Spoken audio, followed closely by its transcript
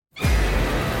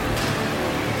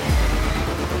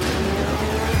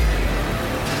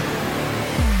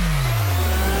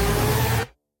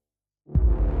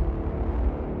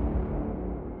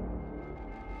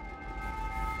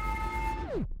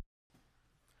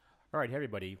All right, hey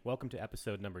everybody. Welcome to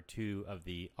episode number 2 of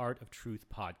the Art of Truth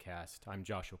podcast. I'm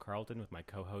Joshua Carlton with my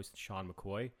co-host Sean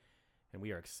McCoy, and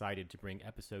we are excited to bring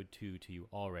episode 2 to you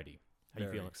already. How you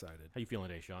Very feeling? excited. How you feeling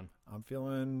today, Sean? I'm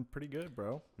feeling pretty good,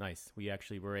 bro. Nice. We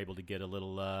actually were able to get a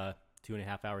little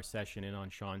 2.5-hour session in on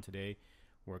Sean today,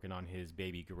 working on his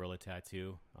baby gorilla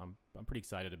tattoo. I'm pretty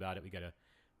excited about it. We got to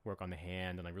work on the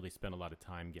hand, and I really spent a lot of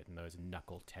time getting those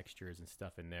knuckle textures and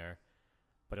stuff in there.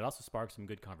 But it also sparked some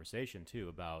good conversation, too,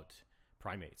 about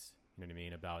primates. You know what I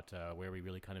mean? About where we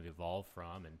really kind of evolved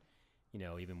from. And, you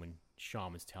know, even when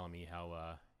Sean was telling me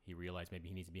how he realized maybe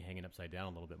he needs to be hanging upside down a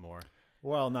little bit more.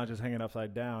 Well, not just hanging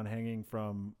upside down, hanging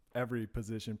from every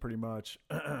position pretty much,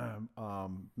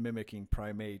 mimicking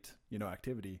primate,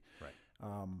 activity.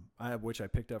 Right. Which I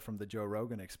picked up from the Joe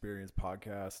Rogan Experience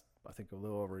podcast, I think a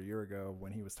little over a year ago,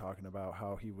 when he was talking about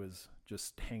how he was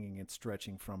just hanging and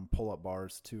stretching from pull-up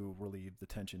bars to relieve the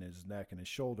tension in his neck and his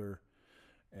shoulder.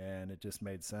 And it just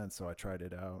made sense. So I tried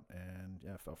it out and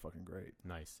yeah, it felt fucking great.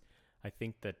 Nice. I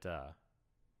think that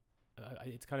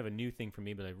it's kind of a new thing for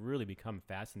me, but I've really become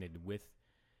fascinated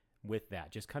with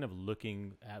that. Just kind of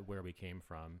looking at where we came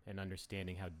from and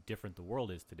understanding how different the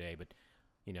world is today. But,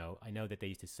 you know, I know that they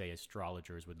used to say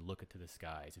astrologers would look to the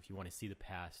skies. If you want to see the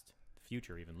past, the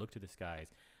future, even look to the skies.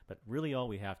 But really all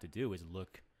we have to do is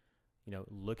look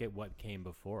at what came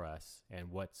before us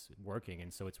and what's working.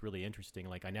 And so it's really interesting.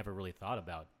 Like, I never really thought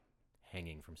about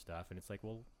hanging from stuff. And it's like,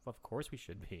 well, of course we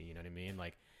should be, you know what I mean?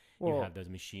 Like, you have those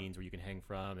machines where you can hang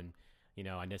from, and, you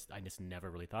know, I just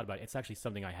never really thought about it. It's actually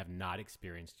something I have not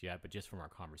experienced yet, but just from our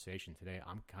conversation today,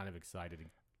 I'm kind of excited to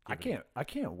I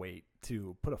can't wait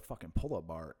to put a fucking pull-up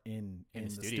bar in the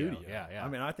studio. Yeah. I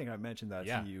mean, I think I mentioned that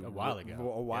to you a while ago.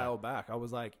 A while back. I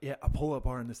was like, yeah, a pull-up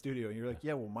bar in the studio. And you're like,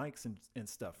 yeah, well, mics and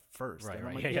stuff first. Right, and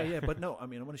I'm right. like, yeah. But no, I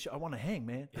mean, I want to hang,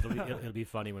 man. It'll be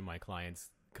funny when my clients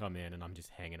come in and I'm just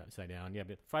hanging upside down. Yeah,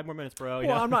 but 5 more minutes, bro.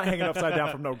 Well, I'm not hanging upside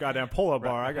down from no goddamn pull-up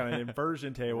bar. I got an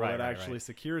inversion table that actually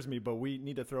secures me, but we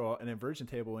need to throw an inversion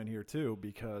table in here too,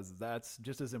 because that's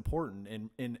just as important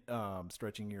in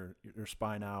stretching your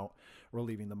spine out,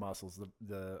 relieving the muscles.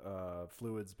 The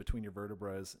fluids between your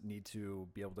vertebrae need to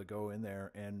be able to go in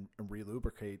there and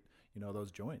re-lubricate, those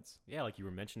joints. Yeah, like you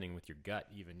were mentioning with your gut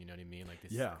even, you know what I mean? Like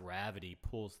this gravity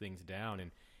pulls things down,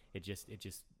 and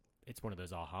it's one of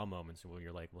those aha moments where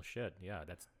you're like, well, shit, yeah,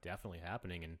 that's definitely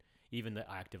happening. And even the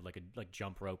act of like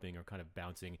jump roping or kind of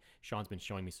bouncing, Sean's been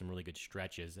showing me some really good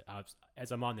stretches.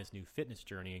 As I'm on this new fitness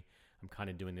journey, I'm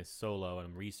kind of doing this solo and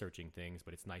I'm researching things,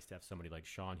 but it's nice to have somebody like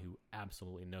Sean who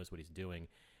absolutely knows what he's doing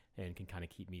and can kind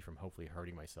of keep me from hopefully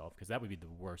hurting myself, because that would be the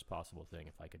worst possible thing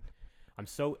if I could.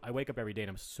 I wake up every day and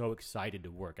I'm so excited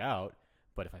to work out,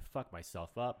 but if I fuck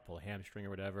myself up, pull a hamstring or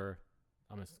whatever,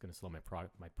 I'm just going to slow my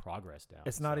progress down.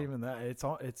 It's not even that.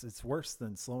 It's worse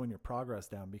than slowing your progress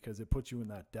down, because it puts you in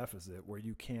that deficit where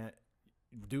you can't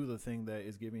do the thing that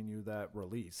is giving you that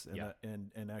release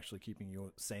and actually keeping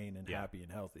you sane and happy and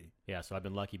healthy. Yeah, so I've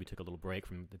been lucky. We took a little break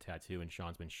from the tattoo, and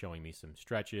Sean's been showing me some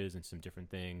stretches and some different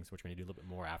things, which we're going to do a little bit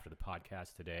more after the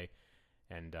podcast today.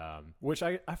 And which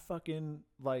I fucking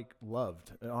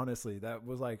loved. Honestly, that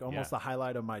was almost the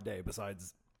highlight of my day,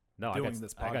 besides I got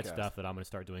podcast. stuff that I'm going to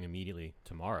start doing immediately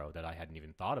tomorrow that I hadn't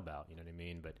even thought about. You know what I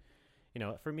mean?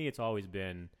 But, for me, it's always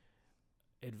been,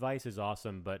 advice is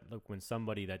awesome. But look, when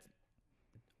somebody that's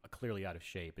clearly out of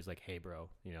shape is like, hey, bro,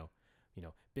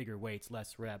 bigger weights,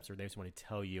 less reps, or they just want to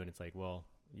tell you, and it's like, well,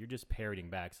 you're just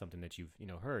parroting back something that you've,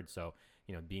 heard. So,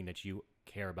 being that you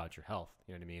care about your health,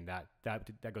 you know what I mean?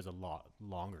 That goes a lot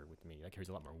longer with me. That carries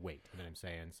a lot more weight. You know what I'm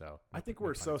saying? So I think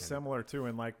we're so similar too.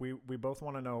 And we both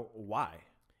want to know why.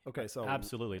 Okay, so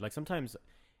absolutely. Like sometimes,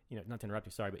 not to interrupt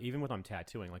you, sorry, but even when I'm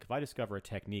tattooing, like if I discover a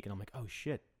technique and I'm like, oh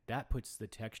shit, that puts the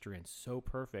texture in so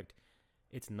perfect,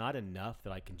 it's not enough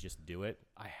that I can just do it.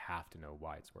 I have to know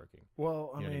why it's working.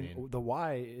 Well, I mean, the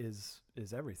why is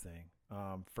everything.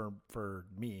 For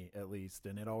me at least,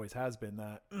 and it always has been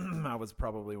that. I was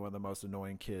probably one of the most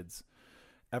annoying kids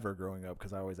ever growing up,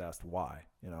 because I always asked why.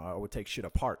 I would take shit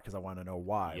apart because I want to know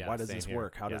why. Yeah, why does this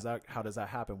work? How does that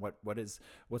happen?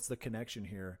 What's the connection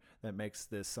here that makes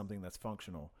this something that's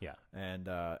functional? Yeah.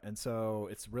 And so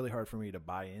it's really hard for me to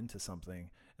buy into something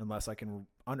unless I can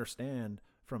understand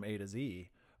from A to Z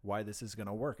why this is going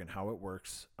to work and how it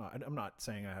works. I'm not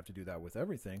saying I have to do that with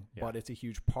everything, but it's a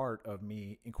huge part of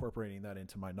me incorporating that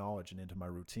into my knowledge and into my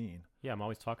routine. Yeah, I'm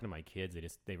always talking to my kids.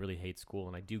 They really hate school,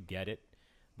 and I do get it.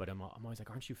 But I'm always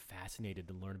like, aren't you fascinated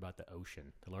to learn about the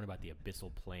ocean, to learn about the abyssal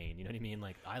plane? You know what I mean?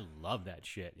 Like, I love that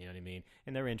shit. You know what I mean?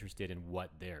 And they're interested in what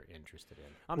they're interested in.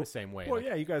 I'm the same way. Well, like,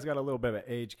 yeah, you guys got a little bit of an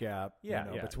age gap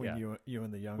between yeah. you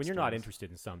and the youngsters. When you're not interested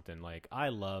in something, like I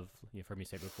love, you've heard me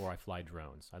say before, I fly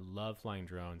drones. I love flying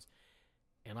drones.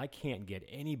 And I can't get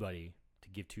anybody to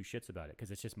give two shits about it because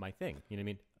it's just my thing. You know what I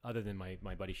mean? Other than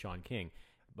my buddy Sean King.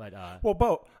 But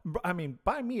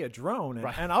buy me a drone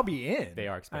and I'll be in. They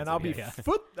are expensive, and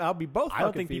I'll be both. I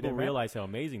don't think people realize how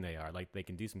amazing they are. Like they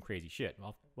can do some crazy shit.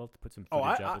 We'll put some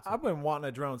footage up. I've been wanting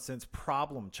a drone since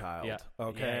Problem Child. Yeah.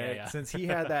 Okay, Yeah. Since he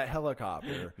had that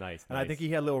helicopter. Nice. And I think he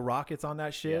had little rockets on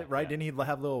that shit, right? Yeah. Didn't he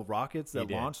have little rockets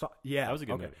that launched? Yeah, that was a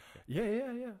good movie.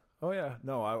 Yeah. Oh yeah.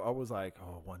 No, I was like,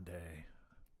 one day.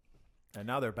 And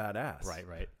now they're badass.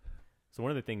 Right. So one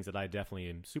of the things that I definitely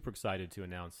am super excited to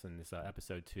announce in this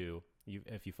episode 2,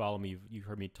 if you follow me, you've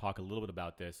heard me talk a little bit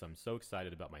about this. I'm so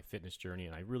excited about my fitness journey,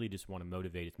 and I really just want to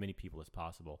motivate as many people as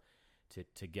possible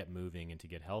to get moving and to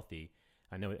get healthy.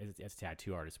 I know as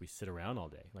tattoo artists, we sit around all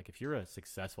day. Like if you're a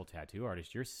successful tattoo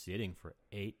artist, you're sitting for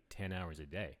 8-10 hours a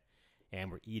day, and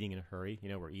we're eating in a hurry.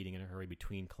 We're eating in a hurry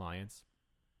between clients.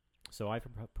 So I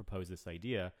proposed this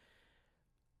idea.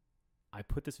 I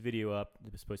put this video up.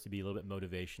 It was supposed to be a little bit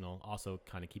motivational, also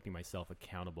kind of keeping myself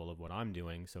accountable of what I'm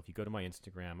doing. So if you go to my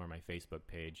Instagram or my Facebook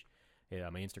page,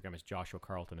 my Instagram is Joshua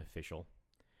Carlton Official.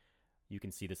 You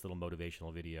can see this little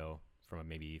motivational video from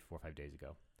maybe 4 or 5 days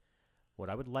ago. What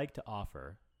I would like to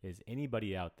offer is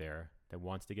anybody out there that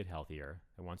wants to get healthier,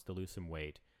 that wants to lose some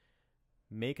weight,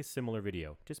 make a similar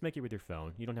video. Just make it with your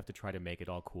phone. You don't have to try to make it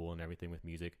all cool and everything with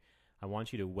music. I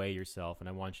want you to weigh yourself, and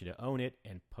I want you to own it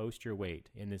and post your weight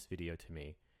in this video to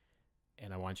me.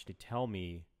 And I want you to tell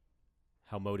me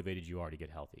how motivated you are to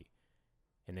get healthy.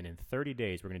 And then in 30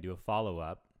 days, we're going to do a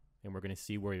follow-up, and we're going to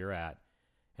see where you're at.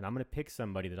 And I'm going to pick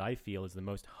somebody that I feel is the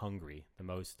most hungry, the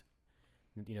most,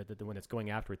 the one that's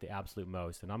going after it the absolute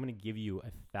most. And I'm going to give you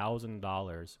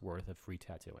 $1,000 worth of free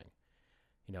tattooing.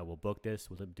 We'll book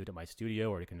this. We'll do it at my studio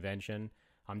or at a convention.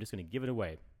 I'm just going to give it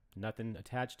away. Nothing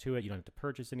attached to it. You don't have to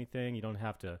purchase anything. You don't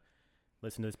have to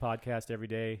listen to this podcast every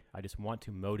day. I just want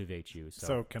to motivate you.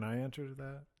 So can I enter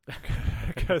that?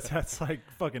 Because that's like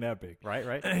fucking epic.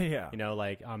 Right? Yeah.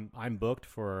 I'm booked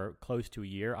for close to a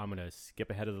year. I'm going to skip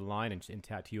ahead of the line and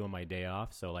tattoo on my day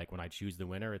off. So like when I choose the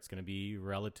winner, it's going to be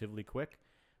relatively quick,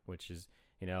 which is,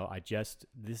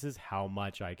 this is how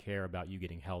much I care about you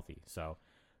getting healthy. So,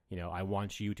 I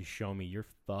want you to show me you're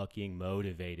fucking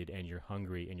motivated and you're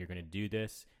hungry and you're going to do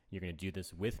this. You're going to do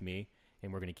this with me,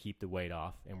 and we're going to keep the weight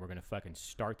off, and we're going to fucking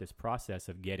start this process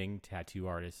of getting tattoo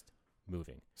artists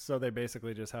moving. So they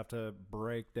basically just have to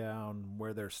break down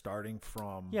where they're starting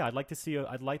from. Yeah, I'd like to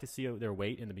see their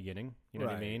weight in the beginning. You know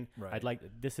what I mean? Right.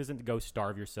 This isn't to go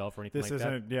starve yourself or anything like that. This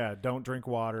isn't, yeah, don't drink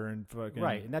water and fucking.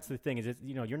 Right, and that's the thing is,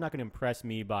 you're not going to impress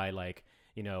me by like,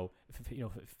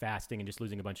 fasting and just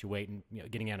losing a bunch of weight and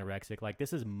getting anorexic. Like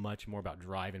this is much more about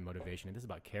drive and motivation, and this is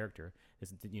about character.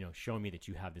 This is showing me that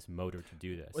you have this motor to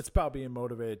do this. It's about being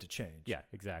motivated to change. Yeah,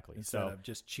 exactly. Instead of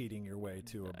just cheating your way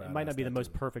to a badass. It might not be the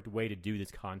most perfect way to do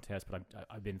this contest, but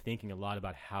I've been thinking a lot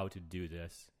about how to do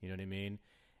this. You know what I mean?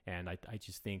 And I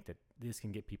just think that this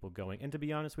can get people going. And to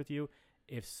be honest with you,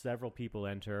 if several people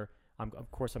enter,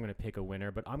 of course I'm going to pick a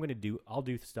winner, but I'll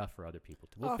do stuff for other people.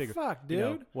 We'll figure, fuck,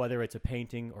 dude. Whether it's a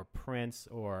painting or prints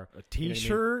or a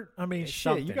T-shirt. I mean,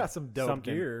 shit, you got some dope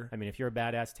gear. I mean, if you're a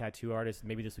badass tattoo artist,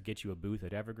 maybe this will get you a booth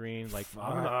at Evergreen. Like,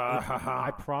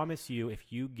 I promise you,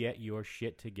 if you get your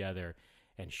shit together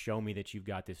and show me that you've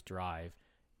got this drive,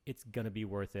 it's going to be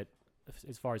worth it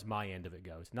as far as my end of it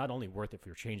goes. Not only worth it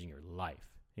for changing your life,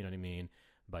 you know what I mean?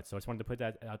 But so I just wanted to put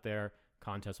that out there.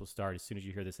 Contest will start as soon as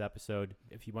you hear this episode.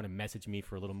 If you want to message me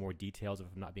for a little more details if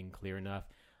I'm not being clear enough,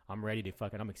 I'm ready to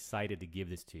I'm excited to give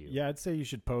this to you. Yeah, I'd say you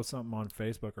should post something on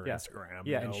Facebook or Instagram.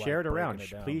 Yeah, and share it around.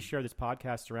 Please share this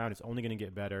podcast around. It's only going to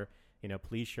get better.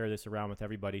 Please share this around with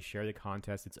everybody. Share the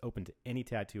contest. It's open to any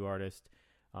tattoo artist.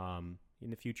 In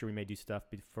the future, we may do stuff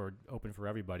open for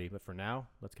everybody, but for now,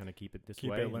 let's kind of keep it this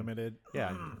way. Keep it limited.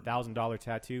 Yeah, $1,000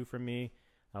 tattoo from me.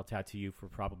 I'll tattoo you for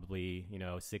probably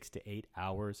 6 to 8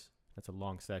 hours. That's a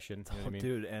long session. You know what I mean?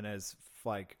 Dude, and as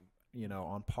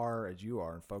on par as you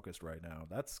are and focused right now,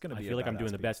 that's going to be. I feel like I'm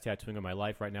doing the best tattooing of my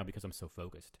life right now because I'm so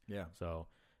focused. Yeah. So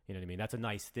you know what I mean? That's a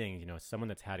nice thing. Someone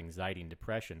that's had anxiety and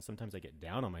depression. Sometimes I get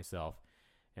down on myself,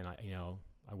 and I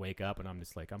wake up and I'm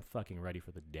just like, I'm fucking ready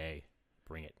for the day.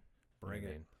 Bring it. Bring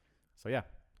it. So yeah.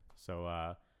 So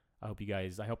I hope you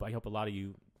guys. I hope a lot of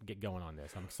you get going on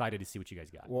this. I'm excited to see what you guys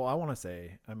got. Well, I want to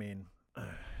say,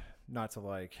 not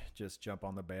to just jump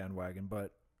on the bandwagon,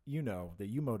 but you know that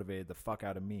you motivated the fuck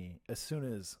out of me as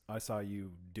soon as I saw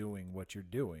you doing what you're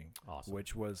doing. Awesome.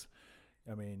 Which was,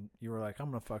 I mean, you were like,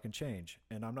 I'm going to fucking change.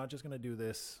 And I'm not just going to do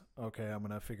this. Okay, I'm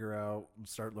going to figure out,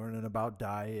 start learning about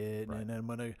diet. Right. And then I'm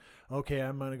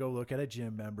going to go look at a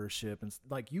gym membership. And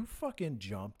like, you fucking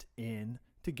jumped in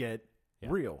to get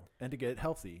real and to get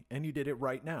healthy. And you did it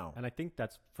right now. And I think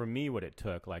that's, for me, what it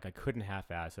took. Like, I couldn't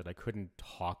half-ass it. I couldn't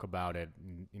talk about it.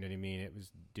 You know what I mean? It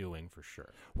was doing for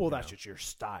sure. Well, that's just your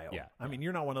style. Yeah. I mean,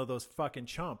 you're not one of those fucking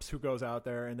chumps who goes out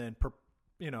there and then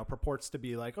purports to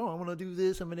be like, oh, I want to do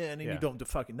this, and then you don't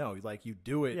fucking know. Like, you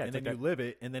do it, and then you live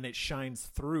it, and then it shines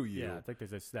through you. Yeah, it's like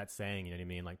there's that saying, you know what I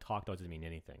mean? Like, talk doesn't mean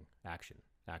anything. Action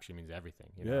means everything.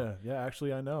 You know? Yeah.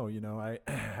 Actually, I know. You know, I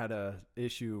had a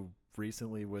issue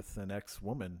recently with an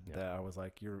ex-woman that I was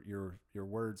like, your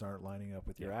words aren't lining up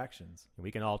with your actions. And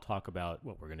we can all talk about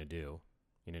what we're gonna do.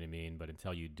 You know what I mean? But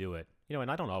until you do it, you know,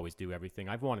 and I don't always do everything.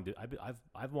 I've wanted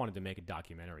to make a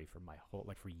documentary for my whole,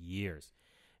 like, for years.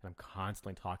 And I'm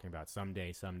constantly talking about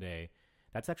someday.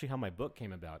 That's actually how my book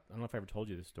came about. I don't know if I ever told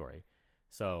you this story.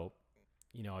 So,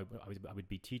 you know, I would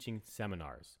be teaching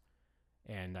seminars,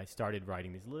 and I started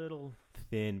writing these little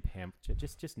thin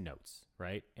pamphlets, just notes,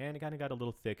 right? And it kind of got a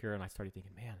little thicker, and I started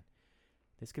thinking, man,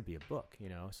 this could be a book, you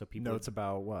know? So people notes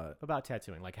about what? About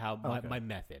tattooing, like how my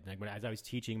method. Like as I was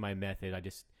teaching my method,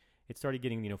 it started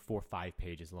getting, 4 or 5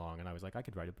 pages long, and I was like, I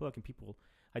could write a book. And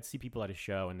I'd see people at a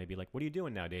show, and they'd be like, what are you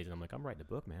doing nowadays? And I'm like, I'm writing a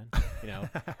book, man. You know,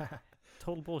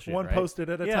 total bullshit. One right? posted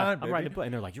at a time, baby. I'm writing a book.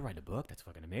 And they're like, you're writing a book? That's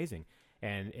fucking amazing.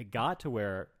 And it got to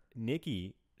where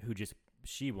Nikki, who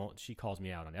she calls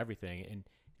me out on everything. And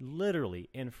literally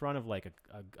in front of like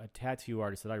a tattoo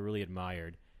artist that I really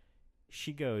admired,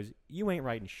 she goes, you ain't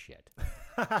writing shit.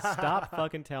 Stop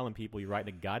fucking telling people you're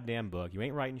writing a goddamn book. You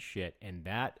ain't writing shit. And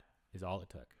that is all it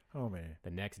took. Oh, man.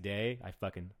 The next day,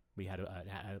 we had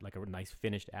a nice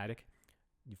finished attic.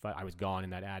 I was gone in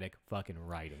that attic, fucking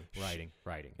writing.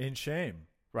 In shame.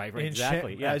 Right, in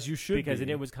exactly. Shame, yeah. as you should because be.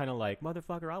 And it was kind of like,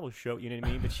 motherfucker, I will show you know what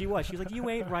I mean? But she was like, you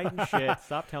ain't writing shit.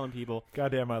 Stop telling people.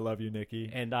 Goddamn, I love you, Nikki.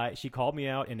 And she called me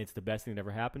out, and it's the best thing that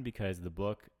ever happened because the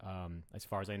book, as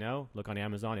far as I know, look on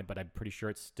Amazon, but I'm pretty sure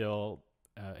it's still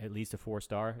at least a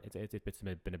 4-star. It's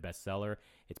been a bestseller.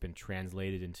 It's been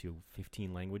translated into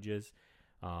 15 languages.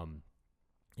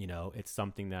 You know, it's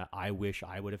something that I wish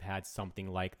I would have had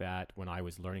something like that when I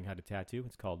was learning how to tattoo.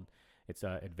 It's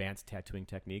Advanced Tattooing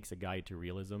Techniques, A Guide to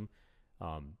Realism.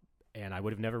 And I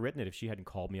would have never written it if she hadn't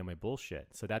called me on my bullshit.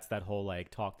 So that's that whole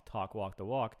like talk the talk, walk the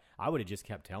walk. I would have just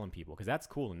kept telling people because that's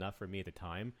cool enough for me at the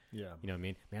time. Yeah. You know what I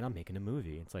mean? Man, I'm making a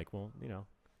movie. It's like, well,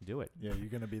 do it. Yeah, you're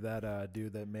going to be that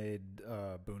dude that made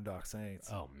Boondock Saints.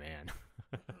 Oh, man.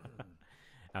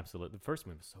 Absolutely. The first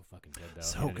one was so fucking good, though.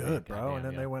 So good, bro. And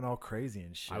then they went all crazy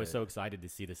and shit. I was so excited to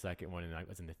see the second one, and I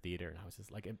was in the theater, and I was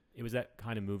just like, it was that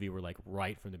kind of movie where, like,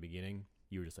 right from the beginning,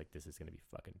 you were just like, this is going to be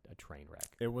fucking a train wreck.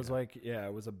 It was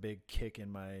it was a big kick in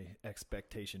my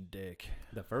expectation dick.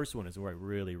 The first one is where I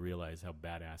really realized how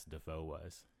badass Defoe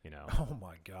was, you know? Oh,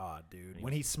 my God, dude.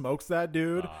 When he smokes that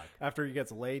dude, after he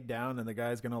gets laid down and the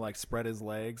guy's going to, like, spread his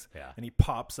legs, and he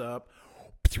pops up,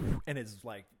 and his,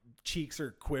 like, cheeks are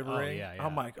quivering. Oh, yeah.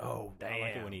 I'm like, oh, damn. I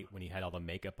like it when he had all the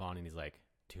makeup on and he's like,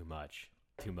 too much.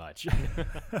 Fucking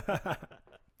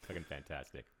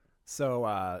fantastic.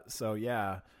 So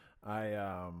yeah,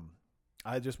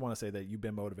 I just want to say that you've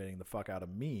been motivating the fuck out of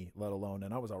me, let alone,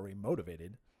 and I was already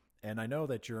motivated. And I know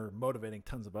that you're motivating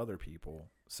tons of other people.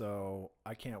 So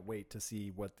I can't wait to see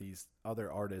what these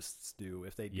other artists do,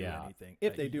 if they do anything.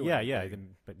 If they do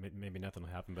anything. But maybe nothing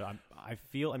will happen. But I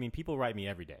feel, people write me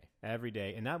every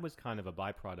day. And that was kind of a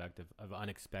byproduct of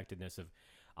unexpectedness of,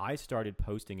 I started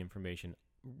posting information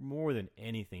more than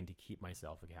anything to keep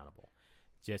myself accountable.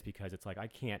 Just because it's like, I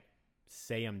can't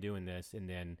say I'm doing this and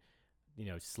then,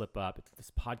 slip up.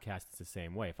 This podcast is the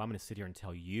same way. If I'm going to sit here and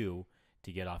tell you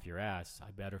to get off your ass,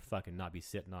 I better fucking not be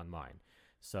sitting on mine.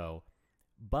 So,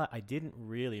 but I didn't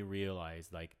really realize,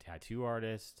 like, tattoo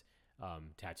artists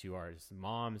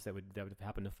moms that would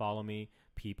happen to follow me.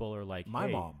 People are like, my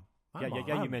hey, mom.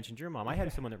 You mentioned your mom. I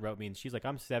had someone that wrote me and she's like,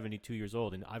 I'm 72 years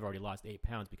old and I've already lost 8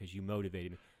 pounds because you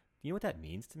motivated me. You know what that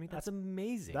means to me? That's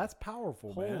amazing. That's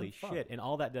powerful, Holy man. Holy shit. And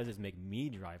all that does is make me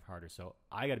drive harder. So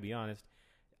I got to be honest,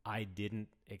 I didn't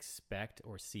expect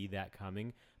or see that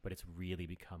coming, but it's really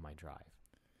become my drive.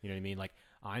 You know what I mean? Like,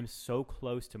 I'm so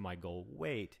close to my goal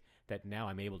weight that now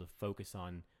I'm able to focus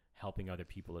on helping other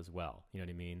people as well. You know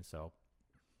what I mean? So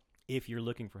if you're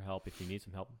looking for help, if you need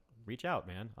some help, reach out,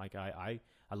 man. Like, I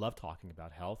love talking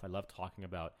about health. I love talking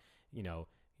about,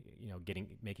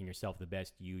 making yourself the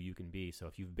best you can be. So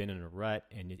if you've been in a rut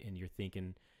and you're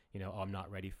thinking, I'm not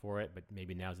ready for it, but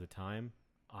maybe now's the time,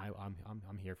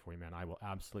 I'm here for you, man. I will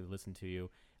absolutely listen to you.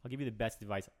 I'll give you the best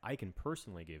advice I can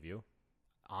personally give you.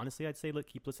 Honestly, I'd say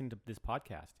keep listening to this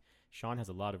podcast. Sean has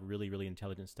a lot of really, really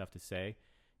intelligent stuff to say,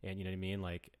 and you know what I mean.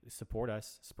 Like, support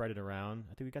us, spread it around.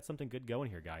 I think we got something good going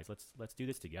here, guys. Let's do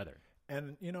this together.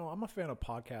 And you know, I'm a fan of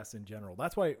podcasts in general.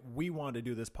 That's why we wanted to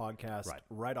do this podcast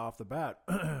right off the bat.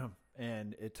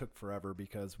 And it took forever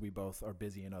because we both are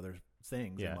busy in other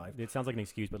things in life. It sounds like an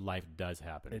excuse, but life does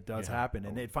happen. It does happen.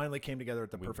 And it finally came together at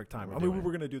the perfect time. We were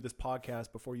going to do this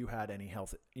podcast before you had any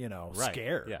health,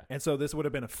 scare. Yeah. And so this would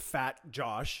have been a fat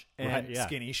Josh and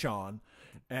skinny Sean.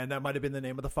 And that might have been the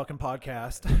name of the fucking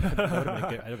podcast.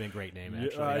 That would have been a great name,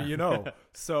 actually.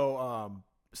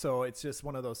 So it's just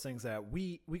one of those things that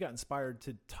we got inspired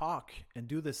to talk and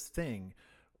do this thing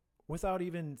without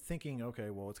even thinking,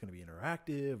 okay, well, it's going to be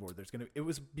interactive or it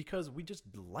was because we just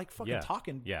like fucking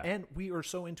talking. Yeah. And we are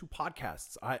so into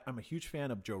podcasts. I'm a huge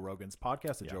fan of Joe Rogan's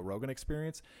podcast, the Joe Rogan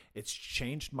Experience. It's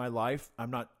changed my life.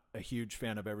 I'm not a huge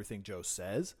fan of everything Joe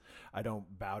says. I don't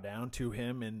bow down to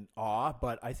him in awe,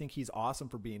 but I think he's awesome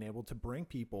for being able to bring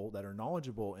people that are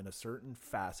knowledgeable in a certain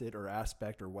facet or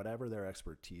aspect or whatever their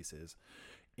expertise is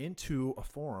into a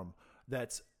forum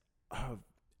that's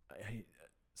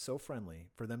so friendly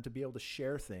for them to be able to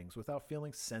share things without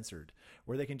feeling censored,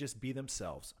 where they can just be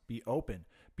themselves, be open,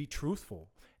 be truthful,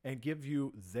 and give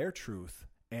you their truth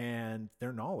and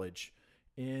their knowledge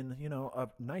in, a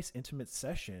nice intimate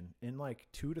session in like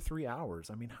 2 to 3 hours.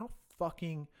 I mean, how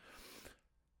fucking...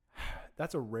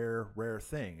 That's a rare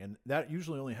thing. And that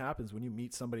usually only happens when you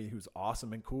meet somebody who's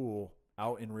awesome and cool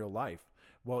out in real life.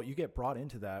 Well, you get brought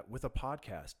into that with a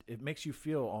podcast. It makes you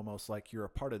feel almost like you're a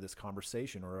part of this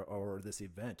conversation or this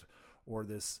event or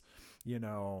this,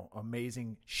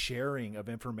 amazing sharing of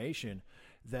information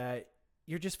that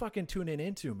you're just fucking tuning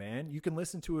into, man. You can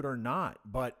listen to it or not,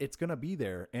 but it's going to be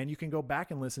there, and you can go back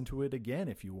and listen to it again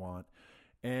if you want.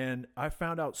 And I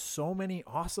found out so many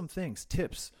awesome things,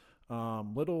 tips,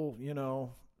 little,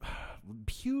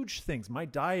 huge things. My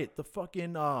diet, the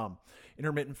fucking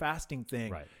intermittent fasting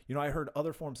thing. Right. I heard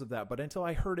other forms of that, but until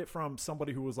I heard it from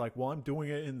somebody who was like, well, I'm doing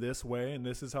it in this way and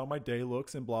this is how my day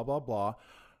looks and blah, blah, blah.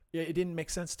 It didn't make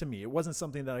sense to me. It wasn't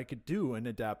something that I could do and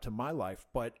adapt to my life,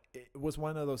 but it was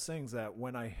one of those things that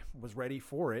when I was ready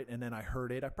for it and then I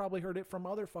heard it, I probably heard it from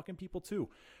other fucking people too,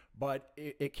 but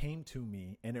it came to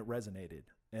me and it resonated.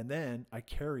 And then I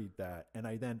carried that. And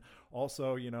I then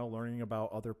also, learning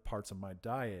about other parts of my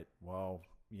diet. Well,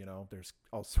 there's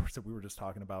all sorts of, we were just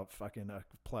talking about fucking a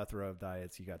plethora of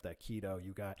diets. You got that keto,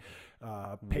 you got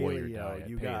paleo,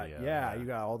 diet, you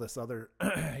got all this other,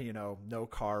 no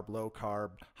carb, low carb,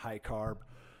 high carb.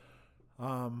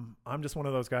 I'm just one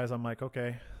of those guys. I'm like,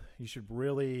 okay, you should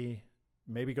really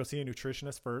maybe go see a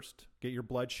nutritionist first, get your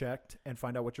blood checked and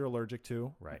find out what you're allergic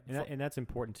to. Right. And that's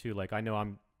important too. Like, I know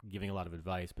I'm giving a lot of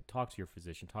advice, but talk to your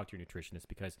physician, talk to your nutritionist,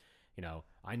 because,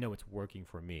 I know it's working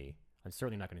for me. I'm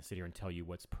certainly not going to sit here and tell you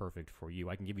what's perfect for you.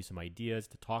 I can give you some ideas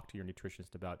to talk to your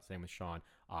nutritionist about. Same with Sean.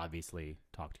 Obviously,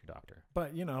 talk to your doctor.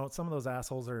 But, some of those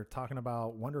assholes are talking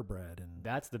about Wonder Bread. And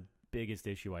that's the biggest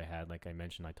issue I had. Like I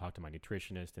mentioned, I talked to my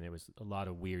nutritionist, and it was a lot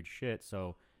of weird shit.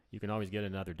 So you can always get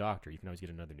another doctor. You can always get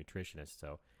another nutritionist.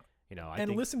 So, I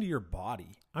think, listen to your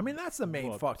body. I mean, that's the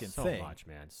main fucking thing. So much,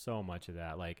 man. So much of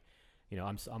that. Like,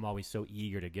 I'm always so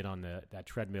eager to get on that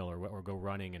treadmill or go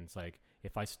running, and it's like,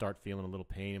 if I start feeling a little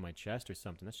pain in my chest or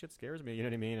something, that shit scares me. You know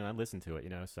what I mean? And I listen to it.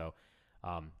 So,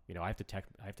 I have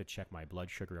to check my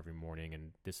blood sugar every morning,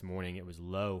 and this morning it was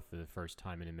low for the first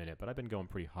time in a minute, but I've been going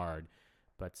pretty hard.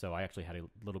 But so I actually had a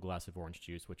little glass of orange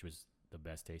juice, which was the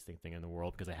best tasting thing in the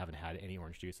world because I haven't had any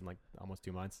orange juice in like almost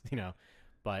 2 months.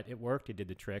 But it worked. It did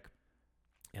the trick.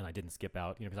 And I didn't skip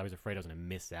out, because I was afraid I was going to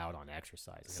miss out on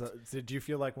exercise. So did you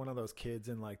feel like one of those kids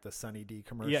in like the Sunny D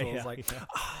commercials?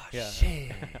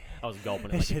 Shit. I was gulping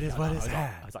it. This shit is what it's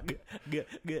at. I was like,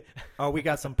 good. Oh, we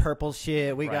got some purple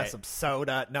shit. We got some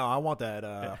soda. No, I want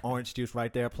that orange juice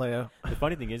right there, player. The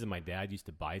funny thing is, my dad used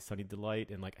to buy Sunny Delight,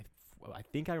 and like, I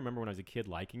think I remember when I was a kid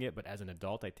liking it, but as an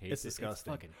adult, I tasted it. It's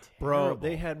disgusting. It's fucking Bro, terrible.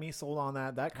 they had me sold on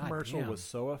that. That commercial was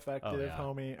so effective,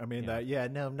 homie. I mean,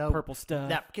 no. Purple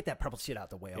stuff. Get that purple shit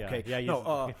out the way, okay?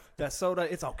 Yeah, that soda,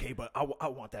 it's okay, but I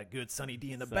want that good Sunny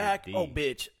D in the back. D. Oh,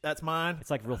 bitch, that's mine.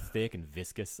 It's like real thick and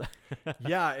viscous.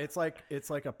 Yeah, it's like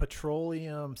a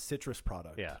petroleum citrus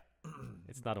product. Yeah,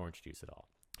 it's not orange juice at all.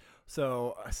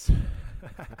 So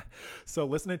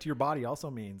listening to your body also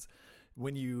means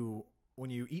when you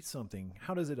eat something,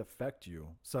 how does it affect you?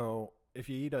 So if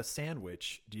you eat a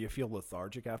sandwich, do you feel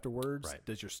lethargic afterwards? Right.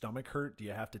 Does your stomach hurt? Do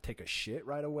you have to take a shit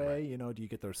right away? Right. Do you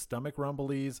get those stomach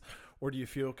rumblies, or do you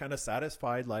feel kind of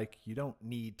satisfied like you don't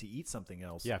need to eat something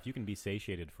else? Yeah, if you can be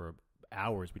satiated for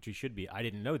hours, which you should be. I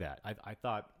didn't know that. I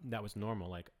thought that was normal.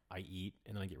 Like I eat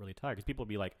and then I get really tired because people would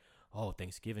be like, oh,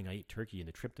 Thanksgiving, I eat turkey and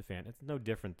the tryptophan. It's no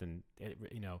different than,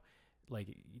 like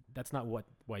that's not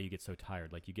why you get so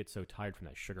tired. Like you get so tired from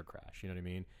that sugar crash. You know what I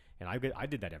mean? And I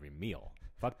did that every meal.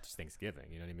 Fuck just Thanksgiving.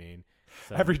 You know what I mean?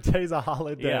 So, every day's a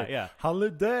holiday. Yeah, yeah.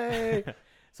 Holiday.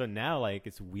 So now, like,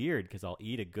 it's weird because I'll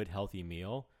eat a good, healthy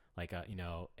meal, like,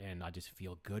 and I just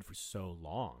feel good for so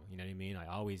long. You know what I mean? I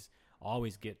always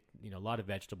get, a lot of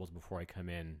vegetables before I come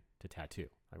in to tattoo.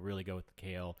 I really go with the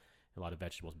kale, a lot of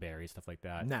vegetables, berries, stuff like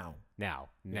that. Now,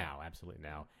 absolutely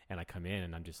now. And I come in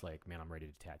and I'm just like, man, I'm ready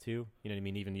to tattoo. You know what I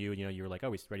mean? Even you were like, oh,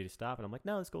 we ready to stop? And I'm like,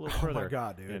 no, let's go a little further. Oh my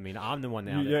God, dude. You know what I mean? I'm the one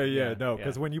now. No,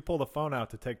 because when you pull the phone out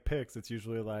to take pics, it's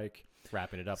usually like,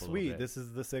 wrapping it up a little sweet, bit. this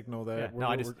is the signal that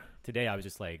today I was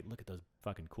just like, look at those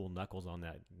fucking cool knuckles on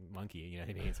that monkey. You know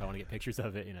what I mean? So I want to get pictures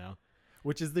of it,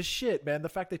 Which is the shit, man. The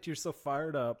fact that you're so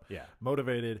fired up,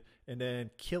 motivated, and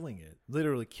then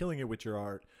literally killing it with your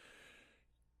art.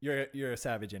 You're a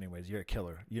savage anyways. You're a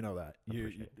killer. You know that.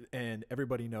 And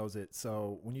everybody knows it.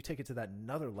 So when you take it to that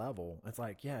another level, it's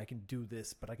like, yeah, I can do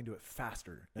this, but I can do it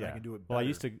faster. And I can do it better.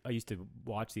 Well, I used to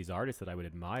watch these artists that I would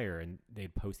admire, and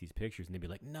they'd post these pictures, and they'd be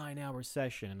like 9-hour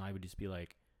session, and I would just be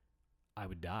like, I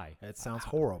would die. It sounds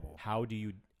horrible. How do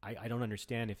you? I don't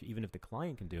understand even if the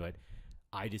client can do it.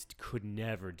 I just could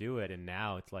never do it, and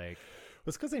now it's like.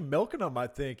 It's because they milking them, I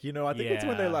think. I think it's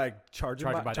when they like charge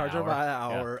them by the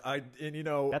hour.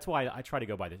 Yeah. That's why I try to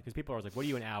go by this, because people are always like, what are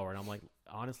you an hour? And I'm like,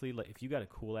 honestly, like, if you got a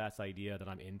cool ass idea that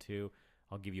I'm into,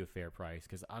 I'll give you a fair price,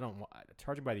 because I don't want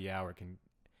charging by the hour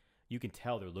you can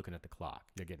tell they're looking at the clock.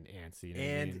 They're getting antsy.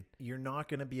 And you're not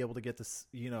going to be able to get this,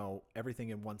 everything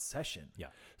in one session. Yeah.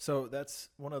 So that's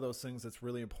one of those things that's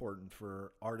really important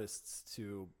for artists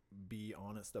to be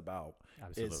honest about.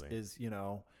 Absolutely. Is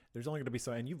there's only going to be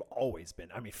so, and you've always been.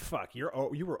 I mean, fuck, you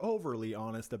were overly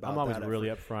honest about. I'm always really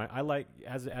upfront. I like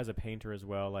as a painter as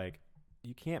well. Like,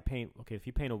 you can't paint. Okay, if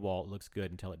you paint a wall, it looks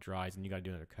good until it dries, and you got to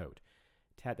do another coat.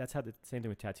 That's how the same thing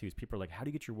with tattoos. People are like, "How do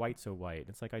you get your white so white?" And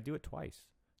it's like, I do it twice,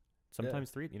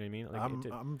 sometimes 3. You know what I mean?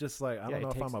 Like, I'm just like, I don't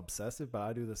know if I'm obsessive, but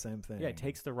I do the same thing. Yeah, it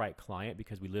takes the right client,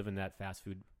 because we live in that fast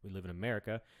food. We live in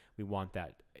America. We want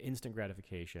that instant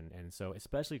gratification, and so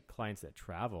especially clients that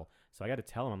travel. So I got to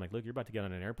tell them, I'm like, look, you're about to get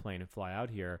on an airplane and fly out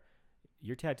here.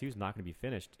 Your tattoo's not going to be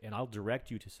finished, and I'll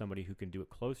direct you to somebody who can do it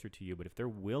closer to you. But if they're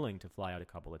willing to fly out a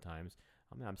couple of times,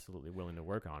 I'm absolutely willing to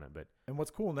work on it. And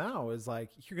what's cool now is like,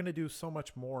 you're going to do so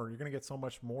much more. You're going to get so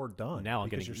much more done. Now I'm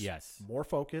getting more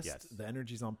focused. Yes. The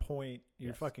energy's on point.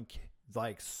 You're fucking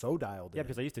like so dialed in. Yeah,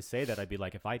 because I used to say that. I'd be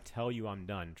like, if I tell you I'm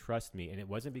done, trust me. And it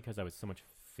wasn't because I was so much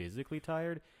physically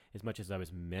tired as much as I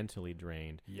was mentally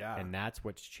drained. Yeah. And that's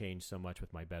what's changed so much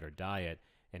with my better diet.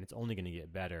 And it's only going to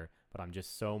get better. But I'm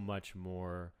just so much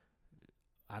more,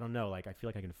 I don't know, like I feel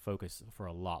like I can focus for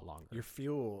a lot longer. Your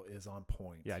fuel is on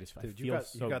point. Yeah, I feel you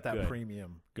got that good.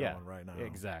 premium going right now.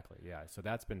 Exactly. Yeah. So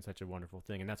that's been such a wonderful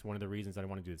thing. And that's one of the reasons I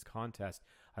want to do this contest.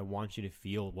 I want you to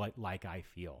feel like I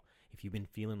feel. If you've been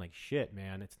feeling like shit,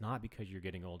 man, it's not because you're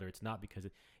getting older. It's not because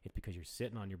it's because you're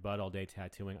sitting on your butt all day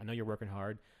tattooing. I know you're working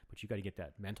hard, but you got to get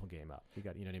that mental game up. You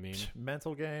know what I mean?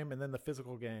 Mental game, and then the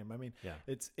physical game. I mean,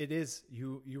 it is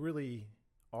you really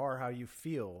are how you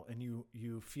feel, and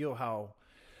you feel how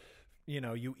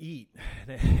you eat.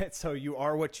 So you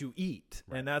are what you eat.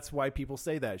 Right. And that's why people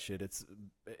say that shit. It's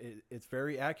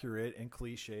very accurate and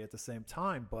cliche at the same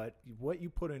time, but what you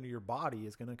put into your body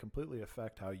is going to completely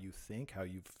affect how you think, how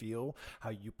you feel, how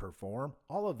you perform,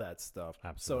 all of that stuff.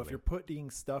 Absolutely. So if you're putting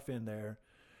stuff in there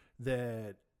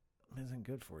that isn't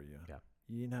good for you,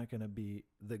 you're not going to be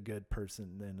the good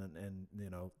person and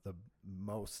the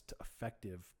most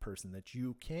effective person that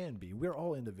you can be. We're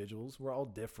all individuals. We're all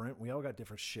different. We all got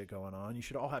different shit going on. You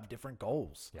should all have different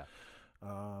goals. Yeah.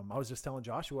 I was just telling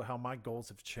Joshua how my goals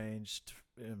have changed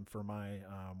for my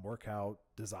workout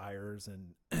desires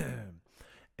and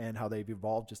and how they've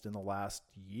evolved just in the last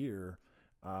year,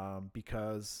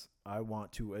 because I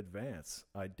want to advance.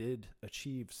 I did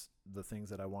achieve the things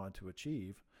that I wanted to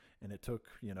achieve, and it took,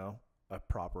 a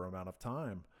proper amount of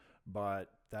time,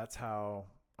 but that's how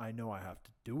I know I have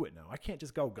to do it now. I can't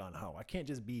just go gun ho. I can't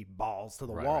just be balls to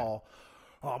the wall.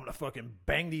 Right. Oh, I'm going to fucking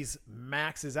bang these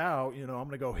maxes out. I'm going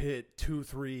to go hit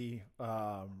 2-3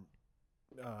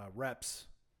 reps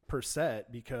per set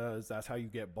because that's how you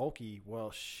get bulky.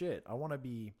 Well, shit, I want to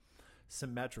be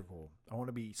symmetrical. I want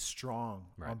to be strong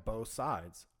on both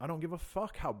sides. I don't give a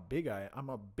fuck how big I'm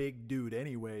a big dude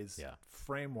anyways,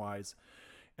 frame wise.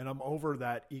 And I'm over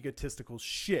that egotistical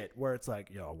shit where it's like,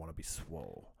 yo, I want to be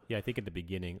swole. Yeah, I think at the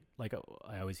beginning, like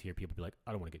I always hear people be like,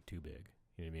 I don't want to get too big.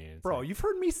 You know what I mean? It's Bro, like, you've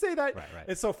heard me say that. Right.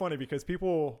 It's so funny because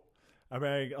people, I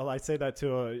mean, I say that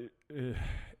to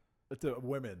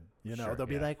women, you know, Sure, they'll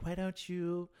be yeah. like, why don't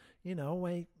you, you know,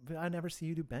 wait, I never see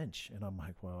you do bench. And I'm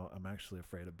like, well, I'm actually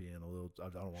afraid of being I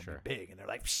don't want to Sure. be big. And they're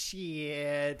like,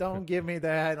 shit, don't give me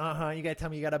that. You got to tell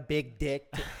me you got a big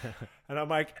dick. And I'm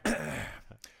like,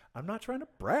 I'm not trying to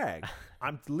brag.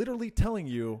 I'm literally telling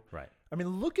you. Right. I mean,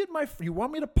 look at you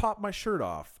want me to pop my shirt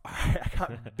off? I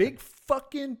got big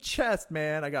fucking chest,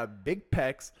 man. I got big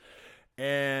pecs,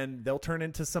 and they'll turn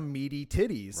into some meaty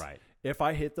titties. Right. If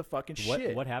I hit the fucking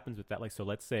shit. What happens with that? Like, so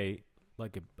let's say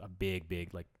like a big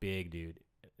dude,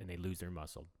 and they lose their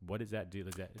muscle. What does that do?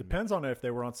 Does that Depends on if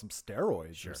they were on some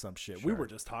steroids Sure, or some shit. sure. We were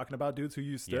just talking about dudes who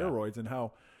use steroids and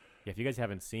how. Yeah, if you guys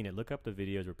haven't seen it, look up the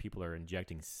videos where people are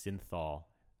injecting synthol,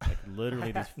 like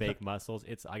literally these fake muscles.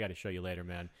 I got to show you later,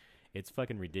 man. It's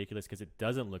fucking ridiculous because it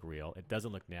doesn't look real. It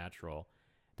doesn't look natural.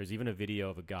 There's even a video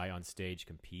of a guy on stage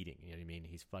competing. You know what I mean?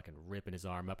 He's fucking ripping his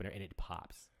arm up in there, and it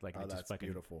pops. Like, Oh, it's that's just fucking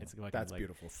beautiful. It's fucking, That's like,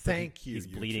 beautiful. Thank you. He's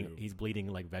bleeding. YouTube. He's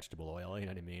bleeding like vegetable oil. You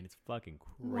know what I mean? It's fucking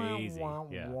crazy.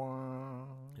 Yeah,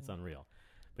 it's unreal.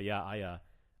 But yeah,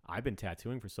 I've been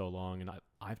tattooing for so long, and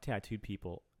I've tattooed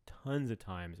people tons of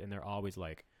times, and they're always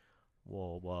like,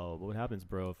 "Whoa, what happens,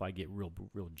 bro, if I get real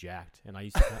jacked?" And I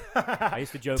used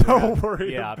to joke. Don't around.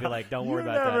 worry. Yeah, I'd be like, "Don't worry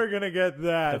about You're never that." gonna get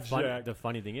that. The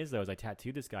funny thing is, though, is I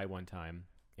tattooed this guy one time,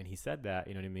 and he said that,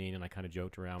 you know what I mean, and I kind of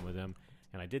joked around with him,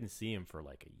 and I didn't see him for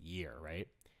like a year, right?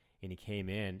 And he came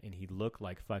in, and he looked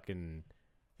like fucking.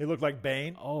 He looked like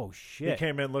Bane. Oh shit! He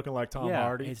came in looking like Tom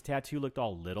Hardy. His tattoo looked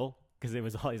all little because it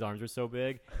was all his arms were so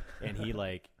big, and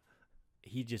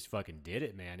he just fucking did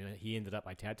it, man. And he ended up,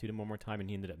 I tattooed him one more time, and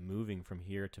he ended up moving from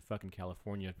here to fucking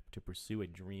California to pursue a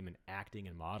dream in acting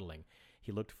and modeling.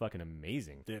 He looked fucking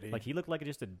amazing. Did he? Like, he looked like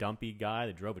just a dumpy guy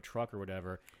that drove a truck or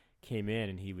whatever, came in,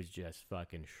 and he was just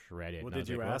fucking shredded. Well, And I did was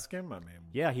you like, well, ask him? I mean,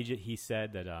 yeah, he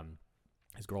said that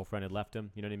his girlfriend had left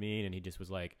him, you know what I mean? And he just was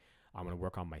like, I'm going to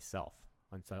work on myself.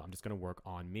 And so I'm just going to work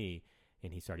on me.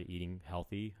 And he started eating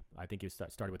healthy. I think he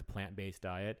started with a plant-based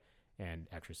diet and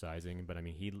exercising. But I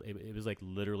mean, it was like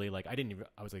literally like, I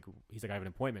was like, he's like, I have an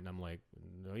appointment. And I'm like,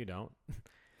 no, you don't.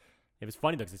 It was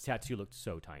funny though, because his tattoo looked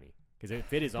so tiny. Because it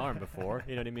fit his arm before,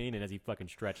 you know what I mean? And as he fucking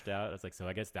stretched out, it's like, so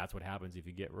I guess that's what happens if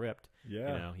you get ripped.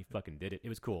 yeah. You know, he fucking did it. It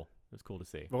was cool. It was cool to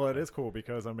see. Well, it is cool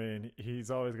because, I mean, he's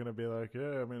always going to be like,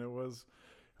 yeah, I mean, it was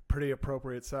pretty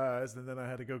appropriate size. And then I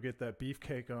had to go get that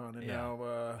beefcake on. And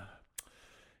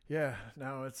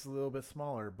now it's a little bit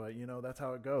smaller. But, you know, that's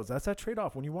how it goes. That's that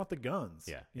trade-off when you want the guns.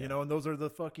 Yeah. You know, and those are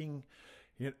the fucking,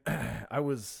 I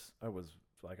was,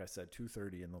 like I said,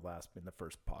 230 in the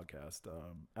first podcast,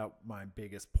 at my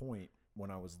biggest point when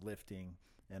I was lifting.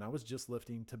 And I was just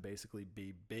lifting to basically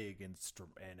be big and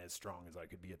as strong as I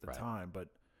could be at the time. But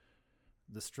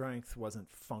the strength wasn't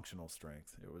functional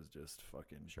strength. It was just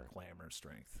fucking glamour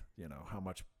strength. You know, how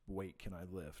much weight can I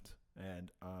lift?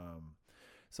 And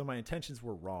so my intentions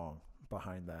were wrong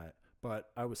behind that. But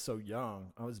I was so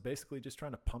young. I was basically just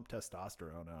trying to pump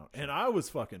testosterone out. And I was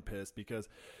fucking pissed because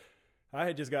I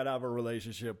had just got out of a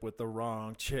relationship with the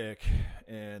wrong chick.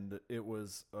 And it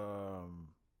was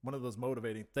one of those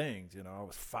motivating things, you know. I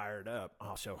was fired up.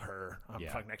 I'll show her.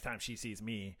 Fuck, next time she sees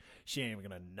me, she ain't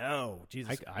gonna know.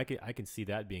 Jesus, I can see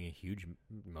that being a huge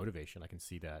motivation. I can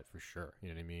see that for sure. You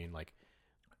know what I mean? Like,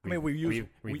 I mean, we use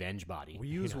revenge body. We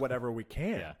use you know? whatever we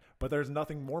can. Yeah. But there's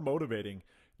nothing more motivating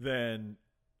than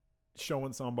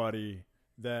showing somebody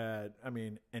that, I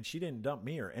mean, and she didn't dump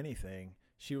me or anything.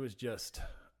 She was just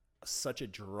such a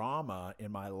drama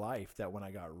in my life that when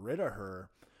I got rid of her,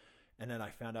 and then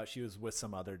I found out she was with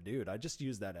some other dude, I just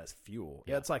used that as fuel.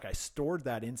 Yeah. It's like I stored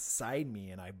that inside me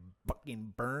and I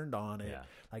fucking burned on it. Yeah.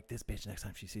 Like, this bitch, next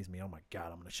time she sees me, oh my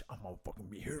God, I'm gonna fucking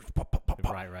be here. Pop, pop, pop,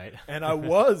 pop. Right. And I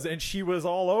was, and she was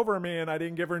all over me, and I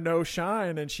didn't give her no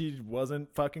shine, and she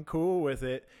wasn't fucking cool with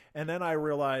it. And then I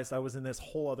realized I was in this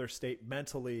whole other state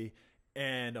mentally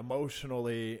and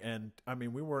emotionally. And I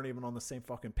mean, we weren't even on the same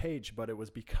fucking page, but it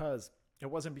wasn't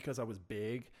because I was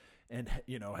big and,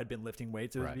 you know, had been lifting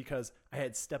weights. It was because I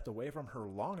had stepped away from her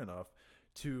long enough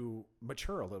to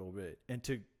mature a little bit and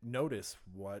to notice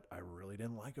what I really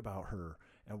didn't like about her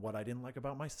and what I didn't like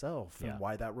about myself and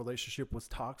why that relationship was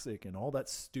toxic and all that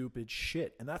stupid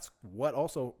shit. And that's what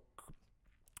also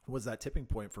was that tipping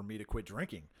point for me to quit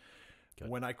drinking. Good.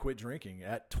 When I quit drinking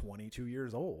at 22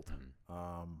 years old.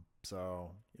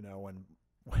 So, you know,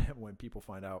 when people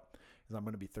find out, because I'm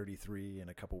going to be 33 in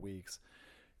a couple weeks,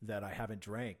 that I haven't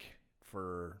drank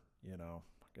for, you know,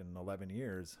 fucking 11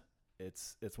 years,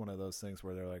 it's one of those things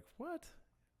where they're like, what?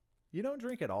 you don't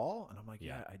drink at all? And I'm like,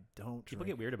 yeah, I don't People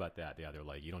drink. get weird about that. Yeah, they're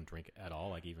like, you don't drink at all,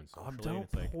 like even socially. I don't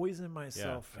It's like, poison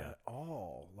myself at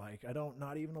all. Like, I don't,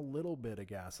 not even a little bit of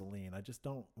gasoline. I just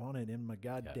don't want it in my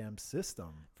goddamn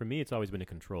system. For me, it's always been a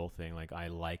control thing. Like, I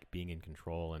like being in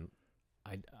control, and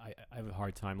I have a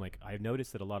hard time. Like, I've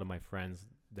noticed that a lot of my friends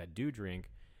that do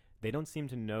drink, they don't seem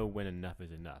to know when enough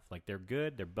is enough. Like, they're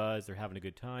good, they're buzzed, they're having a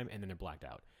good time, and then they're blacked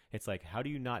out. It's like, how do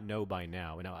you not know by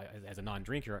now? And now, as a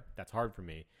non-drinker, that's hard for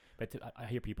me. But I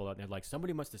hear people out there like,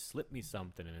 somebody must have slipped me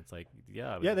something, and it's like,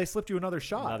 yeah, they slipped you another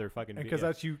shot, another fucking, because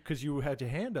that's you, because you had your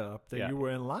hand up that you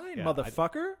were in line,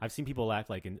 motherfucker. I've seen people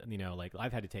act like, like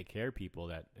I've had to take care of people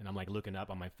that, and I'm like looking up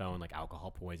on my phone like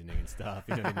alcohol poisoning and stuff.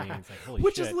 You know what I mean? It's like, holy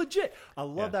Which shit. is legit. I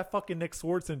love that fucking Nick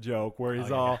Swartzen joke where he's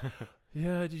yeah,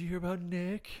 did you hear about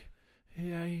Nick?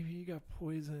 Yeah, he got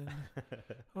poisoned.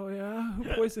 Oh yeah, who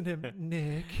poisoned him?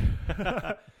 Nick.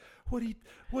 What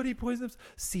he poison him?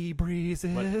 Sea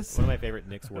breezes. One of my favorite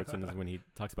Nick Swartzen is when he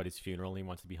talks about his funeral and he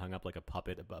wants to be hung up like a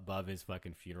puppet above his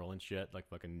fucking funeral and shit, like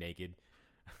fucking naked.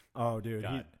 Oh, dude,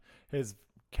 his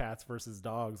cats versus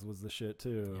dogs was the shit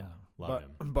too. Yeah, love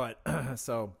him. But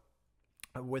so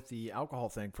with the alcohol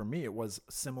thing, for me, it was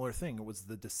a similar thing. It was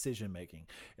the decision making.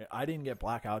 I didn't get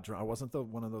blackout drunk. I wasn't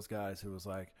one of those guys who was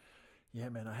like, yeah,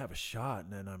 man, I have a shot,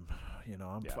 and then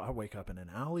I wake up in an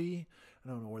alley. I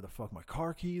don't know where the fuck my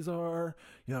car keys are.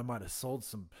 I might have sold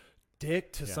some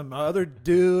dick to some other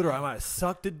dude, or I might have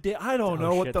sucked a dick. I don't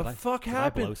know what the fuck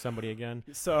happened. Did I blow somebody again?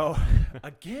 So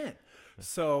again,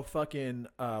 fucking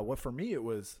what for me it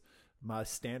was, my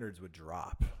standards would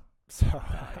drop. So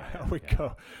I would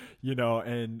go,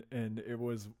 and it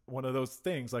was one of those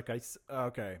things. Like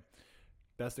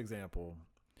best example.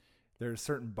 There's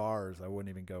certain bars I wouldn't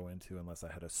even go into unless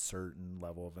I had a certain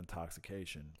level of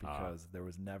intoxication, because there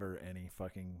was never any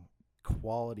fucking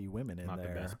quality women in there. Not the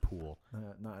best pool.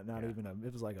 Not even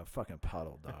it was like a fucking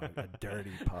puddle, dog. A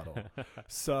dirty puddle.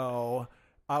 So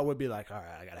I would be like, all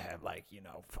right, I gotta have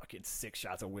fucking 6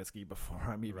 shots of whiskey before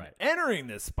I'm even entering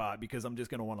this spot, because I'm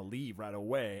just gonna want to leave right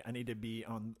away. I need to be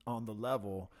on the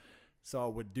level. So I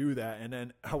would do that, and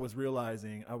then I was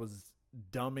realizing I was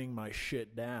dumbing my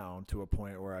shit down to a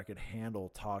point where I could handle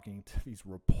talking to these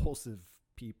repulsive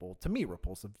people. To me,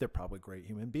 repulsive. They're probably great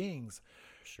human beings.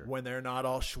 Sure. When they're not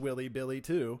all schwilly billy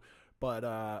too.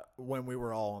 But when we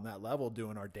were all on that level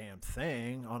doing our damn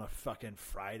thing on a fucking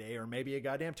Friday or maybe a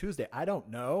goddamn Tuesday, I don't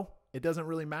know. It doesn't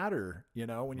really matter,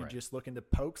 when you're just looking to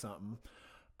poke something.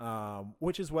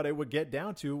 Which is what it would get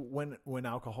down to when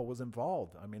alcohol was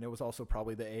involved. I mean, it was also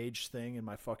probably the age thing in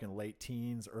my fucking late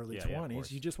teens, early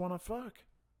 20s. You just want to fuck.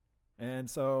 And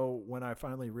so when I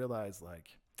finally realized,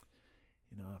 like,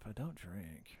 if I don't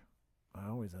drink, I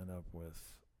always end up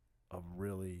with a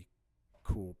really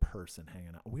cool person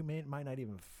hanging out. We might not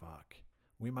even fuck.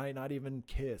 We might not even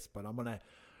kiss, but I'm going to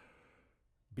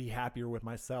be happier with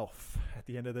myself at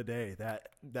the end of the day.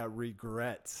 That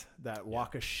regret, that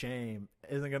walk of shame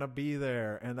isn't gonna be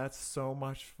there, and that's so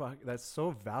much that's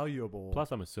so valuable.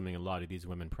 Plus, I'm assuming a lot of these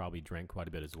women probably drank quite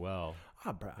a bit as well.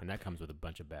 Bro. And that comes with a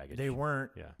bunch of baggage. They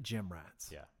weren't gym rats.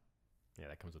 Yeah,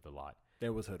 that comes with a lot.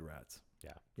 There was hood rats.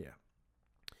 Yeah.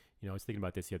 I was thinking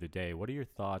about this the other day. What are your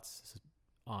thoughts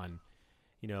on,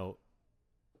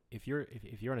 if you're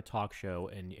on a talk show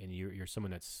and you're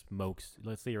someone that smokes,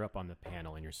 let's say you're up on the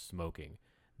panel and you're smoking,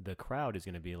 the crowd is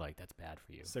going to be like, that's bad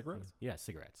for you. Cigarettes? Yeah,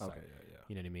 cigarettes. Okay, sorry. yeah.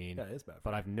 You know what I mean? That is bad for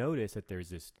But you. I've noticed that there's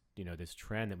this, this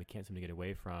trend that we can't seem to get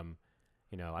away from.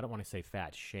 I don't want to say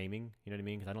fat shaming, you know what I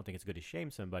mean? Because I don't think it's good to shame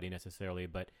somebody necessarily,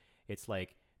 but it's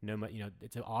like,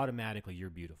 it's automatically you're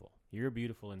beautiful. You're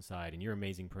beautiful inside, and you're an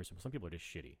amazing person. Some people are just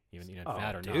shitty, even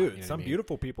fat or not. Dude, some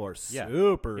beautiful people are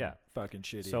super fucking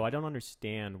shitty. So I don't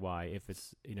understand why, if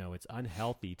it's it's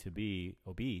unhealthy to be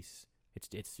obese,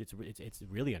 it's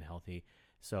really unhealthy.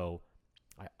 So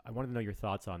I wanted to know your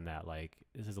thoughts on that. Like,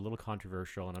 this is a little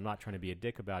controversial, and I'm not trying to be a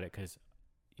dick about it, because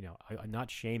I'm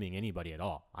not shaming anybody at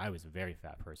all. I was a very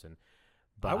fat person.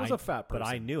 But I was a fat person. But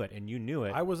I knew it, and you knew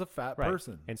it. I was a fat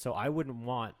person. And so I wouldn't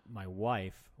want my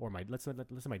wife or let's say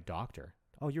my doctor.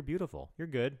 Oh, you're beautiful. You're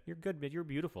good, but you're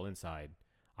beautiful inside.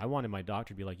 I wanted my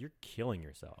doctor to be like, you're killing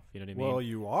yourself. You know what I mean? Well,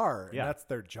 you are. Yeah. That's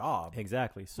their job.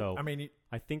 Exactly. So, I mean,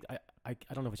 I think, I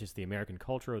don't know if it's just the American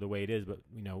culture or the way it is, but,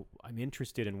 I'm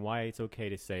interested in why it's okay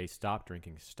to say, stop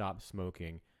drinking, stop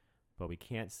smoking, but we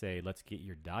can't say, let's get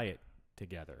your diet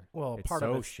together. Well, it's part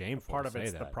so of it's shameful. Part of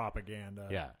it's that. the propaganda.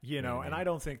 Yeah. And I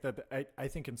don't think that. I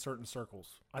think in certain circles,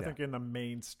 I think in the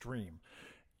mainstream,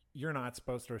 you're not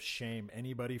supposed to shame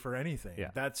anybody for anything.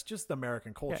 Yeah. That's just the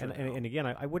American culture. Yeah, and again,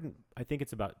 I wouldn't. I think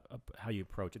it's about how you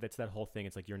approach it. That's that whole thing.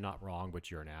 It's like, you're not wrong,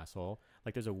 but you're an asshole.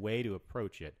 Like, there's a way to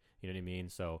approach it. You know what I mean?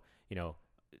 So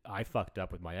I fucked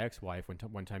up with my ex-wife when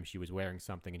one time she was wearing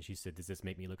something and she said, "Does this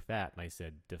make me look fat?" And I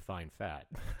said, "Define fat."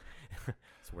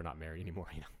 So we're not married anymore.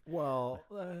 Well,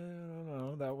 I don't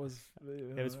know. That was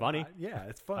it was funny. Yeah,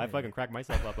 it's funny. I fucking cracked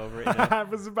myself up over it. I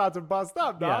was about to bust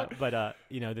up, dog. Yeah, but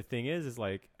the thing is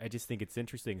like I just think it's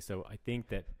interesting. So I think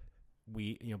that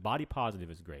body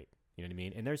positive is great. You know what I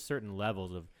mean? And there's certain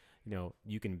levels of,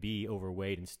 you can be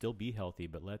overweight and still be healthy,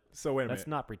 but let's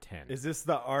not pretend. Is this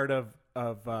the art of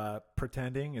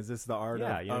pretending? Is this the art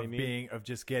of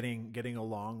just getting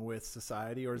along with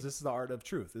society, or is this the art of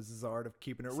truth? This is the art of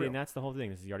keeping it real. And that's the whole thing.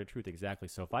 This is the art of truth, exactly.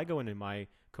 So if I go into my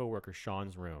coworker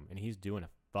Sean's room and he's doing a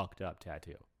fucked up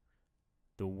tattoo,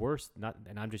 the worst, not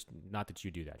that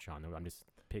you do that, Sean. I'm just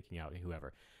picking out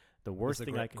whoever. The worst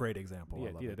thing great example.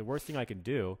 The worst thing I can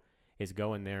do is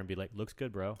go in there and be like, "Looks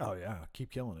good, bro." Oh yeah,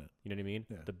 keep killing it. You know what I mean?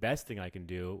 Yeah. The best thing I can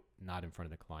do, not in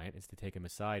front of the client, is to take him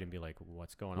aside and be like,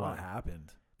 "What's going on? What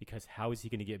happened?" Because how is he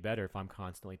going to get better if I'm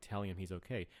constantly telling him he's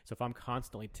okay? So if I'm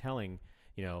constantly telling,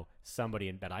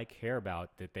 somebody that I care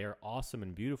about that they're awesome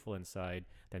and beautiful inside,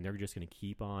 then they're just going to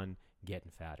keep on getting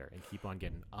fatter and keep on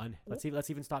getting let's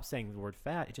even stop saying the word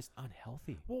fat. It's just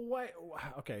unhealthy. Well, why?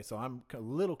 Okay, so I'm a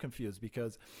little confused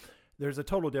because there's a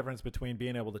total difference between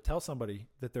being able to tell somebody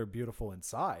that they're beautiful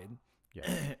inside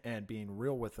and being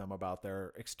real with them about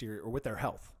their exterior or with their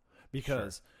health,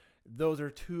 because those are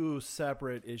two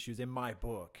separate issues in my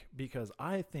book. Because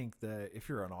I think that if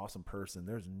you're an awesome person,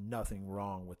 there's nothing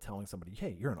wrong with telling somebody,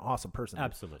 "Hey, you're an awesome person."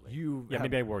 Absolutely.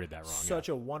 Maybe I worded that wrong. Such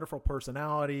a wonderful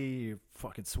personality. You're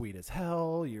fucking sweet as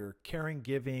hell. You're caring,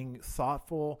 giving,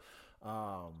 thoughtful.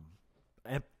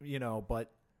 And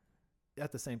but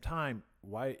at the same time,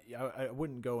 why I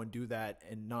wouldn't go and do that,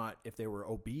 and not, if they were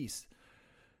obese,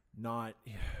 not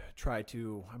try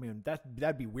to,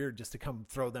 that'd be weird just to come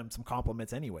throw them some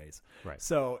compliments anyways. Right.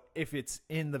 So if it's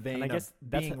in the vein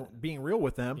of being real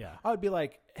with them, I would be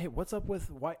like, "Hey, what's up with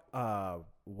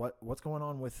what's going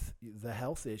on with the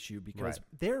health issue?" Because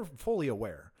they're fully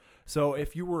aware. So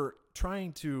if you were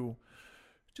trying to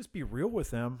just be real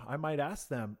with them, I might ask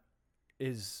them,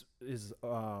 is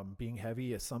being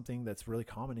heavy is something that's really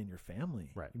common in your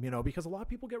family, right? Because a lot of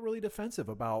people get really defensive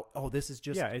about, this is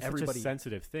just it's everybody. such a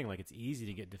sensitive thing. Like, it's easy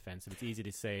to get defensive. It's easy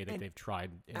to say that they've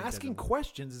tried. Asking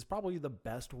questions is probably the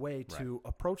best way to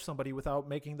approach somebody without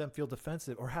making them feel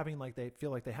defensive or having like they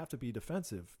feel like they have to be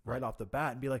defensive right off the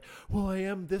bat and be like, "Well, I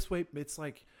am this way." It's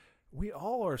like we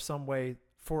all are some way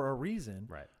for a reason,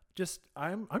 right?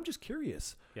 I'm just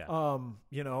curious. Yeah.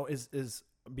 Is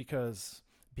because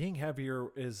being heavier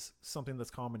is something that's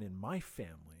common in my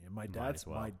family and my dad's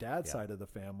side of the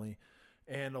family,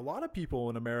 and a lot of people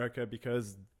in America,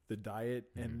 because the diet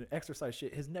and exercise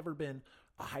shit has never been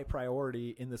a high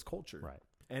priority in this culture. Right.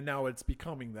 And now it's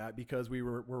becoming that, because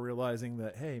we're realizing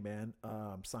that, hey man,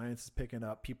 science is picking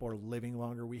up. People are living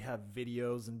longer. We have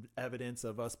videos and evidence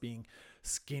of us being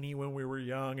skinny when we were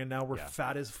young, and now we're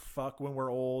fat as fuck when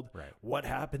we're old. Right. What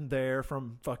happened there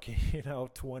from fucking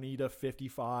 20 to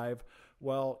 55?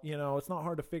 Well, it's not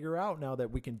hard to figure out now that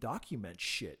we can document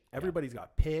shit. Everybody's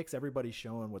got pics. Everybody's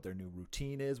showing what their new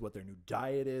routine is, what their new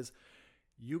diet is.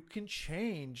 You can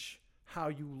change how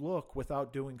you look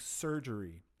without doing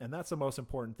surgery. And that's the most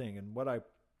important thing. And what I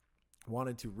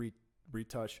wanted to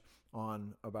retouch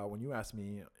on about when you asked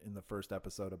me in the first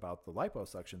episode about the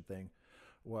liposuction thing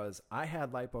was, I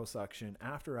had liposuction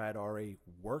after I had already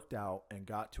worked out and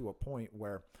got to a point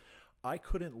where I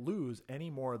couldn't lose any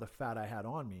more of the fat I had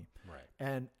on me. Right.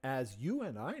 And as you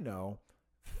and I know,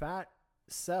 fat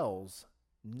cells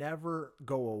never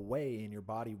go away in your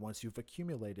body once you've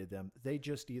accumulated them. They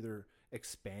just either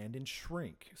expand and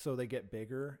shrink. So they get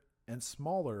bigger and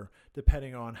smaller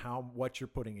depending on what you're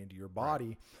putting into your body.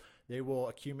 Right. They will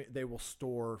accumulate. They will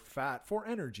store fat for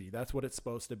energy. That's what it's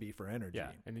supposed to be, for energy. Yeah,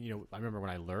 and I remember when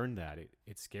I learned that,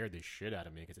 it scared the shit out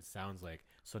of me, because it sounds like,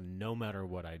 so no matter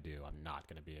what I do, I'm not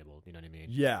going to be able. You know what I mean?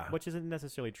 Yeah. Which isn't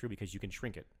necessarily true, because you can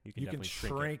shrink it. You can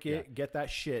shrink it. Get that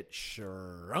shit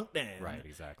shrunk down. Right.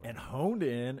 Exactly. And honed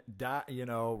in.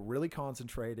 Really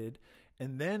concentrated.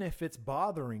 And then if it's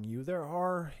bothering you, there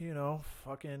are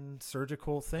fucking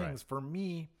surgical things. Right. For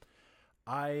me,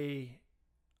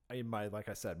 like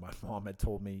I said, my mom had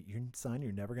told me, "Son,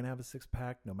 you're never going to have a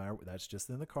six-pack, no matter what. That's just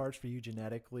in the cards for you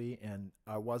genetically." And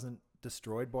I wasn't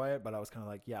destroyed by it, but I was kind of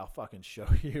like, "Yeah, I'll fucking show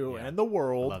you and the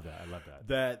world." I love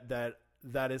that.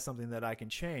 That is something that I can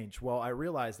change. Well, I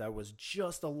realized I was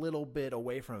just a little bit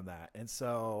away from that. And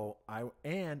so I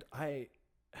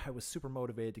was super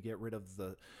motivated to get rid of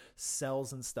the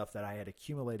cells and stuff that I had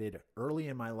accumulated early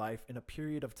in my life in a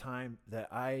period of time that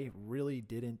I really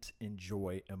didn't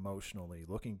enjoy emotionally,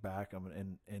 looking back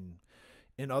and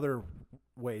in other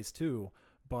ways too.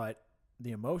 but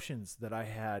the emotions that I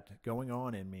had going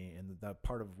on in me, and that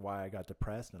part of why I got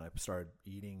depressed and I started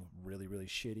eating really, really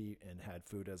shitty and had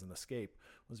food as an escape,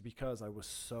 was because I was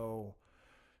so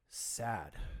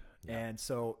sad. Yeah. And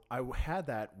so I had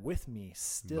that with me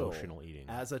still. Emotional eating.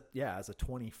 As a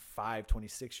 25,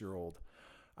 26-year-old,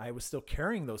 I was still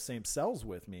carrying those same cells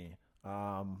with me.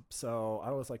 So I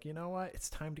was like, you know what?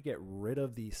 It's time to get rid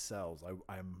of these cells.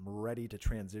 I'm ready to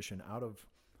transition out of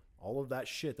all of that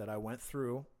shit that I went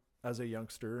through as a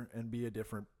youngster and be a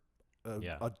different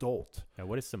adult. Yeah,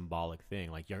 what a symbolic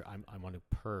thing. Like I want to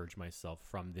purge myself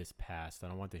from this past. I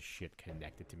don't want this shit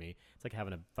connected to me. It's like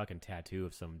having a fucking tattoo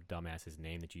of some dumbass's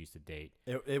name that you used to date.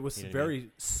 It was very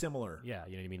similar. Yeah,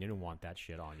 you know what I mean? You don't want that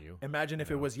shit on you. Imagine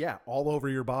if it was, all over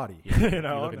your body. Yeah.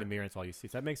 You look in the mirror and it's all you see.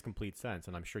 So that makes complete sense.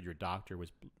 And I'm sure your doctor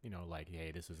was, like,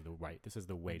 hey, this is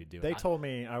the way to do it. They told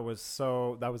me that was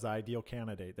the ideal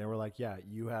candidate. They were like, yeah,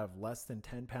 you have less than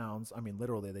 10 pounds. I mean,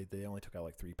 literally, they only took out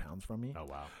like 3 pounds from me. Oh,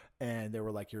 wow. And they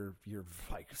were like, you're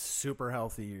like super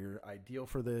healthy. You're ideal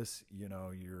for this.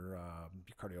 Your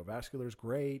cardiovascular is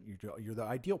great. You're the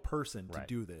ideal person to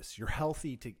do this. You're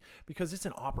healthy because it's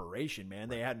an operation, man.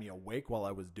 They had me awake while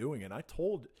I was doing it. I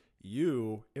told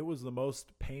you it was the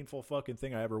most painful fucking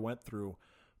thing I ever went through.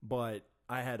 But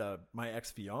I had my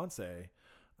ex-fiance,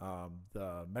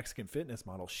 the Mexican fitness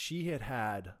model, she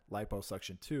had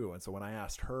liposuction too. And so when I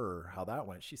asked her how that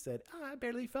went, she said, I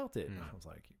barely felt it. And I was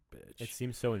like, you bitch. It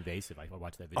seems so invasive. I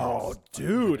watched that video. Oh,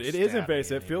 dude, it is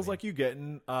invasive. It feels like you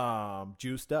getting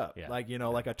juiced up. Yeah. Like,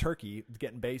 like a turkey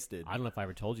getting basted. I don't know if I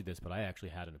ever told you this, but I actually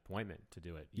had an appointment to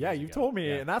do it. Yeah, you ago. told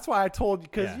me. And that's why I told you,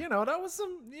 because, that was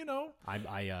some,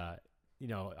 I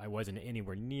wasn't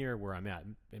anywhere near where I'm at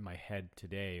in my head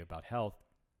today about health.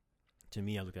 To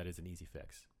me, I looked at it as an easy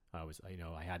fix.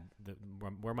 I had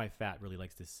where my fat really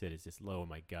likes to sit is just low in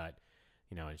my gut.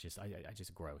 It's just, I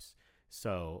just gross.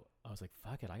 So I was like,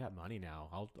 fuck it. I got money now.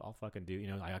 I'll fucking do,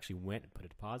 I actually went and put a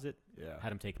deposit. Yeah.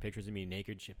 Had them take pictures of me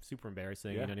naked. Super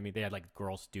embarrassing. Yeah. You know what I mean? They had like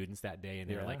girl students that day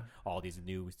and they were like all these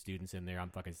new students in there. I'm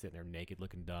fucking sitting there naked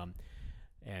looking dumb.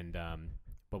 And,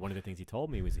 but one of the things he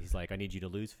told me was, he's like, I need you to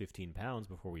lose 15 pounds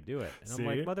before we do it. And I'm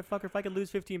like, motherfucker, if I could lose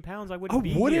 15 pounds, I wouldn't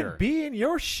be here. Be in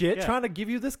your shit trying to give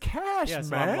you this cash, man.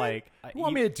 So I'm like, you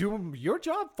want me to do your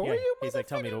job for you? He's like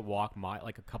telling me to walk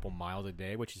like a couple miles a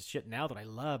day, which is shit now that I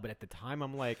love. But at the time,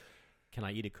 I'm like, can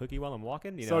I eat a cookie while I'm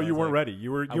walking? So you weren't ready. I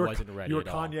wasn't ready. You were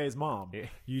Kanye's mom. Yeah.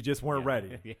 You just weren't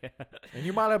ready. Yeah. And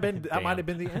you might have been. That might have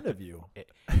been the end of you.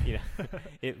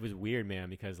 It was weird, man,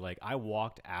 because like I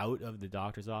walked out of the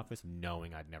doctor's office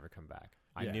knowing I'd never come back.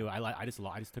 I knew I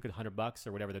just took $100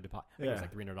 or whatever the deposit. It was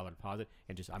like $300 deposit,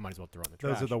 and I might as well throw it in the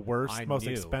trash. Those are the worst, most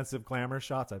expensive glamour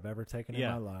shots I've ever taken in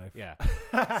my life. Yeah.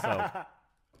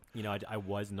 So, I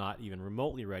was not even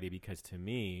remotely ready because to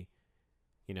me,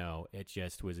 it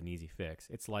just was an easy fix.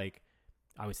 It's like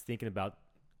I was thinking about.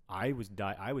 I was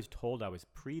told I was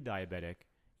pre-diabetic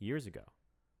years ago,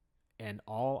 and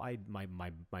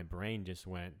my brain just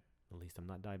went, at least I'm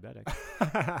not diabetic.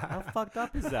 How fucked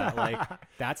up is that? Like,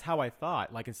 that's how I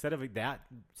thought. Like, instead of that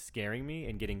scaring me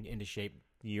and getting into shape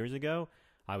years ago,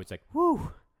 I was like,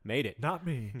 whew, made it. Not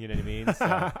me. You know what I mean?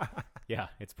 So, yeah,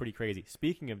 it's pretty crazy.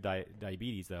 Speaking of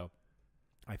diabetes, though,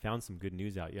 I found some good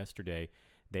news out yesterday.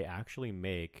 They actually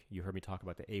make, you heard me talk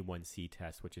about the A1C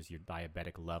test, which is your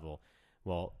diabetic level.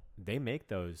 Well, they make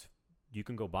those. You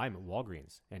can go buy them at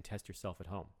Walgreens and test yourself at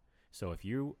home. So if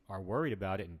you are worried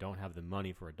about it and don't have the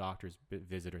money for a doctor's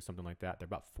visit or something like that, they're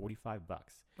about $45.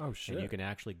 Oh, shit. And you can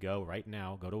actually go right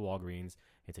now, go to Walgreens.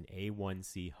 It's an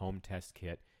A1C home test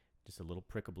kit, just a little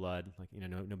prick of blood, like,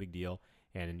 no big deal.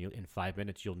 And in 5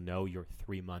 minutes, you'll know your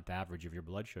 3-month average of your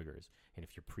blood sugars. And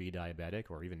if you're pre-diabetic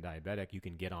or even diabetic, you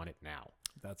can get on it now.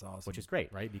 That's awesome. Which is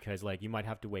great, right? Because you might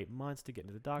have to wait months to get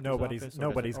into the doctor's office.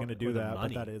 Nobody's going to do that,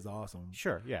 but that is awesome.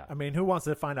 Sure, yeah. I mean, who wants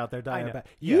to find out they're diabetic?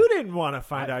 You didn't want to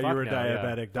find out you were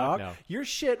diabetic, dog. No. Your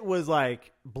shit was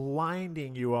like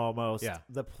blinding you almost. Yeah.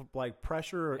 The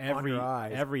pressure on your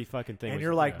eyes. Every fucking thing. And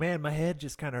you're like, man, my head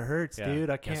just kind of hurts, dude.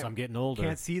 I can't. Guess I'm getting older.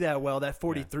 Can't see that well. That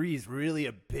 43 is really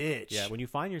a bitch. Yeah, when you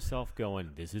find yourself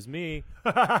going, this is me,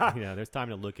 there's time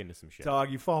to look into some shit.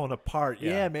 Dog, you falling apart.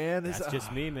 Yeah, man. That's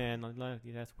just me, man.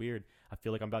 That's weird. I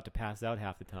feel like I'm about to pass out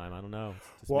half the time. I don't know.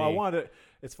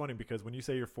 It's funny because when you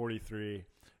say you're 43,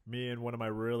 me and one of my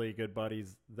really good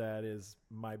buddies, that is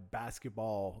my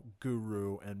basketball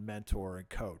guru and mentor and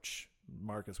coach,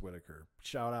 Marcus Whitaker.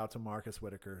 Shout out to Marcus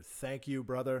Whitaker. Thank you,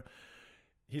 brother.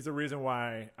 He's the reason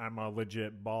why I'm a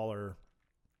legit baller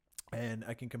and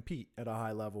I can compete at a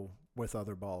high level with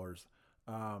other ballers.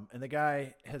 And the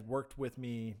guy has worked with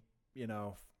me,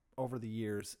 over the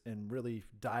years and really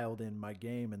dialed in my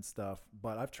game and stuff,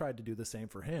 but I've tried to do the same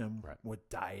for him with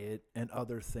diet and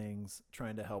other things,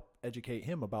 trying to help educate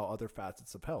him about other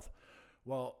facets of health.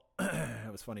 Well,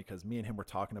 it was funny because me and him were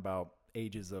talking about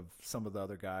ages of some of the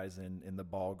other guys in the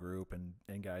ball group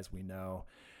and guys we know.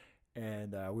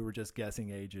 And we were just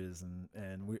guessing ages,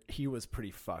 and he was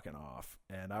pretty fucking off,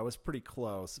 and I was pretty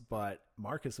close, but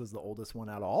Marcus was the oldest one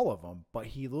out of all of them, but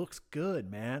he looks good,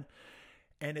 man.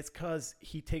 And it's because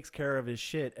he takes care of his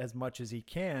shit as much as he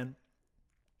can.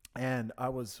 And I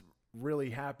was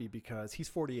really happy because he's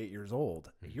 48 years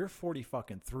old. You're 40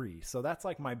 fucking 3. So that's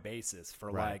like my basis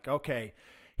for like, okay,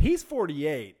 he's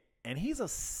 48 and he's a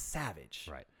savage.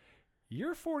 Right.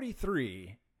 You're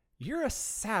 43. You're a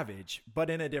savage, but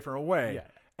in a different way. Yeah.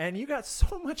 And you got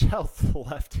so much health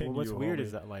left in you. Well, what's weird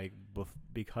is that like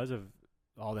because of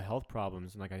all the health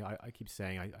problems, and like I keep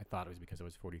saying, I thought it was because I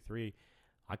was 43.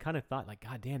 I kind of thought like,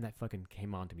 God damn, that fucking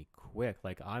came on to me quick.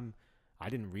 Like I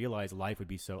didn't realize life would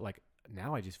be so like,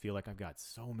 now I just feel like I've got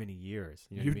so many years.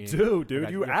 You know what I mean? Do, dude.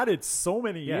 You added so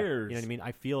many years. You know what I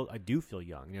mean? I do feel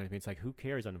young. You know what I mean? It's like, who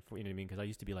cares? You know what I mean? Because I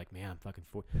used to be like, man, I'm fucking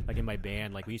like in my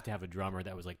band, like we used to have a drummer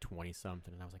that was like 20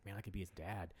 something, and I was like, man, I could be his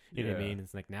dad. You know what I mean?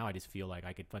 It's like now I just feel like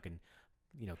I could fucking,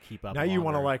 keep up. Now you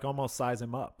want to like almost size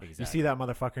him up. Exactly. You see that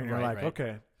motherfucker, and you're like,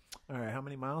 okay. All right, how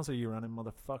many miles are you running,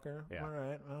 motherfucker? Yeah. All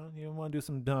right, well, you want to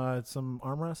do some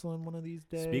arm wrestling one of these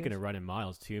days? Speaking of running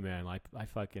miles too, man, I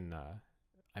fucking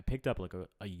I picked up like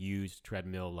a used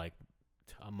treadmill like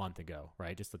a month ago,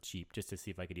 right? Just to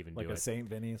see if I could even do it. Like a St.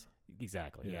 Vinny's?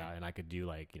 Exactly, yeah. And I could do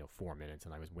like 4 minutes,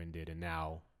 and I was winded. And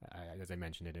now, as I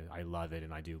mentioned it, I love it,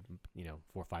 and I do 4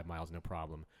 or 5 miles no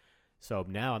problem. So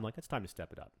now I'm like, it's time to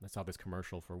step it up. I saw this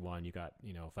commercial for one. You got,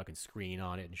 fucking screen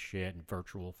on it and shit and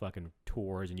virtual fucking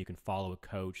tours, and you can follow a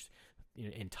coach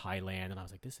in Thailand. And I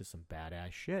was like, this is some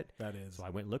badass shit. That is. So I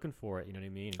went looking for it, you know what I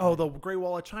mean? Oh, the Great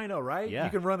Wall of China, right? Yeah.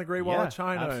 You can run the Great Wall of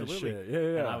China absolutely. and shit.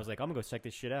 Yeah. And I was like, I'm going to go check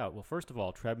this shit out. Well, first of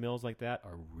all, treadmills like that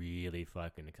are really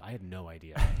fucking, I had no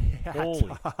idea.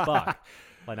 Holy fuck.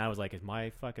 And I was like, is my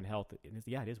fucking health,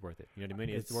 it is worth it. You know what I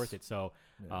mean? It's worth it. So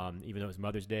even though it was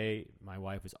Mother's Day, my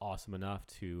wife was awesome enough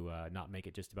to not make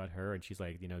it just about her. And she's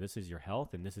like, this is your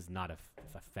health, and this is not a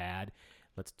fad.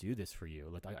 Let's do this for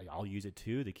you. I'll use it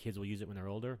too. The kids will use it when they're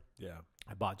older. Yeah.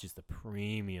 I bought just the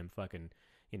premium fucking,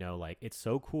 it's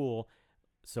so cool.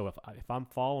 So if I'm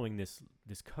following this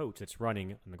coach that's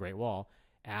running on the Great Wall,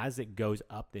 as it goes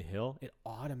up the hill, it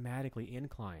automatically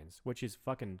inclines, which is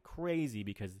fucking crazy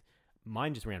because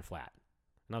mine just ran flat.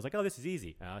 And I was like, oh, this is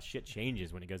easy. Shit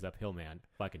changes when it goes uphill, man.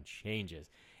 Fucking changes.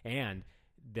 And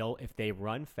if they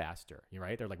run faster,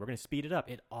 right? They're like, we're going to speed it up.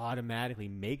 It automatically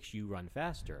makes you run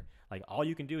faster. Like all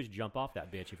you can do is jump off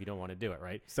that bitch if you don't want to do it,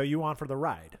 right? So you on for the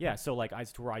ride. Yeah. So like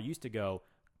to where I used to go,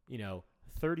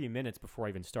 30 minutes before I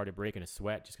even started breaking a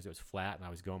sweat just because it was flat and I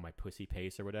was going my pussy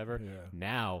pace or whatever. Yeah.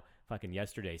 Now, fucking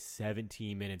yesterday,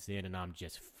 17 minutes in and I'm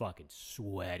just fucking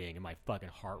sweating and my fucking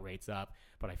heart rate's up.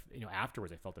 But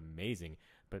afterwards I felt amazing.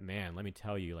 But man, let me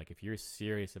tell you, like if you're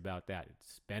serious about that,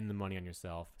 spend the money on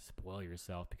yourself, spoil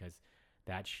yourself, because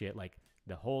that shit, like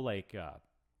the whole like,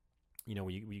 where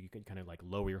you can kind of like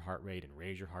lower your heart rate and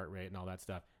raise your heart rate and all that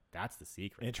stuff. That's the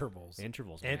secret. Intervals. Man.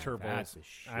 That's the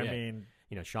shit. I mean,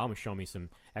 Sean was showing me some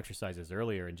exercises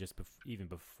earlier, and just even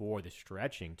before the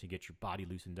stretching to get your body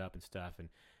loosened up and stuff. And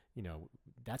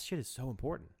that shit is so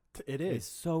important. It is. It's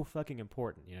so fucking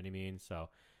important. You know what I mean? So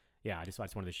yeah, I just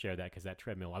wanted to share that because that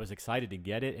treadmill, I was excited to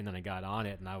get it, and then I got on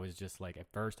it, and I was just like, at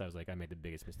first I was like, I made the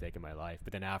biggest mistake in my life,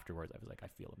 but then afterwards I was like, I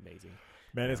feel amazing.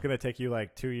 Man, it's gonna take you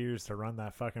like 2 years to run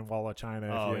that fucking Wall of China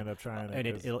if you end up trying it.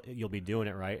 And you'll be doing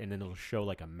it right, and then it'll show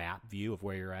like a map view of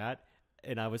where you're at.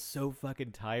 And I was so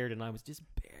fucking tired, and I was just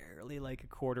barely like a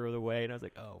quarter of the way, and I was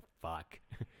like, oh fuck.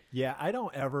 Yeah, I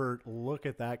don't ever look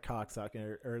at that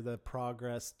cocksucker or the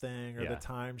progress thing or the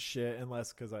time shit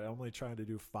unless because I'm only trying to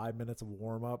do 5 minutes of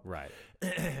warm up. Right.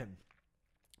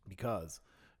 Because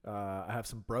I have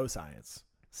some bro science.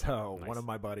 So Nice. One of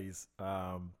my buddies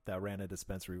that ran a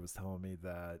dispensary was telling me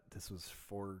that this was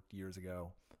 4 years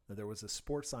ago, that there was a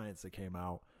sports science that came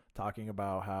out talking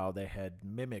about how they had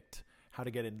mimicked how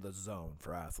to get into the zone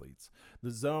for athletes.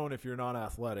 The zone, if you're not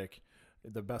athletic,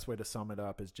 the best way to sum it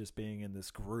up is just being in this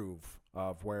groove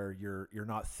of where you're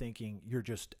not thinking, you're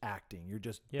just acting, you're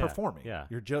just performing. Yeah.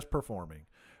 You're just performing.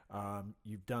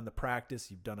 You've done the practice,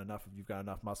 you've got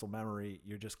enough muscle memory,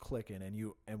 you're just clicking,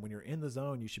 and when you're in the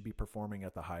zone, you should be performing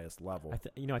at the highest level.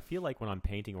 I feel like when I'm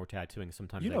painting or tattooing,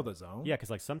 sometimes know the zone. Yeah,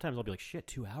 because like sometimes I'll be like, shit,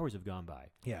 2 hours have gone by.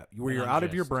 Yeah, where you're out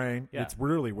of your brain. Yeah. It's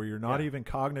really where you're not even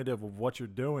cognitive of what you're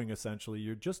doing. Essentially,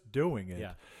 you're just doing it.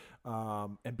 Yeah.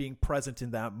 and being present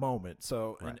in that moment.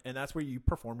 So, and that's where you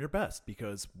perform your best,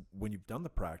 because when you've done the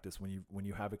practice, when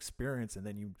you have experience, and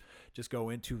then you just go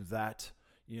into that,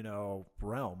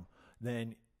 realm,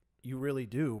 then you really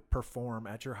do perform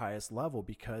at your highest level,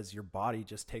 because your body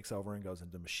just takes over and goes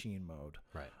into machine mode.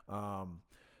 Right.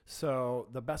 So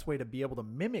the best way to be able to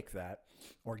mimic that,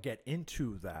 or get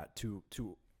into that, to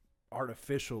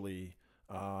artificially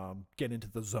get into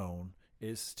the zone,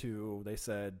 is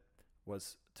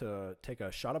was to take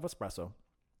a shot of espresso,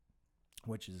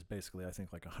 which is basically, I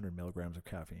think, like 100 milligrams of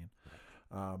caffeine,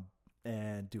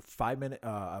 and do 5-minute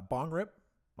a bong rip,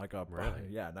 like a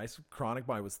nice chronic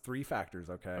bong. It was 3 factors.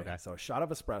 Okay. So a shot of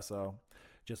espresso,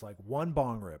 just like one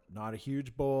bong rip, not a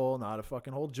huge bowl, not a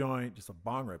fucking whole joint, just a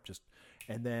bong rip,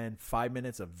 and then 5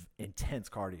 minutes of intense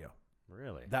cardio.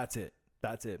 Really? That's it,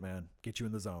 man. Get you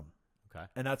in the zone. Okay.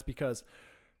 And that's because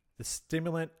the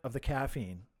stimulant of the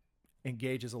caffeine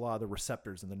engages a lot of the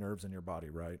receptors in the nerves in your body,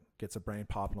 right? Gets the brain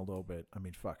popping a little bit. I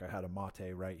mean, fuck, I had a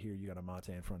mate right here. You got a mate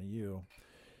in front of you.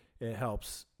 It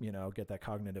helps, get that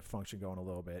cognitive function going a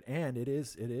little bit. And it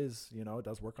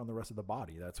does work on the rest of the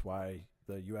body. That's why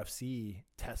the UFC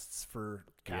tests for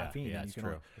caffeine. Yeah, it's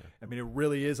true. I mean, it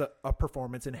really is a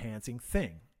performance enhancing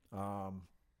thing.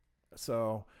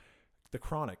 So the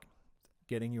chronic,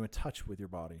 getting you in touch with your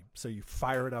body. So you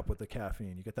fire it up with the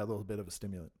caffeine. You get that little bit of a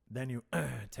stimulant. Then you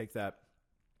take that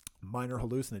minor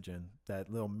hallucinogen,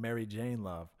 that little Mary Jane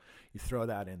love. You throw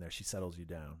that in there. She settles you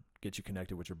down, gets you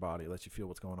connected with your body, lets you feel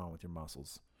what's going on with your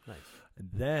muscles. Nice. And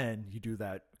then you do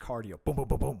that cardio. Boom, boom,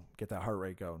 boom, boom. Get that heart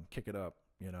rate going. Kick it up.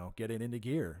 Get it into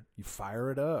gear. You fire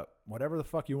it up. Whatever the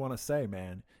fuck you want to say,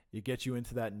 man. It gets you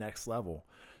into that next level.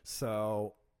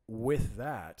 So with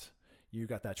that, you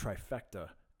got that trifecta.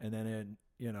 And then,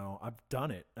 I've done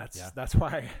it. That's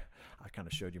why I kind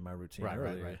of showed you my routine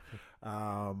earlier.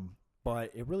 Right.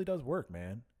 But it really does work,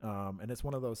 man. And it's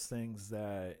one of those things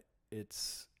that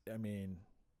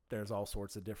there's all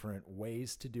sorts of different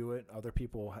ways to do it. Other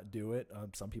people do it.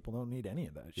 Some people don't need any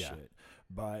of that shit.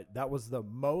 But that was the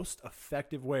most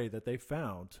effective way that they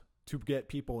found to get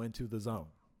people into the zone.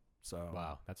 So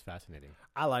wow, that's fascinating.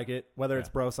 I like it. Whether it's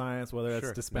bro science, whether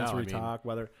it's dispensary talk,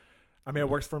 it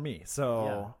works for me.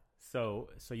 So so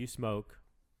you smoke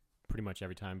pretty much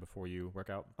every time before you work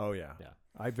out? Oh yeah.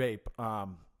 I vape.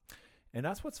 And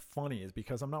that's what's funny, is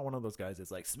because I'm not one of those guys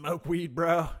that's like, smoke weed,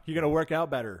 bro, you're gonna work out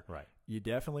better. Right. You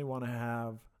definitely want to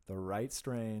have the right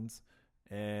strains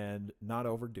and not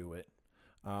overdo it.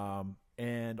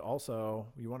 And also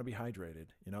you want to be hydrated.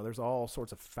 There's all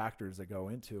sorts of factors that go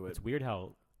into it. It's weird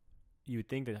how you would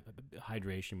think that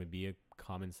hydration would be a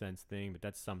common sense thing, but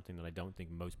that's something that I don't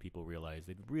think most people realize.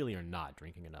 They really are not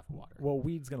drinking enough water. Well,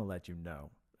 weed's going to let you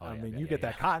know. Oh, you get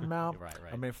that cotton mouth. Right.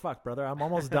 I mean, fuck, brother. I'm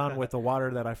almost done with the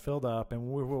water that I filled up,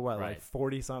 and we were like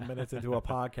 40-something minutes into a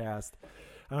podcast.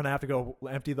 I'm going to have to go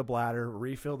empty the bladder,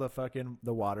 refill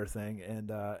the water thing.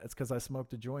 And it's because I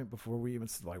smoked a joint before we even,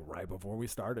 right before we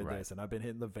started this. And I've been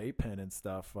hitting the vape pen and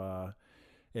stuff.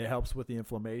 It helps with the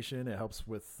inflammation. It helps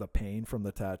with the pain from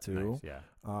the tattoo. Nice, yeah.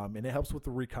 And it helps with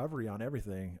the recovery on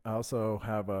everything. I also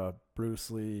have a Bruce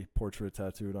Lee portrait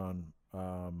tattooed on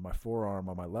my forearm,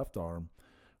 on my left arm,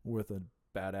 with a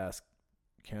badass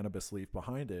cannabis leaf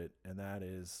behind it. And that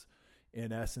is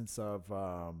in essence of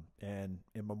and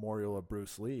in memorial of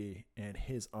Bruce Lee and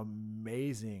his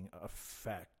amazing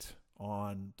effect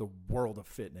on the world of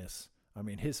fitness. I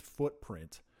mean, his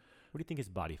footprint. What do you think his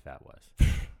body fat was?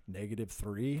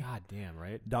 -3. God damn,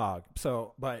 right? Dog.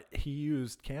 So, but he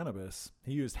used cannabis.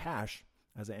 He used hash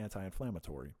as an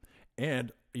anti-inflammatory.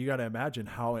 And you got to imagine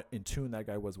how in tune that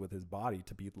guy was with his body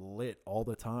to be lit all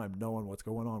the time, knowing what's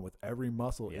going on with every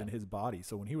muscle in his body.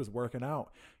 So when he was working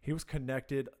out, he was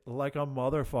connected like a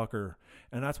motherfucker.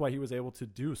 And that's why he was able to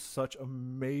do such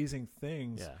amazing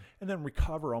things and then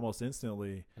recover almost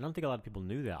instantly. I don't think a lot of people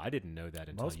knew that. I didn't know that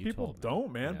until most you people told me.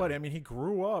 don't, man. Yeah. But I mean, he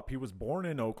grew up. He was born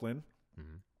in Oakland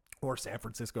or San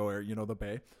Francisco area, the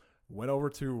Bay. Went over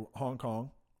to Hong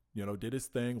Kong. Did his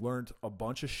thing, learned a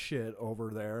bunch of shit over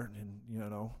there and,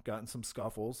 got in some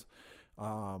scuffles,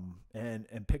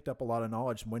 and picked up a lot of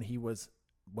knowledge when he,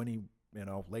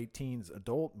 late teens,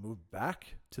 adult, moved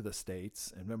back to the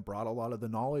States and then brought a lot of the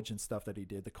knowledge and stuff that he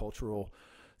did, the cultural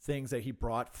things that he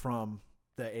brought from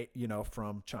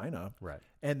from China. Right.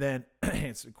 And then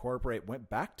went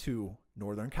back to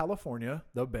Northern California,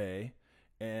 the Bay.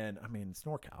 And I mean, it's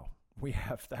NorCal.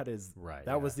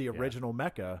 That was the original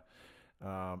Mecca.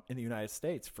 In the United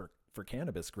States for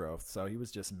cannabis growth. So he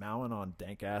was just mowing on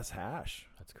dank ass hash.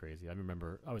 That's crazy. I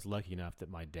remember I was lucky enough that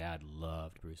my dad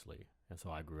loved Bruce Lee. And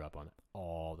so I grew up on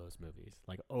all those movies,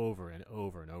 like over and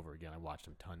over and over again. I watched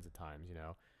them tons of times,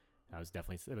 That was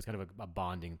definitely, it was kind of a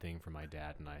bonding thing for my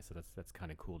dad and I. So that's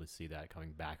kind of cool to see that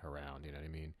coming back around. You know what I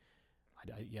mean?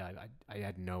 I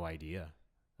had no idea.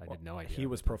 I had no idea. He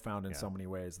was profound in so many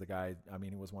ways. The guy, I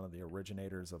mean, he was one of the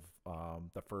originators of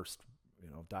the first,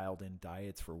 dialed in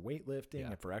diets for weightlifting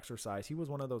and for exercise. He was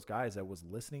one of those guys that was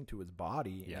listening to his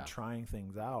body and trying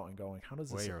things out and going, how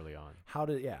does this early on? How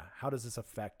does this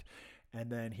affect? And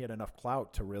then he had enough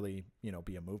clout to really,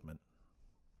 be a movement.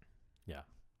 Yeah.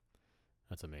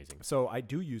 That's amazing. So I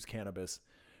do use cannabis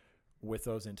with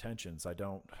those intentions. I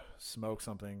don't smoke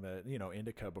something that,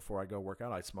 indica before I go work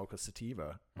out. I smoke a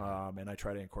sativa, and I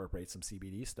try to incorporate some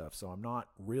CBD stuff. So I'm not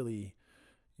really,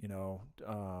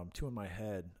 too in my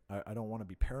head. I don't want to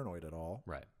be paranoid at all.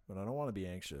 Right. But I don't want to be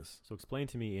anxious. So explain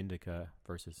to me indica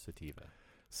versus sativa.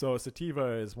 So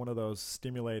sativa is one of those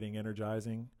stimulating,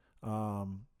 energizing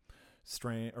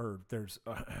strain, or there's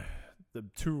the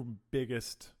two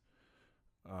biggest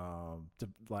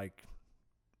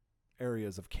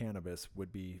areas of cannabis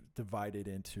would be divided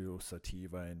into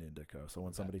sativa and indica. So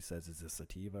when somebody says, is this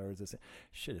sativa or is this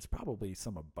shit, it's probably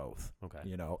some of both. Okay.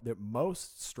 That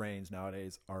most strains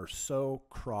nowadays are so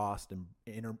crossed and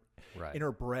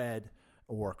interbred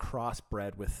or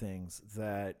crossbred with things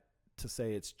that to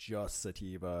say it's just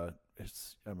sativa,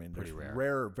 there's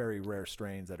rare, very rare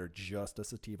strains that are just a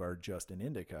sativa or just an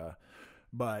indica,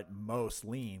 but most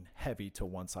lean heavy to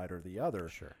one side or the other.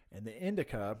 Sure. And the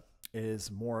indica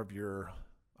is more of your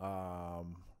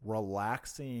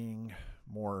relaxing,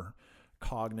 more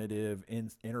cognitive,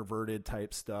 introverted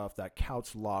type stuff, that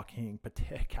couch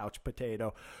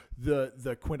potato,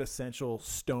 the quintessential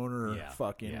stoner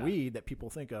weed that people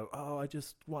think of. Oh, I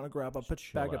just want to grab a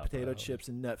bag of potato chips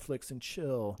and Netflix and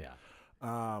chill.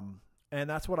 Yeah. And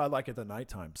that's what I like at the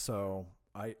nighttime. So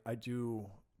I do.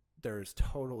 There's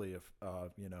totally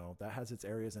that has its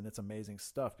areas and it's amazing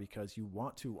stuff because you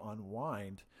want to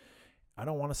unwind. I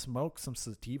don't want to smoke some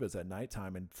sativas at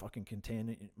nighttime and fucking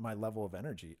contain my level of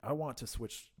energy. I want to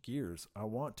switch gears. I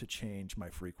want to change my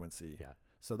frequency. Yeah.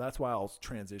 So that's why I'll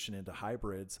transition into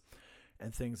hybrids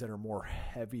and things that are more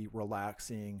heavy,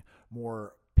 relaxing,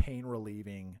 more pain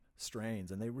relieving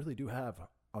strains. And they really do have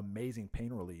amazing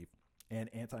pain relief and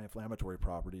anti-inflammatory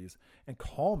properties and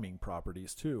calming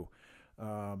properties too.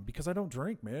 Because I don't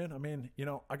drink, man. I mean,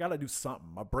 I got to do something.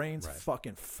 My brain's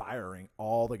fucking firing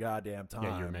all the goddamn time.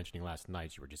 Yeah, you were mentioning last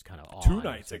night you were just kind of on. 2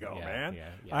 nights ago, man. Yeah.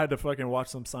 I had to fucking watch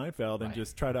some Seinfeld and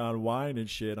just try to unwind and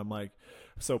shit. I'm like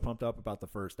so pumped up about the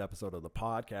first episode of the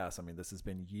podcast. I mean, this has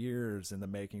been years in the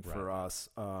making for us.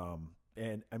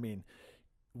 And I mean,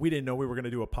 we didn't know we were going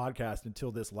to do a podcast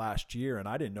until this last year, and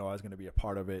I didn't know I was going to be a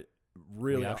part of it.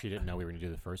 Really, we actually didn't know we were going to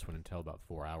do the first one until about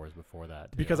 4 hours before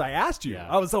that. Because I asked you.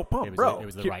 I was so pumped, bro. It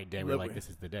was the right day. We were like, this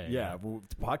is the day. Yeah, we'll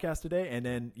podcast today. And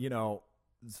then,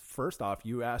 first off,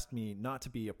 you asked me not to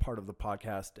be a part of the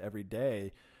podcast every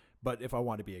day, but if I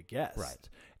want to be a guest. Right.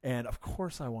 And of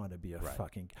course I want to be a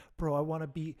fucking, bro, I want to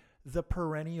be the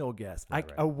perennial guest. Right.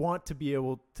 I want to be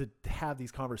able to have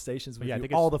these conversations with you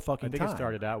all the fucking time. I think it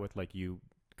started out with like you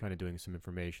kind of doing some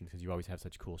information because you always have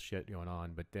such cool shit going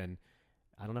on. But then,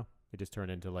 I don't know. It just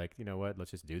turned into like, you know what?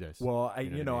 Let's just do this. Well,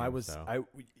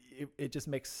 it just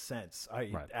makes sense. I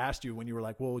asked you when you were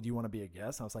like, well, do you want to be a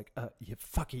guest? I was like,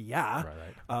 fucking yeah.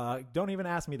 Right. Don't even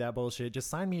ask me that bullshit. Just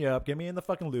sign me up. Get me in the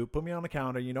fucking loop. Put me on the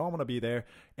calendar. I'm going to be there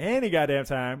any goddamn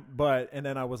time. And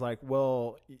then I was like,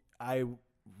 well, I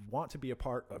want to be a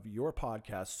part of your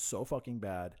podcast so fucking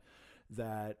bad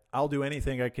that I'll do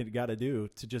anything I got to do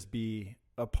to just be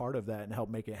a part of that and help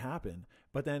make it happen.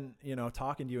 But then,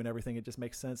 talking to you and everything, it just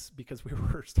makes sense because we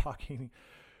were talking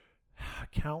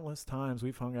countless times.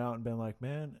 We've hung out and been like,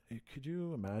 man, could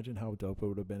you imagine how dope it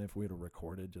would have been if we had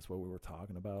recorded just what we were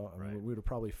talking about? I mean, we would have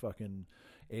probably fucking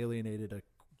alienated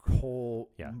a whole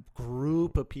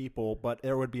group of people, but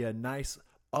there would be a nice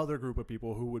other group of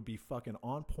people who would be fucking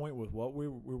on point with what we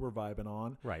were vibing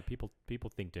on. Right. People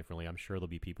think differently. I'm sure there'll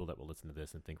be people that will listen to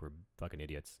this and think we're fucking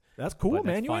idiots. That's cool,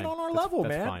 man. That's you ain't on our level,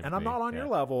 man. And I'm not on your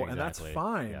level, exactly. And that's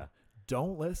fine. Yeah.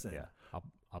 Don't listen. Yeah.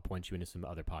 I'll point you into some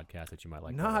other podcasts that you might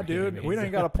like. Nah, dude. We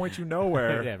ain't got to point you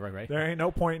nowhere. Yeah, right. There ain't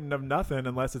no pointing of nothing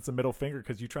unless it's a middle finger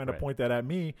because you're trying to point that at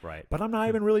me. Right. But I'm not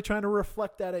even really trying to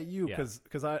reflect that at you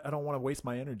because I don't want to waste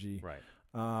my energy. Right.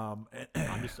 I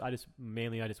just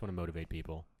want to motivate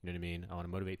people. You know what I mean? I want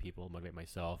to motivate people, motivate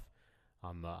myself.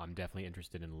 I'm definitely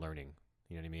interested in learning.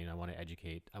 You know what I mean? I want to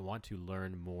educate. I want to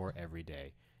learn more every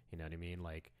day. You know what I mean?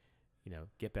 Like,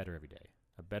 get better every day.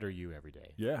 A better you every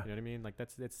day. Yeah. You know what I mean? Like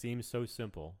that seems so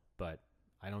simple, but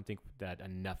I don't think that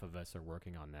enough of us are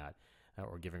working on that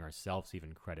or giving ourselves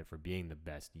even credit for being the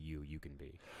best you can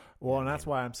be. Well, and that's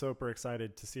why I'm super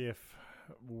excited to see if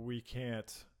we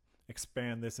can't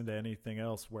expand this into anything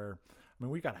else where, I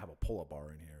mean, we got to have a pull-up bar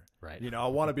in here. Right. You know, I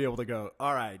want to be able to go,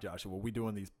 all right, Joshua, we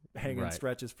doing these hanging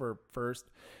stretches for first.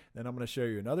 Then I'm going to show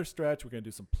you another stretch. We're going to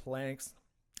do some planks.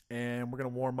 And we're going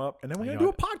to warm up. And then we're going to do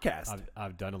a podcast.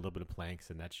 I've done a little bit of planks,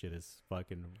 and that shit is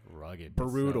fucking rugged.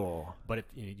 Brutal. So, but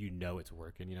you know it's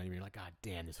working. You know what I mean? You're like, God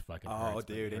damn, this fucking hurts. Oh,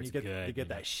 dude. And you get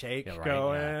that shake right,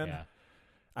 going. Yeah.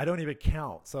 I don't even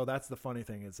count. So that's the funny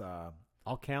thing is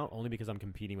I'll count only because I'm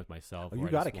competing with myself. Oh, you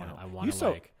got to count. I want to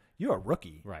like... You're a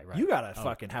rookie. Right. You got to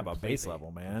fucking have a base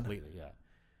level, man. Completely, yeah.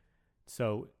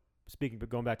 So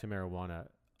going back to marijuana,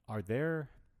 are there,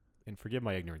 and forgive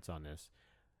my ignorance on this,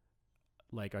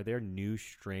 like, are there new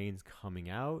strains coming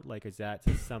out? Like, is that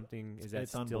something? Is that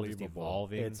still just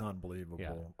evolving? It's unbelievable.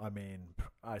 Yeah. I mean,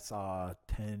 I saw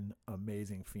 10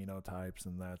 amazing phenotypes,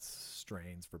 and that's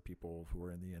strains for people who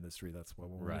are in the industry. That's what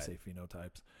when we say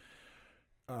phenotypes.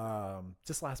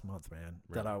 Just last month, man,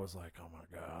 that I was like, oh my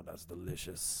God, that's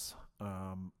delicious.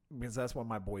 Because that's what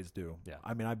my boys do. Yeah.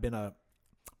 I mean,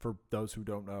 for those who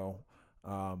don't know,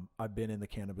 I've been in the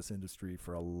cannabis industry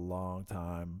for a long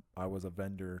time. I was a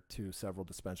vendor to several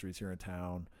dispensaries here in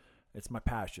town. It's my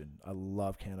passion. I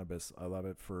love cannabis. I love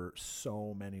it for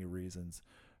so many reasons,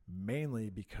 mainly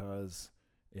because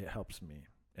it helps me.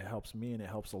 It helps me and it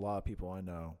helps a lot of people I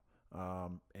know.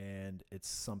 And it's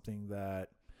something that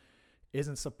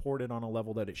isn't supported on a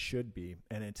level that it should be.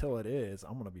 And until it is,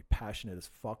 I'm going to be passionate as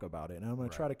fuck about it. And I'm going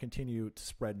to try to continue to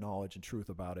spread knowledge and truth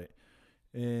about it.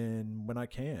 And when I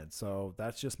can. So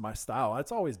that's just my style.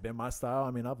 That's always been my style.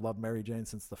 I mean, I've loved Mary Jane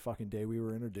since the fucking day we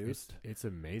were introduced. It's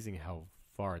amazing how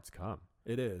far it's come.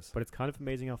 It is. But it's kind of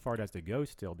amazing how far it has to go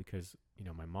still because, you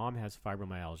know, my mom has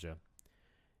fibromyalgia.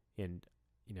 And,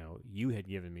 you know, you had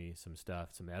given me some stuff,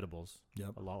 some edibles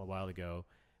a while ago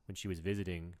when she was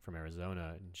visiting from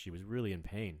Arizona, and she was really in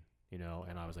pain, you know,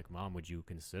 and I was like, Mom, would you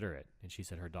consider it? And she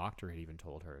said her doctor had even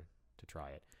told her to try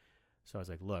it. So I was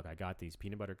like, look, I got these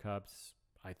peanut butter cups.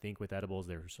 I think with edibles,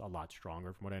 they're a lot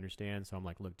stronger from what I understand. So I'm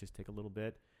like, look, just take a little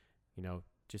bit, you know,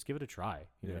 just give it a try.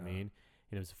 You know what I mean?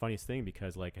 And it was the funniest thing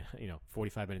because, like, you know,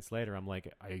 45 minutes later, I'm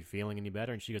like, are you feeling any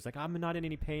better? And she goes like, I'm not in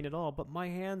any pain at all, but my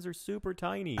hands are super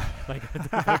tiny. Like,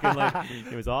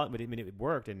 it was all, but it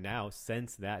worked. And now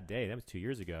since that day, that was 2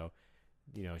 years ago,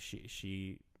 you know,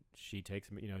 she takes,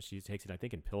 you know, she takes it, I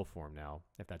think in pill form now,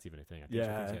 if that's even a thing. I think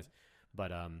she thinks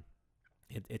but,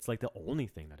 it's like the only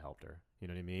thing that helped her. You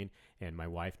know what I mean? And my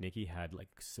wife, Nikki, had like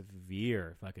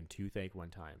severe fucking toothache one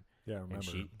time. Yeah, I remember.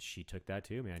 And she took that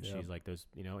too, man. Yep. She's like those,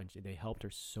 you know, and they helped her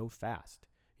so fast.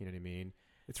 You know what I mean?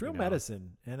 It's real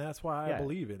medicine, and that's why I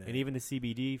believe in it. And even the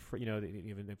CBD, for, you know,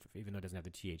 even though it doesn't have the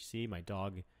THC, my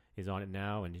dog is on it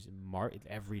now, and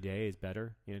every day is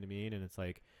better. You know what I mean? And it's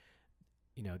like,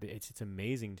 you know, it's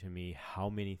amazing to me how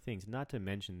many things, not to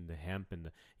mention the hemp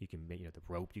and you can make, you know, the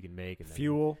rope you can make and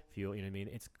fuel, you know what I mean?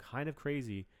 It's kind of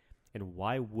crazy. And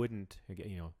why wouldn't,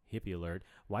 you know, hippie alert,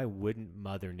 why wouldn't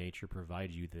Mother Nature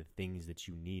provide you the things that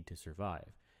you need to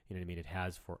survive? You know what I mean? It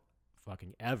has for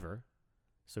fucking ever.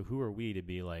 So who are we to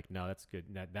be like, no, that's good.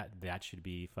 That should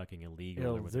be fucking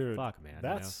illegal. Or what the fuck, man?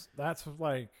 That's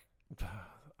like,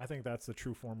 I think that's the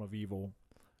true form of evil.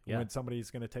 Yeah. When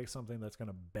somebody's going to take something that's going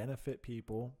to benefit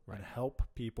people and help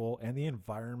people and the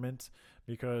environment,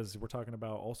 because we're talking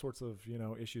about all sorts of, you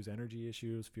know, issues, energy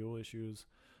issues, fuel issues,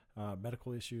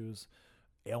 medical issues,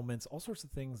 ailments, all sorts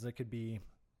of things that could be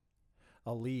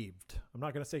alleviated. I'm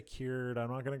not going to say cured.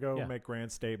 I'm not going to go make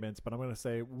grand statements, but I'm going to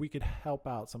say we could help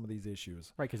out some of these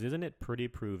issues. Right, because isn't it pretty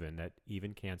proven that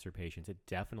even cancer patients, it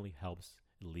definitely helps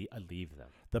alleviate them.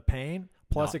 The pain,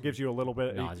 plus it gives you a little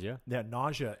bit nausea.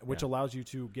 Nausea, which allows you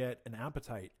to get an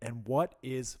appetite. And what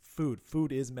is food?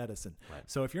 Food is medicine. Right.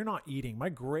 So if you're not eating, my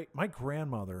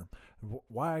grandmother,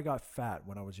 why I got fat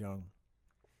when I was young,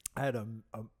 I had a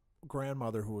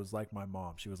grandmother who was like my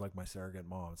mom. She was like my surrogate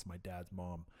mom. It's my dad's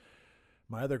mom.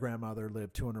 My other grandmother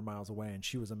lived 200 miles away, and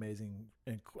she was amazing.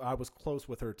 And I was close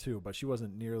with her too, but she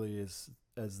wasn't nearly as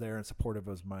there and supportive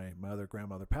as my other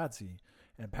grandmother, Patsy.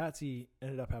 And Patsy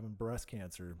ended up having breast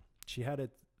cancer. She had it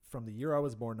from the year I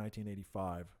was born,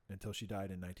 1985, until she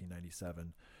died in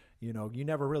 1997. You know, you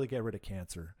never really get rid of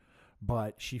cancer,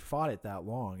 but she fought it that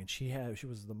long, and she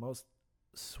was the most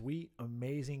sweet,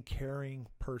 amazing, caring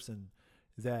person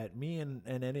that me and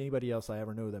anybody else I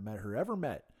ever knew that met her ever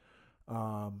met.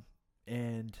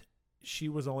 And she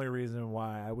was the only reason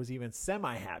why I was even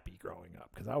semi-happy growing up,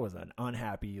 because I was an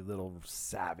unhappy little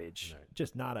savage,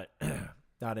 just not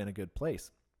in a good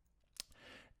place.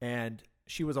 And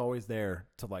she was always there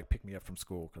to like pick me up from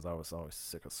school, because I was always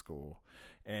sick of school,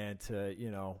 and to,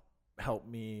 you know, help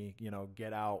me,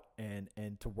 get out and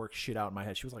to work shit out in my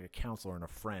head. She was like a counselor and a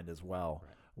friend as well.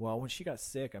 Right. Well, when she got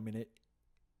sick, I mean,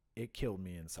 it killed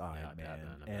me inside, man.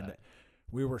 And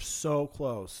we were so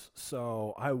close.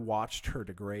 So I watched her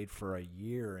degrade for a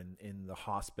year in the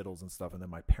hospitals and stuff. And then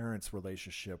my parents'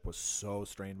 relationship was so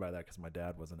strained by that because my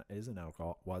dad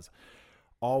was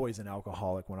always an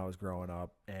alcoholic when I was growing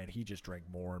up, and he just drank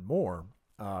more and more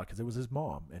because it was his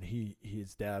mom, and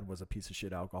his dad was a piece of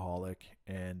shit alcoholic,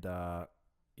 and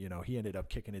he ended up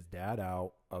kicking his dad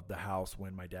out of the house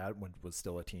when my dad was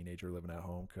still a teenager living at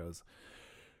home because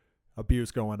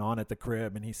abuse going on at the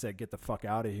crib, and he said, "Get the fuck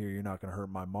out of here, you're not going to hurt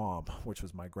my mom," which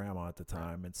was my grandma at the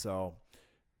time. And so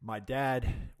my dad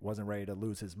wasn't ready to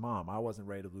lose his mom. I wasn't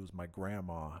ready to lose my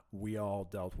grandma. We all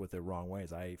dealt with it wrong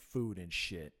ways. I ate food and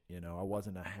shit. I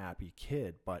wasn't a happy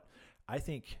kid, but I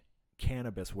think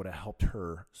cannabis would have helped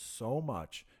her so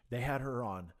much. They had her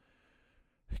on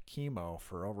chemo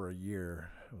for over a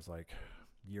year. It was like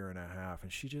a year and a half.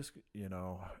 And she just,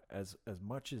 as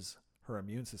much as her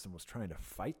immune system was trying to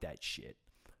fight that shit,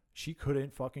 she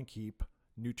couldn't fucking keep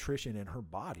nutrition in her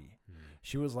body.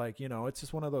 She was like, it's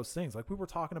just one of those things. Like we were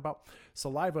talking about,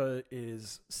 saliva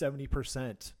is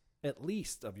 70% at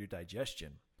least of your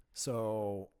digestion.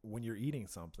 So when you're eating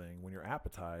something, when you're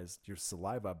appetized, your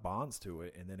saliva bonds to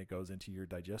it, and then it goes into your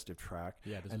digestive tract,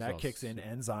 and that kicks in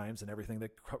enzymes and everything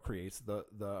that creates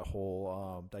the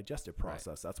whole digestive process.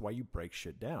 Right. That's why you break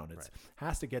shit down. It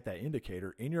has to get that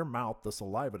indicator in your mouth, the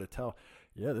saliva, to tell,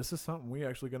 this is something we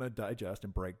actually going to digest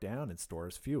and break down and store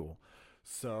as fuel.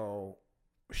 So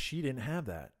she didn't have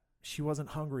that. She wasn't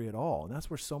hungry at all. And that's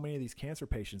where so many of these cancer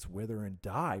patients wither and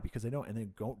die, because they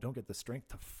don't get the strength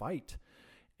to fight.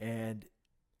 And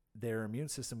their immune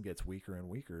system gets weaker and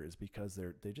weaker is because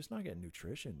they're just not getting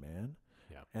nutrition, man.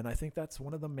 Yeah. And I think that's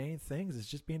one of the main things, is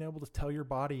just being able to tell your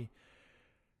body,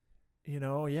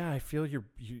 I feel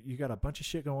you got a bunch of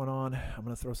shit going on. I'm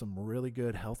going to throw some really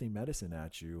good healthy medicine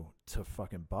at you to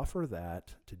fucking buffer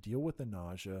that, to deal with the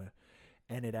nausea.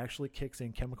 And it actually kicks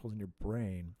in chemicals in your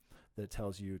brain that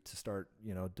tells you to start,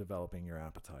 developing your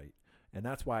appetite. And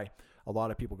that's why a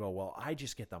lot of people go, well, I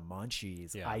just get the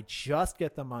munchies. Yeah. I just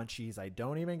get the munchies. I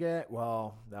don't even get,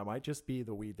 well, that might just be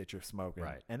the weed that you're smoking.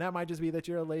 Right. And that might just be that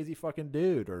you're a lazy fucking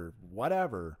dude or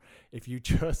whatever. If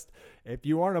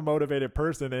you aren't a motivated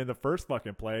person in the first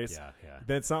fucking place,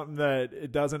 then something that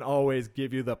it doesn't always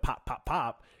give you the pop, pop,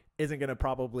 pop isn't going to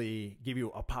probably give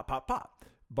you a pop, pop, pop.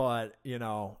 But,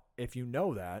 if you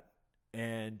know that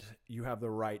and you have the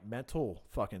right mental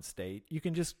fucking state, you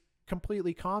can just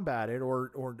completely combat it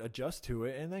or adjust to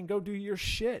it and then go do your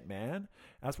shit, man.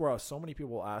 That's where so many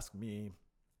people ask me,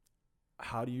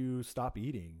 how do you stop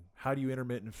eating? How do you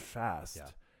intermittent fast? Yeah.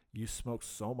 You smoke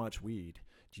so much weed.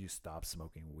 Do you stop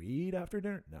smoking weed after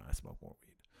dinner? No, I smoke more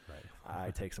weed. Right.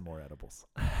 I take some more edibles.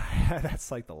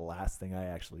 That's like the last thing I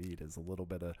actually eat is a little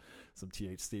bit of some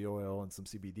THC oil and some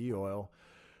CBD oil.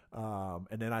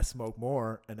 And then I smoke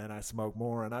more, and then I smoke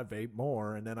more, and I vape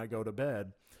more, and then I go to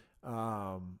bed.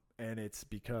 And it's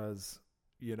because,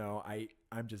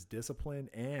 I'm just disciplined.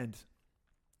 And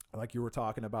like you were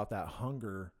talking about that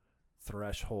hunger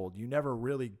threshold, you never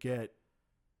really get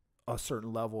a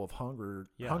certain level of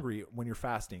hungry when you're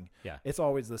fasting. Yeah. It's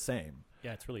always the same.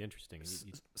 Yeah. It's really interesting.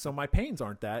 So my pains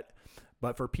aren't that,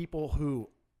 but for people who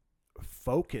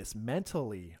focus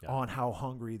mentally on how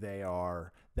hungry they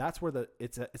are, that's where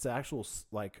it's actual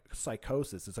like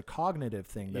psychosis. It's a cognitive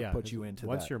thing that puts you into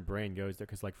once your brain goes there.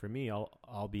 Because like for me,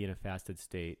 I'll be in a fasted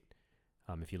state.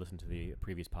 If you listen to the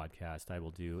previous podcast, I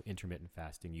will do intermittent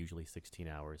fasting, usually 16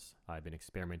 hours. I've been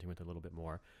experimenting with it a little bit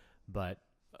more, but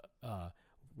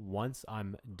once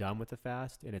I'm done with the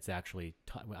fast and it's actually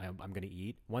I'm going to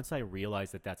eat, once I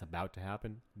realize that that's about to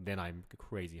happen, then I'm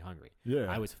crazy hungry. Yeah.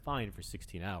 I was fine for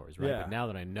 16 hours, right? Yeah. But now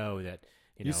that I know that,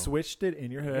 you switched it in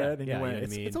your head and you went,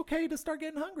 it's okay to start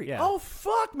getting hungry. Yeah. Oh,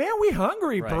 fuck, man, we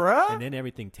hungry, right. Bruh. And then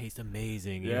everything tastes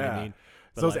amazing. You know what I mean?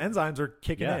 So those enzymes are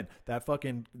kicking in. That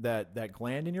fucking, that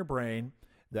gland in your brain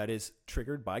that is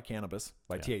triggered by cannabis,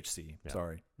 by THC. Yeah.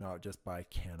 Sorry, not just by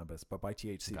cannabis, but by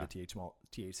THC, the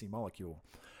THC molecule.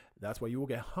 That's why you will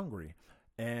get hungry.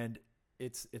 And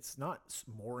it's not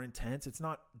more intense. It's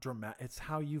not dramatic. It's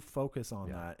how you focus on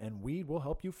that. And weed will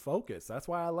help you focus. That's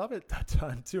why I love it a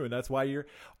ton too. And that's why your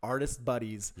artist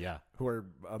buddies who are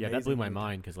amazing. Yeah, that blew my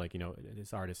mind because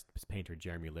this artist, this painter,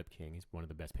 Jeremy Lipking, he's one of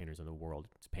the best painters in the world.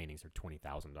 His paintings are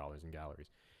 $20,000 in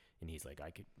galleries. And he's like,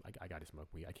 I got to smoke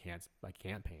weed. I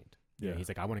can't paint. Yeah. He's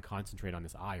like, I want to concentrate on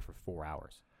this eye for 4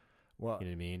 hours. Well, you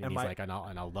know what I mean? And he's like, and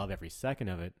I'll love every second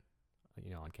of it.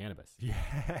 On cannabis. Yeah.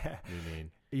 You know what I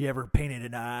mean? You ever painted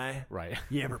an eye? Right.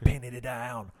 You ever painted an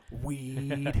eye on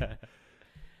weed?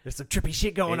 There's some trippy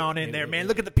shit going on in there, man.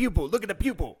 Look at the pupil. Look at the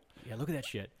pupil. Yeah, look at that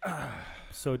shit.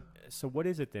 So what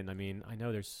is it then? I mean, I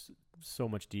know there's so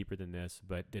much deeper than this,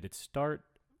 but did it start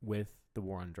with the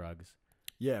war on drugs?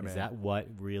 Yeah, man. Is that what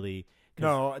really?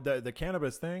 No, the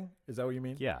cannabis thing. Is that what you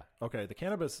mean? Yeah. Okay, the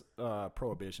cannabis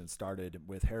prohibition started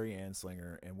with Harry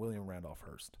Anslinger and William Randolph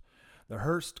Hearst. The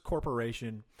Hearst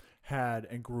Corporation had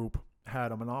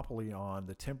a monopoly on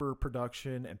the timber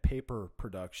production and paper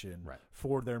production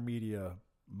for their media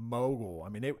mogul. I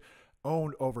mean, they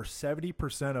owned over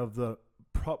 70% of the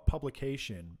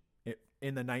publication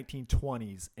in the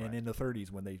 1920s and in the 30s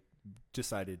when they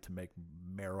decided to make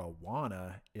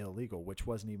marijuana illegal, which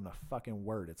wasn't even a fucking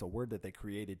word. It's a word that they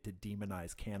created to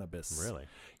demonize cannabis. Really?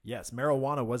 Yes,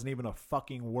 marijuana wasn't even a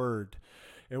fucking word.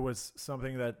 It was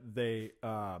something that they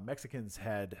Mexicans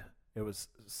had. It was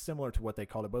similar to what they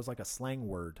called it, but it was like a slang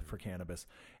word for cannabis.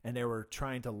 And they were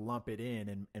trying to lump it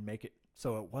in and make it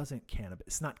so it wasn't cannabis.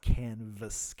 It's not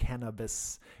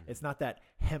cannabis. It's not that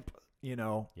hemp,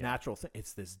 natural thing.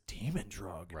 It's this demon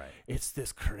drug. Right. It's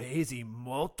this crazy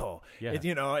moto. Yeah. It's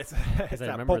I that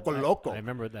remember poco loco. I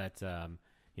remember that,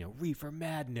 Reefer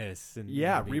Madness. And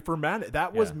Reefer Madness.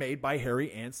 That was made by Harry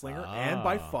Anslinger and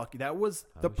by that was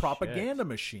the propaganda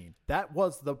machine. That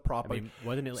was the propaganda. I mean,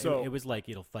 wasn't it? So, it was like,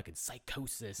 fucking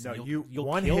psychosis. No, you'll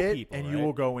one kill hit people, and right? you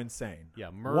will go insane.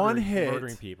 Yeah,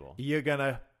 murdering people. You're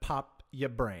gonna pop your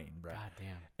brain, bro. God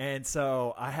damn. And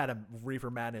so I had a Reefer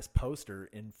Madness poster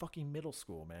in fucking middle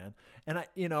school, man. And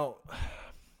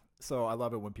so I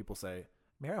love it when people say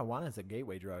marijuana is a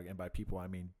gateway drug, and by people I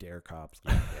mean dare cops.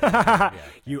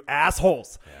 You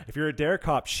assholes. Yeah. If you're a dare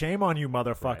cop, shame on you,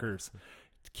 motherfuckers. Right.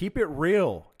 Keep it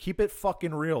real. Keep it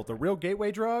fucking real. The real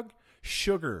gateway drug,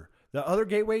 sugar. The other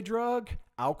gateway drug,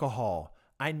 alcohol.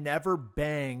 I never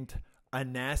banged a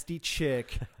nasty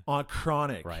chick on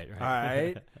chronic. Right. All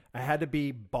right. I had to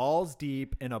be balls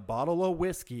deep in a bottle of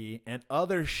whiskey and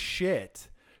other shit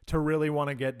to really want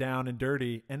to get down and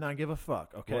dirty and not give a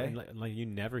fuck. Okay. Well, like you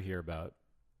never hear about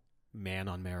man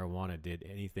on marijuana did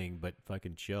anything but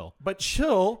fucking chill. But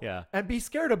chill. Yeah. And be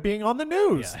scared of being on the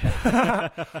news. Yeah.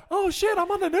 Oh shit,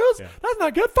 I'm on the news. Yeah. That's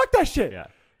not good. Fuck that shit. Yeah.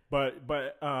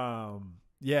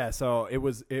 So it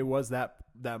was that,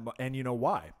 and you know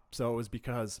why? So it was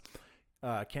because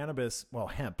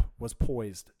hemp was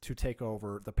poised to take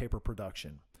over the paper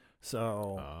production.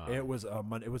 So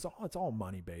it's all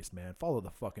money based, man. Follow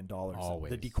the fucking dollars. Always.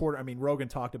 The decorder. I mean, Rogan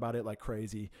talked about it like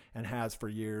crazy and has for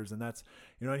years, and that's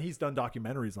and he's done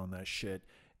documentaries on that shit.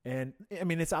 And I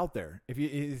mean, it's out there. If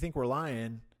you think we're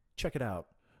lying, check it out.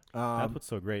 That's what's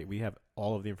so great. We have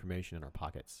all of the information in our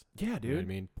pockets. Yeah, dude. You know what I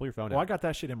mean? Pull your phone out. Well, I got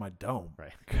that shit in my dome.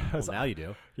 Right. Well, now you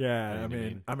do. Yeah.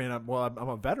 I'm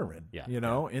a veteran. Yeah.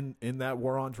 In that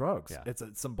war on drugs. Yeah. It's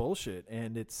some bullshit,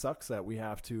 and it sucks that we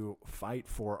have to fight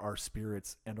for our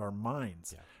spirits and our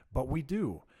minds. Yeah. But we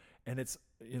do, and it's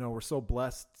we're so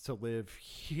blessed to live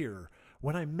here.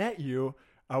 When I met you,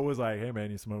 I was like, "Hey,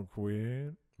 man, you smoke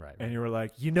weed?" Right. And you were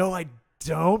like, I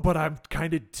don't, but I'm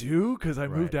kind of do because I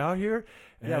moved out here.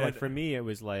 And yeah, like for me, it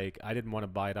was like I didn't want to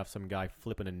buy it off some guy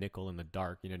flipping a nickel in the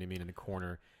dark. You know what I mean? In the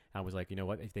corner. I was like, you know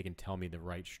what? If they can tell me the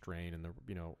right strain and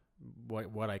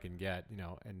what I can get,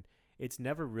 and it's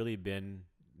never really been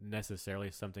necessarily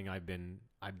something I've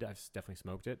definitely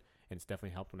smoked it, and it's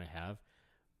definitely helped when I have.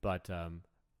 But I'm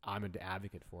an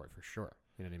advocate for it for sure.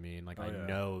 You know what I mean? Like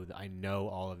I know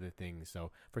all of the things.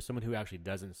 So for someone who actually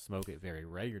doesn't smoke it very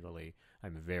regularly,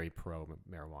 I'm very pro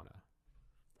marijuana.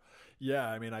 Yeah,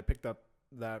 I mean, I picked up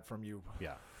that from you.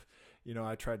 Yeah.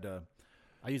 I tried to.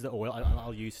 I use the oil.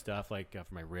 I'll use stuff like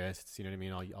for my wrists. You know what I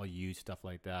mean? I'll use stuff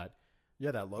like that.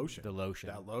 Yeah, that lotion. The lotion.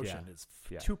 That lotion is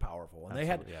too powerful. And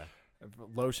absolutely, they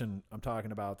had lotion. I'm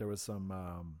talking about. There was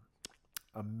some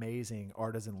amazing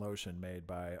artisan lotion made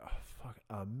by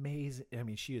amazing. I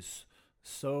mean, she is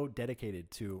so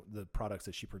dedicated to the products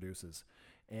that she produces,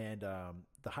 and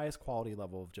the highest quality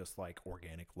level of just like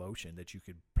organic lotion that you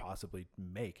could possibly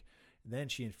make. Then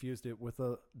she infused it with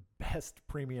the best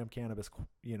premium cannabis,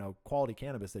 quality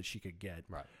cannabis that she could get.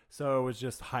 Right. So it was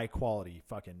just high quality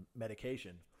fucking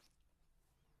medication.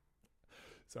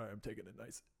 Sorry, I'm taking a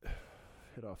nice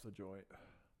hit off the joint.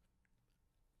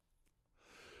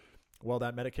 Well,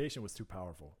 that medication was too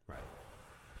powerful. Right.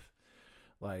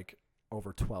 Like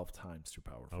over 12 times too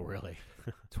powerful. Oh, really?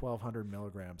 1,200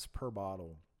 milligrams per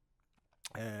bottle.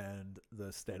 And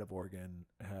the state of Oregon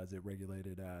has it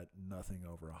regulated at nothing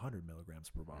over 100 milligrams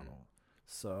per bottle.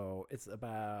 So it's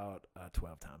about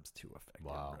 12 times too effective,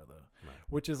 brother. Right.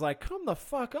 Which is like, come the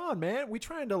fuck on, man. We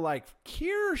trying to like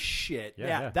cure shit.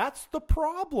 Yeah. That's the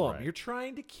problem. Right. You're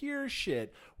trying to cure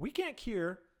shit. We can't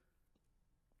cure.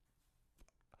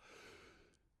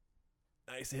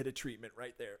 Nice hit of treatment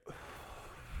right there.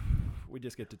 We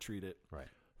just get to treat it. Right.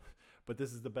 But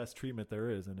this is the best treatment there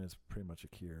is, and it's pretty much a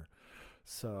cure.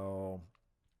 So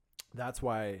that's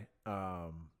why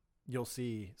you'll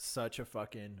see such a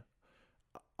fucking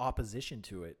opposition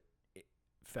to it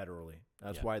federally.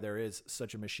 That's why there is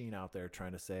such a machine out there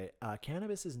trying to say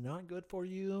cannabis is not good for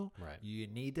you. Right. You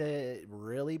need to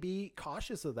really be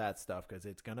cautious of that stuff because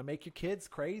it's gonna make your kids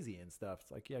crazy and stuff.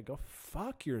 It's like, yeah, go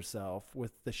fuck yourself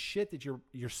with the shit that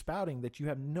you're spouting that you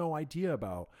have no idea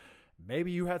about.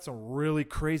 Maybe you had some really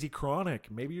crazy chronic.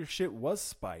 Maybe your shit was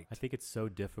spiked. I think it's so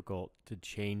difficult to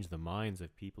change the minds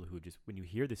of people who just, when you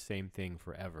hear the same thing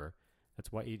forever,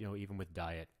 that's why, even with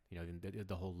diet,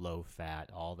 the whole low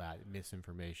fat, all that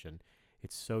misinformation,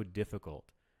 it's so difficult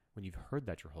when you've heard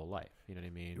that your whole life. You know what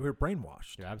I mean? We're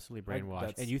brainwashed. You're absolutely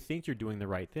brainwashed. And you think you're doing the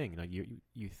right thing.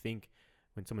 You think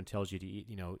when someone tells you to eat,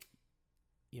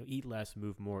 eat less,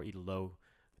 move more, eat a low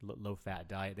fat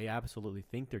diet, they absolutely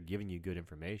think they're giving you good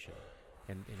information.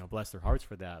 And, bless their hearts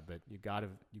for that. But you've got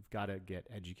to get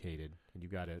educated, and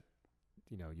you've got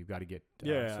to get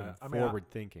forward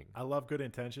thinking. I love good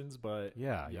intentions, but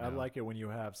I like it when you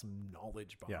have some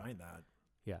knowledge behind that.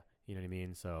 Yeah. You know what I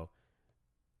mean? So,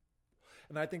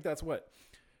 and I think that's what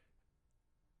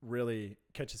really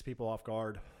catches people off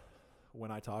guard when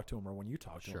I talk to them or when you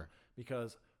talk to them,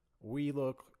 because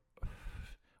we're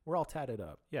all tatted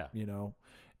up. Yeah.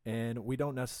 And we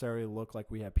don't necessarily look like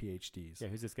we have PhDs. Yeah.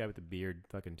 Who's this guy with the beard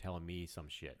fucking telling me some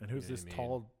shit? And who's this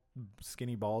tall,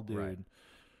 skinny, bald dude? Right.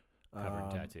 Covered in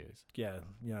tattoos. Yeah,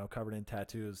 covered in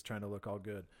tattoos, trying to look all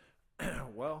good.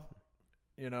 Well,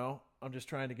 I'm just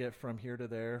trying to get from here to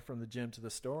there, from the gym to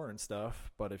the store and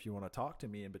stuff. But if you want to talk to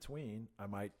me in between, I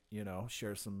might,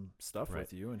 share some stuff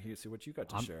with you and see what you got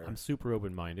to share. I'm super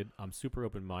open-minded. I'm super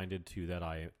open-minded to that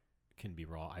I can be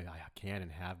wrong. I can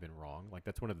and have been wrong. Like,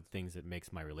 that's one of the things that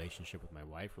makes my relationship with my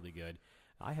wife really good.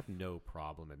 I have no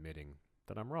problem admitting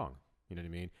that I'm wrong. You know what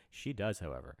I mean? She does,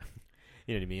 however.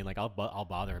 You know what I mean? Like, I'll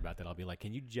bother her about that. I'll be like,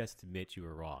 can you just admit you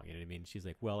were wrong? You know what I mean? She's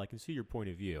like, well, I can see your point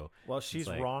of view. Well, she's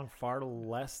wrong far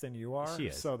less than you are. She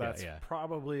is. So that's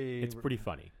probably... It's pretty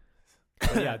funny.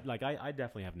 But yeah, like, I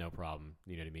definitely have no problem,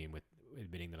 you know what I mean, with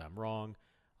admitting that I'm wrong.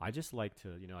 I just like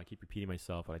to, I keep repeating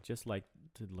myself, but I just like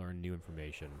to learn new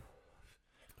information.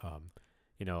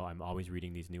 I'm always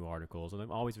reading these new articles, and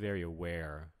I'm always very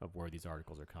aware of where these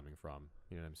articles are coming from.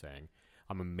 You know what I'm saying?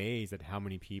 I'm amazed at how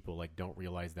many people don't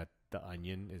realize that The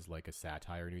Onion is like a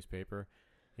satire newspaper,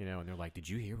 and they're like, "Did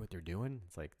you hear what they're doing?"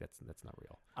 It's like that's not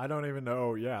real. I don't even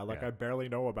know. Yeah, I barely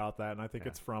know about that, and I think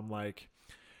it's from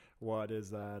what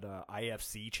is that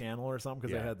IFC channel or something,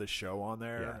 because they had the show on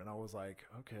there, and I was like,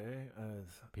 okay.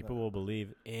 People will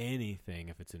believe anything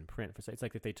if it's in print. It's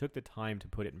like if they took the time to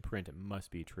put it in print, it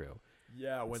must be true.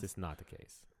 Yeah, it's just not the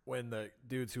case. When the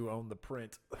dudes who own the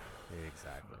print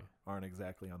aren't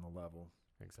exactly on the level.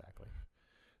 Exactly.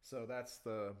 So that's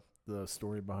the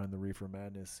story behind the Reefer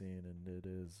Madness scene, and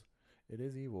it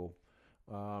is evil.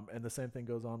 And the same thing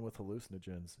goes on with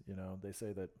hallucinogens. They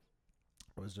say that,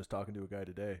 I was just talking to a guy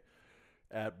today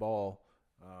at Ball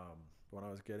when I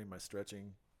was getting my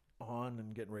stretching on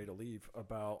and getting ready to leave,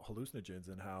 about hallucinogens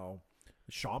and how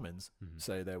shamans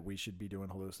say that we should be doing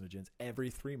hallucinogens every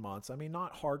 3 months. I mean,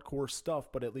 not hardcore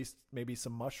stuff, but at least maybe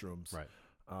some mushrooms. Right.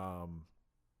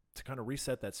 To kind of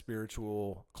reset that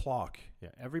spiritual clock.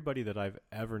 Yeah, everybody that I've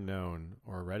ever known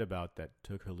or read about that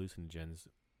took hallucinogens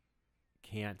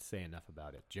can't say enough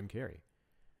about it. Jim Carrey.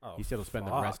 Oh, he said he'll spend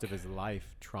the rest of his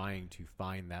life trying to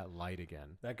find that light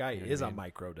again. That guy is a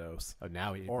microdose. Oh,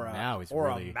 now he's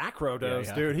really a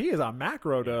macrodose, dude. He is a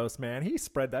macrodose, man. He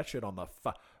spread that shit on the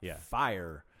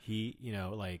fire. He,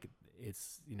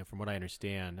 it's from what I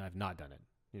understand, I've not done it.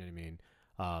 You know what I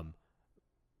mean?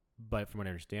 But from what I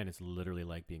understand, it's literally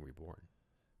like being reborn.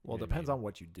 Well, it depends on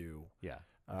what you do. Yeah.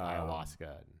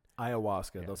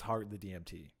 Ayahuasca. Those the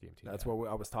DMT. That's what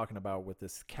I was talking about with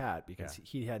this cat, because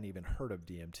he hadn't even heard of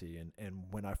DMT. And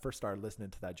when I first started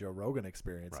listening to that Joe Rogan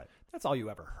Experience, that's all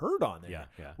you ever heard on there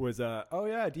was,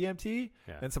 DMT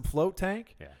and some float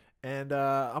tank. Yeah. And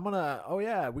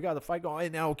we got the fight going. Hey,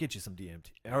 now we'll get you some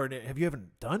DMT. Or have you ever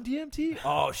done DMT?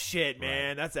 Oh, shit,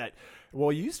 man. That's that.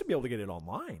 Well, you used to be able to get it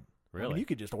online. Really? I mean, you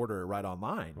could just order it right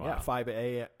online. Wow. Yeah, 5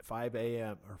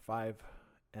 a.m. or 5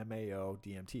 MAO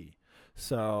DMT.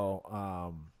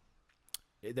 So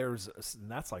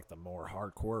that's like the more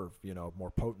hardcore, more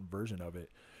potent version of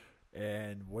it.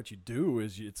 And what you do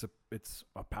is it's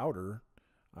a powder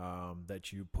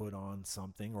that you put on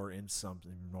something or in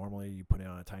something. Normally you put it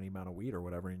on a tiny amount of weed or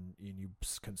whatever, and you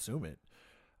consume it.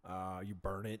 You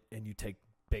burn it, and you take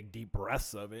big deep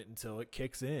breaths of it until it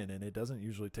kicks in, and it doesn't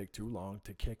usually take too long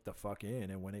to kick the fuck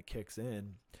in. And when it kicks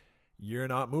in, you're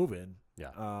not moving. Yeah.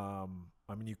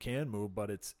 I mean, you can move, but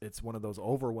it's one of those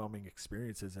overwhelming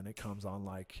experiences, and it comes on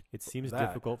like it seems that.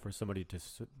 difficult for somebody to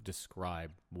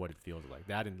describe what it feels like.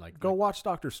 That and like go watch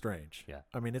Doctor Strange. Yeah,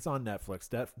 I mean, it's on Netflix.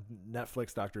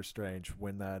 Netflix Doctor Strange,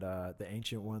 when that the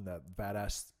ancient one, that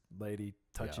badass lady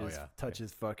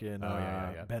touches fucking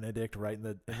Benedict right in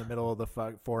the middle of the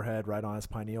forehead, right on his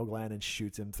pineal gland, and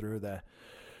shoots him through the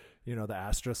the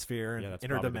astrosphere and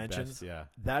inner dimensions.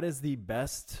 That is the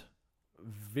best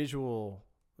visual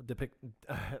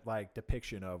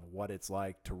depiction of what it's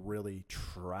like to really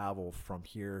travel from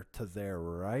here to there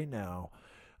right now.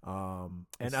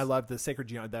 And I love the sacred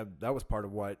geometry. That was part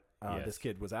of what this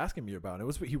kid was asking me about.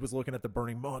 He was looking at the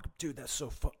burning monk. Dude, that's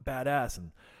so badass.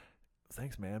 And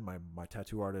thanks, man. My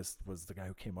tattoo artist was the guy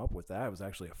who came up with that. It was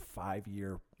actually a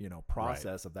 5-year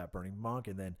process of that burning monk,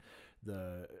 and then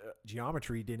the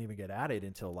geometry didn't even get added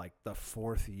until like the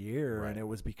 4th year, and it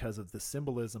was because of the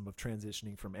symbolism of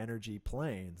transitioning from energy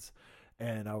planes.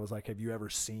 And I was like, have you ever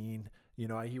seen,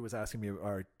 he was asking me,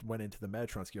 or went into the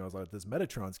Metatron's cube. I was like, this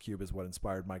Metatron's cube is what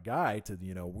inspired my guy to,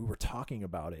 we were talking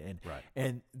about it,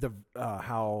 and the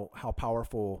how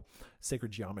powerful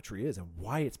sacred geometry is and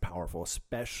why it's powerful,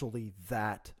 especially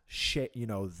that shape,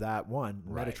 that one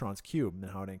Metatron's cube, and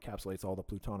how it encapsulates all the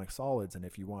plutonic solids. And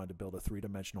if you wanted to build a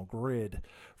 3-dimensional grid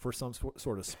for some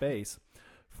sort of space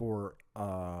for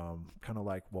kind of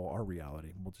like, well, our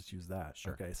reality, we'll just use that.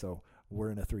 Sure. Okay, so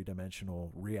we're in a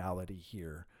 3-dimensional reality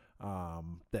here.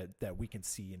 That we can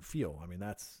see and feel. I mean,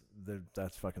 that's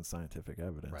fucking scientific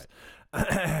evidence.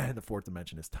 Right. The 4th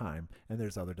dimension is time, and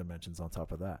there's other dimensions on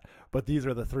top of that. But these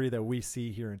are the 3 that we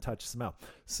see, hear, and touch, smell.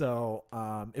 So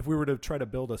if we were to try to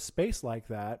build a space like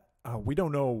that, we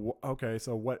don't know. Okay,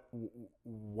 so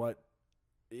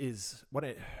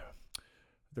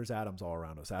there's atoms all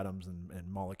around us, atoms and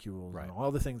molecules and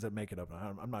all the things that make it up.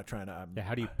 I'm not trying to...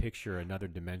 how do you picture another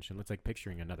dimension? It's like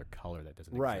picturing another color that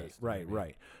doesn't exist.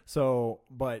 Right. So,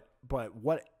 but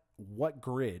what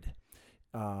grid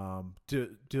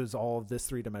does all of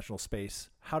this 3-dimensional space,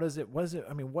 what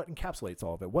encapsulates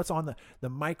all of it? What's on the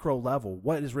micro level?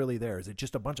 What is really there? Is it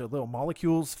just a bunch of little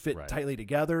molecules fit tightly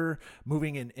together,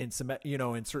 moving in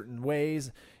certain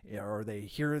ways? Are they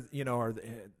here, are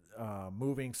they...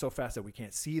 moving so fast that we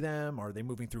can't see them? Are they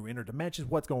moving through inner dimensions?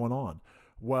 What's going on?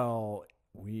 Well,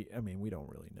 we don't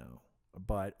really know.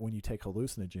 But when you take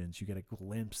hallucinogens, you get a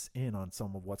glimpse in on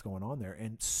some of what's going on there.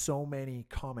 And so many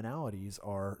commonalities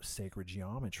are sacred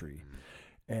geometry.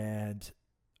 And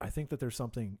I think that there's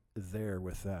something there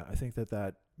with that. I think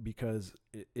that because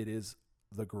it is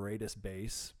the greatest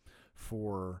base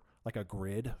for like a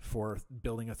grid for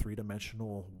building a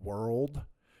 3-dimensional world.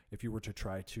 If you were to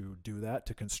try to do that,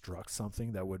 to construct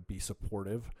something that would be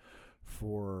supportive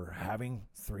for having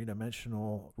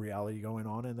 3-dimensional reality going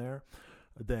on in there,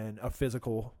 then a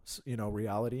physical,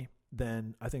 reality,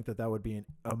 then I think that would be an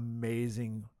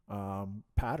amazing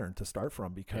pattern to start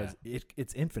from, because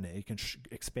it's infinite. It can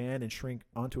expand and shrink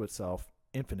onto itself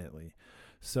infinitely.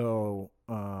 So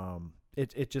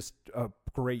it's just a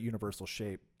great universal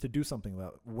shape to do something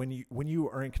that when you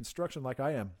are in construction like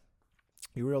I am,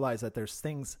 you realize that there's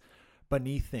things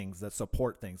beneath things that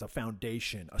support things, a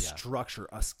foundation, a structure,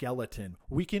 a skeleton.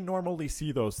 We can normally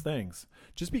see those things.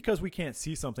 Just because we can't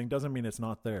see something doesn't mean it's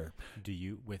not there. Do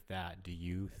you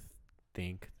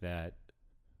think that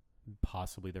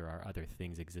possibly there are other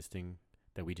things existing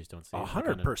that we just don't see?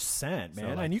 100%, man. So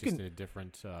and you just can a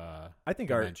different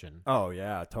dimension.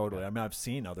 Totally. I mean, I've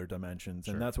seen other dimensions,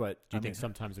 and that's what. Do you think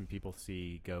sometimes when people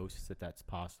see ghosts that's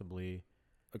possibly?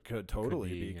 It could totally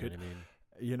be. You know what I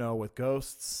mean? With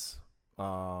ghosts,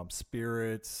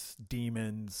 spirits,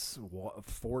 demons,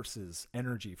 forces,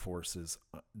 energy forces,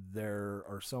 there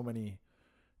are so many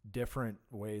different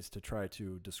ways to try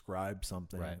to describe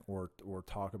something or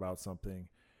talk about something.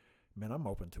 Man, I'm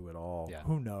open to it all. Yeah.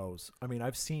 Who knows? I mean,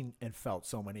 I've seen and felt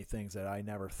so many things that I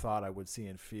never thought I would see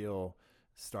and feel,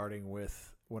 starting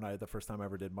with the first time I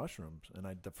ever did mushrooms. And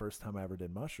the first time I ever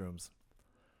did mushrooms,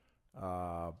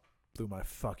 blew my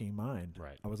fucking mind.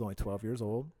 Right. I was only 12 years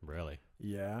old. Really?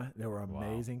 Yeah. They were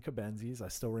amazing Kabenzis. I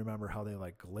still remember how they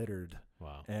glittered.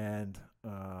 Wow. And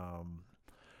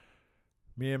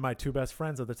me and my 2 best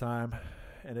friends at the time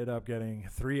ended up getting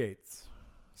 3/8.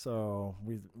 So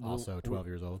we 12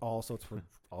 years old. Also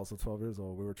 12 years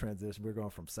old. We were transitioning. We were going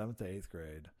from 7th to 8th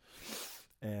grade.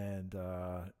 And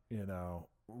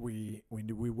we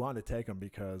knew we wanted to take them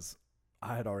because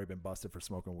I had already been busted for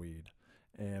smoking weed,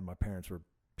 and my parents were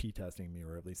pee testing me,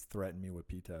 or at least threatened me with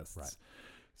pee tests. Right.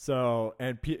 So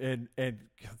and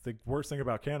the worst thing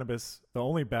about cannabis, the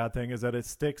only bad thing is that it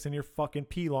sticks in your fucking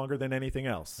pee longer than anything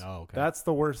else. Oh, okay. That's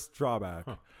the worst drawback.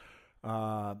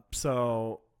 Huh.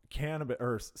 So cannabis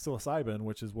or psilocybin,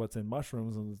 which is what's in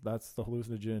mushrooms, and that's the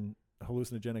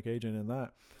hallucinogenic agent in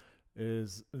that,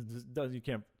 you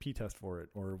can't pee test for it,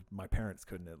 or my parents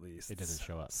couldn't at least. It doesn't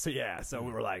show up. So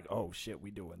we were like, oh shit,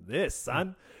 we doing this,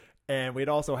 son. And we'd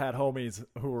also had homies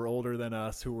who were older than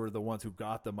us, who were the ones who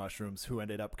got the mushrooms, who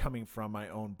ended up coming from my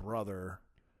own brother.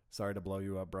 Sorry to blow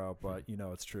you up, bro, but you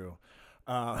know it's true.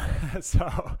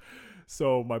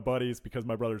 So my buddies, because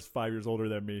my brother's 5 years older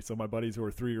than me, so my buddies who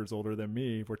are 3 years older than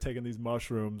me were taking these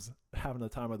mushrooms, having the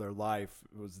time of their life.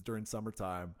 It was during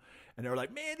summertime. And they were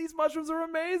like, man, these mushrooms are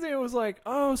amazing. It was like,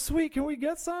 oh, sweet. Can we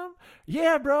get some?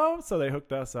 Yeah, bro. So they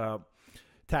hooked us up,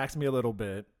 taxed me a little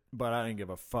bit, but I didn't give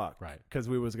a fuck. Right. Because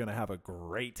we was going to have a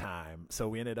great time. So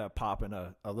we ended up popping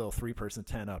a little 3-person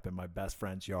tent up in my best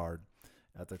friend's yard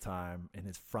at the time, in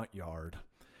his front yard.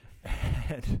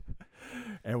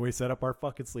 And we set up our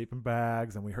fucking sleeping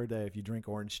bags, and we heard that if you drink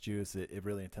orange juice, it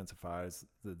really intensifies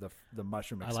the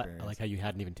mushroom experience. I like how you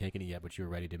hadn't even taken it yet, but you were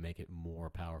ready to make it more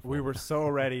powerful. We were so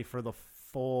ready for the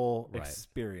full Right.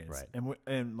 experience. Right.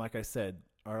 And like I said,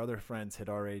 our other friends had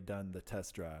already done the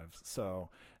test drives, so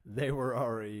they were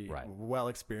already Right. well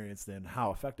experienced in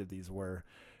how effective these were.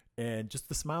 And just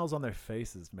the smiles on their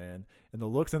faces, man, and the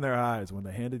looks in their eyes when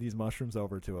they handed these mushrooms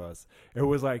over to us. It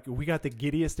was like we got the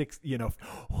giddiest,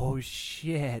 oh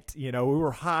shit. We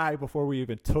were high before we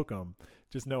even took them,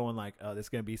 just knowing like, oh, this is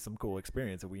going to be some cool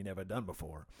experience that we never done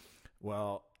before.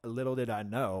 Well, little did I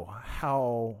know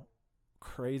how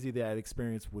crazy that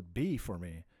experience would be for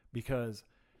me, because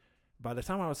by the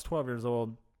time I was 12 years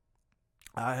old,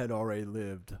 I had already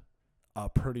lived a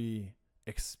pretty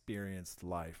experienced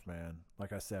life, man.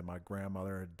 Like I said, my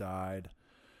grandmother had died.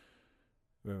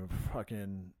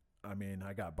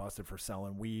 I got busted for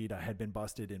selling weed. I had been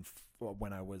busted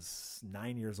when I was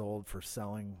 9 years old for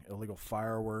selling illegal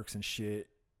fireworks and shit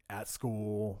at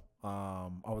school. I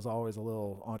was always a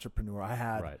little entrepreneur. I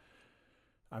had, Right.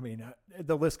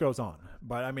 The list goes on,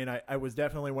 but I was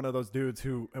definitely one of those dudes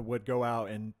who would go out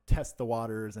and test the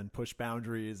waters and push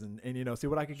boundaries and see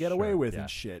what I could get away with and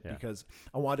shit, because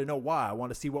I wanted to know why. I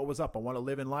wanted to see what was up. I want to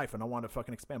live in life, and I want to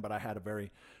fucking expand. But I had a very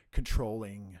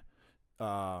controlling,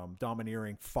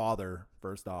 domineering father,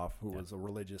 first off, who was a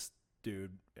religious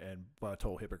dude and a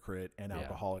total hypocrite and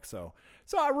alcoholic. So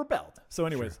I rebelled. So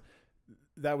anyways,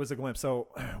 that was a glimpse. So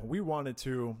we wanted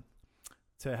to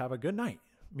have a good night.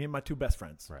 Me and my 2 best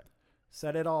friends. Right.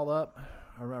 Set it all up.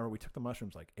 I remember we took the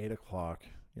mushrooms like 8 o'clock.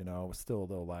 It was still a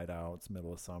little light out. It's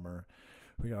middle of summer.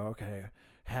 We go, okay.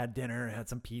 Had dinner, had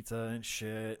some pizza and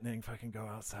shit, and then fucking go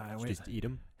outside. Did you just eat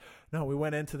them? No, we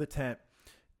went into the tent,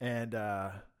 and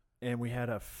we had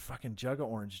a fucking jug of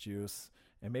orange juice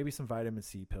and maybe some vitamin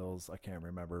C pills. I can't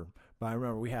remember. But I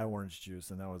remember we had orange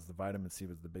juice, and that was the vitamin C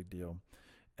was the big deal.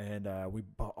 And we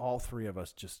bought, all 3 of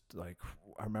us, just like,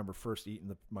 I remember first eating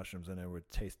the mushrooms and it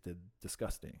tasted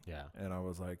disgusting. Yeah. And I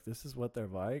was like, this is what they're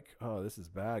like? Oh, this is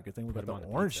bad. Good thing we got the them on a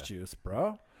orange pizza. juice,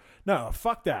 bro. No,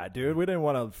 fuck that, dude. We didn't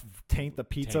want to taint the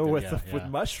pizza with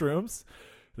mushrooms.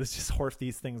 Let's just horse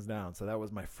these things down. So that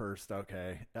was my first,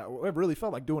 okay. It really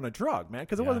felt like doing a drug, man,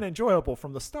 because it wasn't enjoyable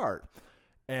from the start.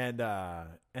 And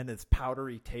its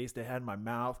powdery taste it had in my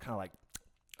mouth, kind of like,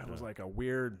 it was like a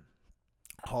weird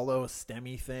hollow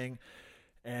stemmy thing,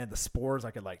 and the spores I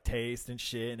could like taste and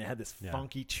shit, and it had this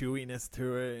funky chewiness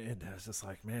to it, and I was just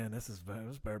like, man, this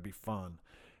better be fun.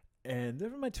 And they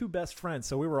were my 2 best friends,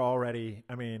 so we were already,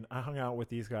 I hung out with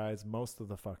these guys most of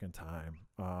the fucking time.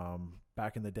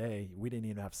 Back in the day, we didn't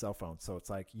even have cell phones, so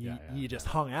it's like you just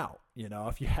hung out.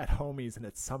 If you had homies and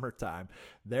it's summertime,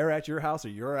 they're at your house or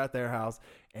you're at their house,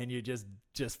 and you just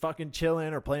fucking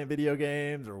chilling or playing video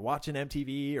games or watching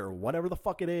MTV or whatever the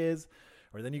fuck it is.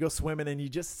 Or then you go swimming and you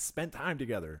just spend time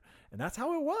together. And that's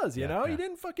how it was, you know? You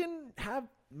didn't fucking have,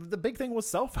 the big thing was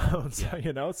cell phones,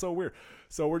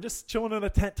 So we're just chilling in a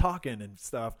tent talking and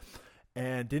stuff,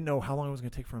 and didn't know how long it was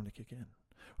going to take for him to kick in.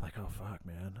 Like, oh, fuck,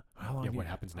 man. How long? What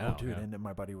happens now? Oh, dude. And then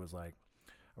my buddy was like,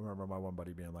 I remember my one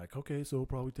buddy being like, okay, so it'll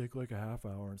probably take like a half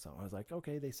hour and something. I was like,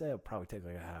 okay, they say it'll probably take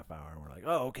like a half hour. And we're like,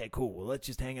 oh, okay, cool. Well, let's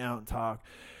just hang out and talk.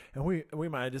 And we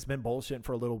might have just been bullshitting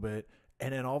for a little bit.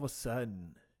 And then all of a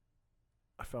sudden,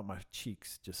 I felt my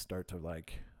cheeks just start to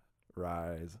like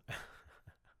rise.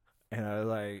 And I was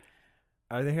like,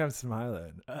 I think I'm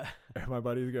smiling. And my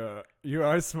buddies go, you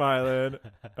are smiling.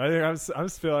 I think I'm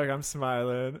feel like I'm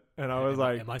smiling. And I was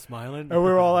like, am I smiling? And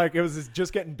we were all like, it was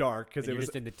just getting dark because it was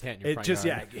just in the tent. It just,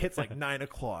 it hits like 9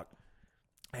 o'clock.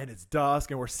 and it's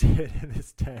dusk, and we're sitting in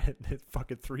this tent. It's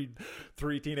fucking three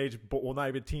teenage, well, not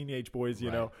even teenage boys,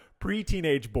 you know,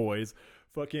 pre-teenage boys,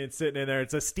 fucking sitting in there.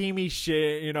 It's a steamy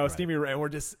shit, you know, steamy, and we're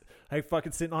just like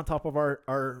fucking sitting on top of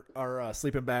our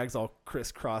sleeping bags, all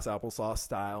crisscross applesauce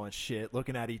style and shit,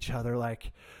 looking at each other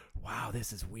like, wow,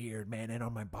 this is weird, man. And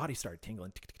on my body started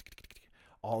tingling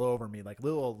all over me, like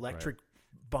little electric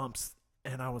bumps.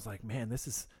 And I was like, man, this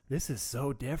is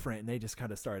so different. And they just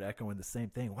kind of started echoing the same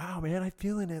thing. Wow, man, I'm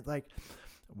feeling it. Like,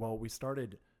 well, we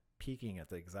started peaking at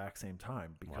the exact same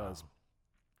time because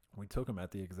we took them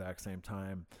at the exact same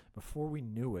time. Before we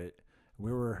knew it,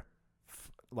 we were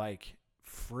like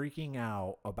freaking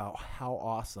out about how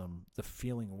awesome the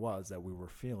feeling was that we were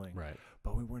feeling. Right.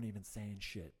 But we weren't even saying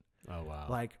shit. Oh, wow.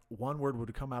 Like one word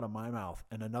would come out of my mouth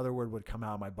and another word would come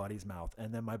out of my buddy's mouth.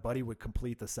 And then my buddy would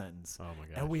complete the sentence. Oh, my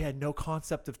gosh. And we had no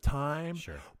concept of time.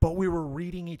 Sure. But we were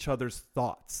reading each other's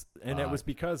thoughts. And it was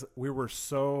because we were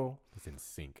so... It's in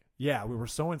sync. Yeah, we were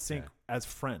so in sync as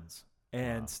friends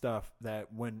and stuff that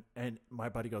and my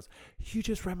buddy goes, you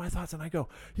just read my thoughts. And I go,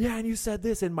 yeah, and you said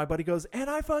this. And my buddy goes, and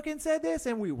I fucking said this.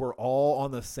 And we were all on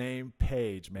the same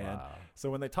page, man. Wow. So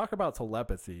when they talk about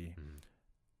telepathy,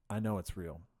 I know it's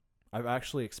real. I've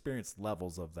actually experienced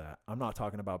levels of that. I'm not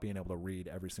talking about being able to read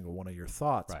every single one of your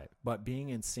thoughts, but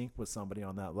being in sync with somebody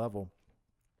on that level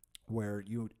where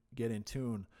you get in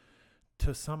tune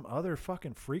to some other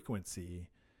fucking frequency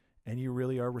and you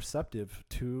really are receptive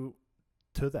to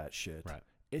that shit. Right.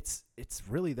 It's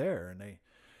really there. And they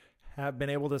have been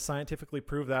able to scientifically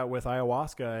prove that with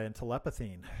ayahuasca and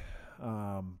telepathine.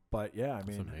 But yeah, I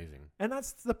mean, it's amazing. And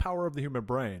that's the power of the human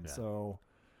brain. Yeah. So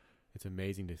it's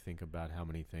amazing to think about how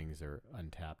many things are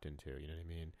untapped into, you know what I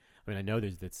mean? I mean, I know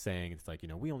there's that saying, it's like, you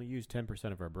know, we only use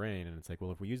 10% of our brain. And it's like, well,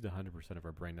 if we used 100% of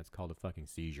our brain, that's called a fucking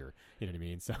seizure. You know what I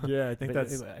mean? So yeah, I think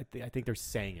I think they're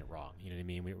saying it wrong. You know what I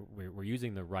mean? We're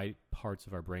using the right parts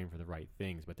of our brain for the right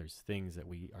things, but there's things that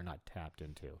we are not tapped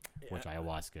into, which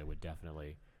ayahuasca would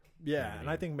definitely. Yeah. And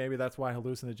I think maybe that's why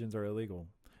hallucinogens are illegal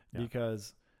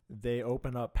because they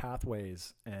open up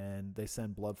pathways and they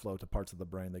send blood flow to parts of the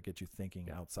brain that get you thinking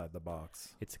outside the box.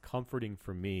 It's comforting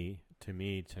for me to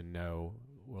know,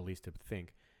 or at least to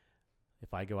think,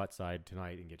 if I go outside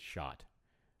tonight and get shot,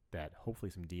 that hopefully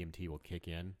some DMT will kick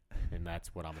in, and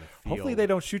that's what I'm going to feel. Hopefully they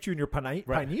don't shoot you in your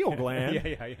pineal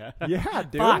gland. Yeah,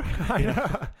 dude.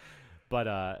 Fuck.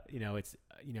 But, you know, it's,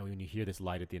 you know, when you hear this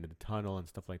light at the end of the tunnel and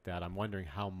stuff like that, I'm wondering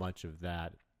how much of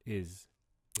that is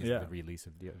the release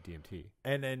of DMT.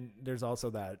 And then there's also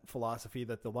that philosophy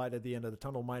that the light at the end of the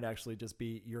tunnel might actually just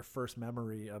be your first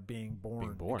memory of being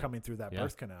born. And coming through that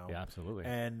birth canal. Yeah, absolutely.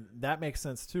 And that makes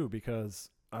sense too, because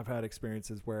I've had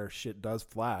experiences where shit does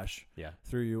flash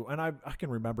through you. And I can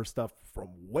remember stuff from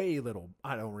way little.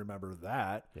 I don't remember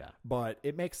that. Yeah. But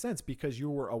it makes sense because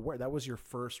you were aware. That was your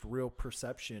first real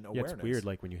perception awareness. Yeah, it's weird.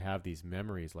 Like when you have these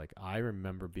memories, like I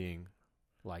remember being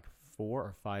like 4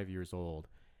 or 5 years old.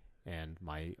 And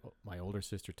my older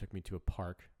sister took me to a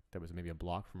park that was maybe a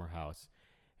block from our house,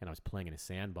 and I was playing in a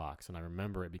sandbox. And I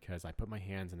remember it because I put my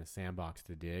hands in the sandbox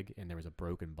to dig, and there was a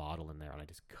broken bottle in there, and I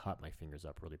just cut my fingers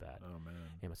up really bad. Oh, man.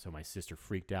 And so my sister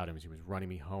freaked out, and she was running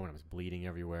me home, and I was bleeding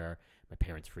everywhere. My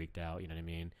parents freaked out, you know what I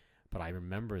mean? But I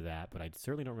remember that, but I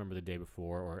certainly don't remember the day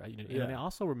before. Or you know, and I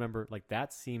also remember, like,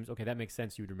 that seems, okay, that makes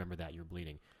sense. You would remember that. You were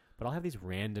bleeding. But I'll have these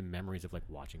random memories of, like,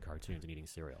 watching cartoons and eating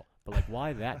cereal. But, like,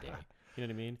 why that day? You know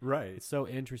what I mean? Right. It's so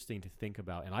interesting to think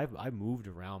about. And I've moved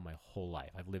around my whole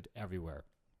life. I've lived everywhere.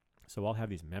 So I'll have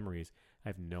these memories. I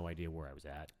have no idea where I was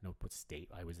at, what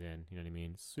state I was in. You know what I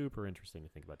mean? Super interesting to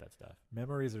think about that stuff.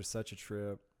 Memories are such a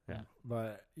trip. Yeah.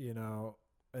 But, you know,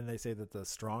 and they say that the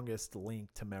strongest link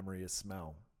to memory is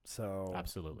smell. So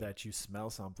absolutely, that you smell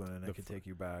something and it can take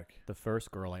you back. The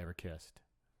first girl I ever kissed,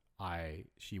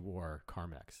 she wore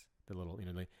Carmex, the little,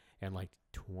 you know, and like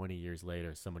 20 years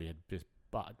later, somebody had just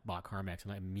bought Carmex,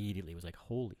 and I immediately was like,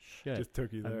 holy shit. Just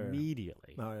took you there.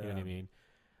 Immediately. Oh, yeah. You know what I mean?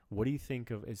 What do you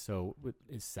think of, is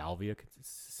salvia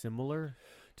similar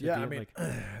to I mean,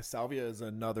 salvia is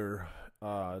another,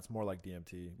 it's more like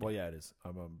DMT. Well, yeah, it is.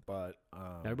 But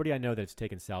everybody I know that's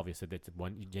taken salvia said that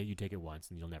you take it once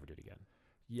and you'll never do it again.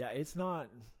 Yeah, it's not.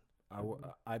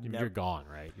 You're gone,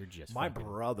 right? You're just. My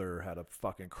brother had a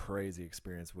fucking crazy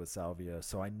experience with salvia,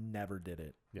 so I never did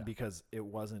it because it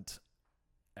wasn't.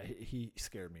 He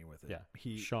scared me with it. Yeah,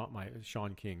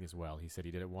 Sean King as well. He said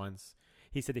he did it once.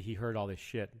 He said that he heard all this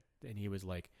shit, and he was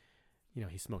like, you know,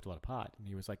 he smoked a lot of pot, and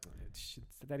he was like,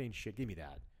 that ain't shit. Give me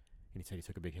that. And he said he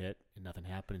took a big hit and nothing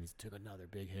happened. And he took another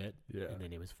big hit. Yeah. And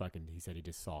then it was fucking, he said he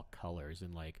just saw colors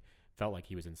and like felt like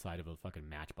he was inside of a fucking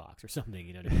matchbox or something.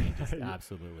 You know what I mean? Just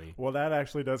absolutely. Well, that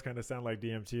actually does kind of sound like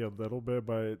DMT a little bit,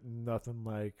 but nothing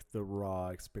like the raw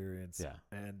experience. Yeah.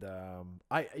 And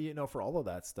for all of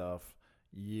that stuff,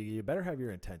 you better have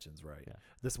your intentions right. Yeah.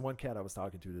 This one cat I was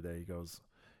talking to today, he goes,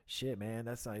 shit, man,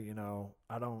 that's not,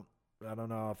 I don't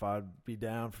know if I'd be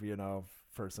down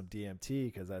for some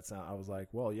DMT, because that's not, I was like,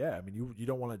 well, yeah, I mean, you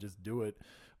don't want to just do it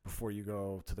before you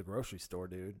go to the grocery store,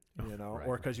 dude, Right,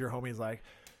 or because your homie's like,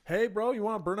 hey, bro, you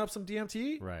want to burn up some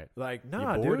DMT? Right. Like,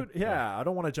 nah, dude. Yeah, I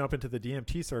don't want to jump into the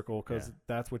DMT circle because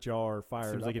that's what y'all are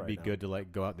fired Seems up like it'd be now. good to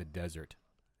like go out in the desert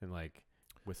and like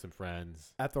with some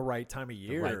friends at the right time of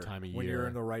year. When you're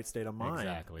in the right state of mind.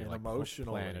 Exactly. And like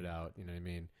emotional. Plan it out. You know what I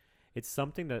mean? It's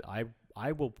something that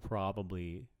I will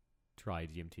probably try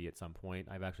DMT at some point.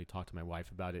 I've actually talked to my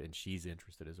wife about it, and she's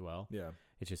interested as well. Yeah.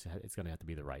 It's going to have to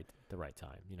be the right time. You know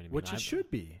what I mean? Which it should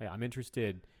be. Yeah, I'm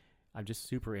interested. I'm just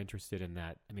super interested in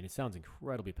that. I mean, it sounds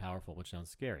incredibly powerful, which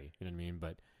sounds scary. You know what I mean?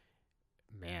 But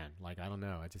man, like, I don't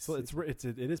know. It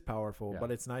is powerful, but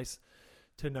it's nice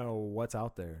to know what's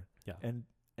out there. Yeah.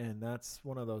 And that's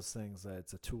one of those things that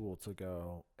it's a tool to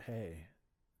go, hey,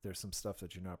 there's some stuff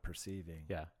that you're not perceiving.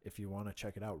 Yeah. If you want to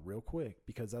check it out real quick,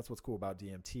 because that's what's cool about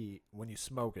DMT. When you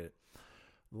smoke it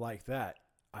like that,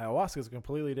 ayahuasca is a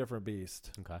completely different beast.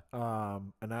 Okay.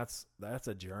 And that's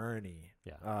a journey.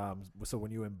 Yeah. So when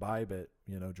you imbibe it,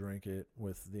 drink it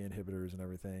with the inhibitors and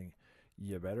everything,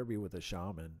 you better be with a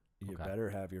shaman. You better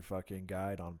have your fucking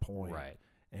guide on point. Right.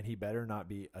 And he better not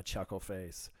be a chuckle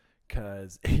face,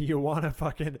 because you want to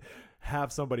fucking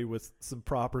have somebody with some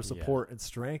proper support and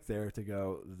strength there to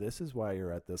go, this is why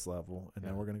you're at this level, and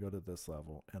then we're going to go to this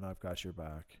level, and I've got your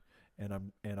back,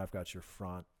 and I've got your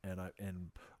front,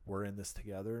 and we're in this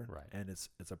together. Right. And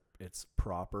it's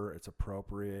proper, it's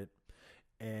appropriate,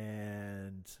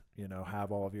 and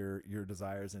have all of your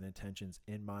desires and intentions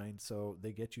in mind, so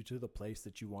they get you to the place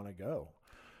that you want to go.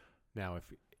 Now,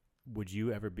 would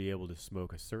you ever be able to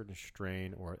smoke a certain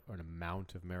strain or an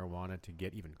amount of marijuana to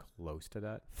get even close to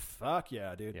that? Fuck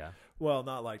yeah, dude. Yeah. Well,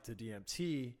 not like to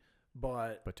DMT,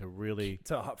 but to really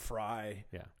to fry.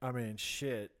 Yeah. I mean,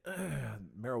 shit.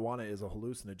 Marijuana is a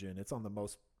hallucinogen. It's on the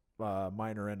most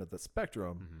minor end of the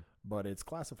spectrum, but it's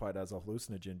classified as a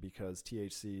hallucinogen because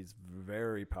THC is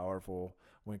very powerful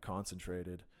when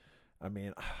concentrated. I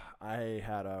mean, I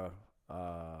had a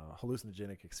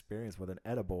hallucinogenic experience with an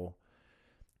edible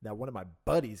that one of my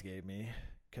buddies gave me,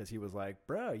 because he was like,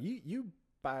 bro, you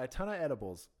buy a ton of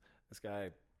edibles. This guy,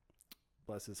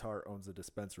 bless his heart, owns a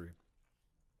dispensary.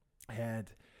 And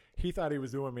he thought he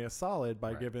was doing me a solid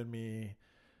by giving me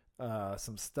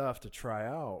some stuff to try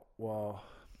out. Well,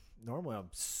 normally I'm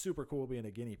super cool being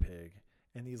a guinea pig.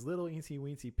 And these little eensy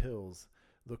weensy pills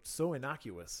looked so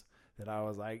innocuous that I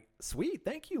was like, sweet,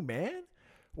 thank you, man.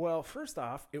 Well, first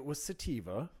off, it was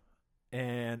sativa.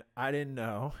 And I didn't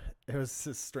know. It was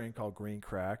this strain called green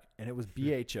crack, and it was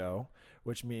BHO,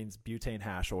 which means butane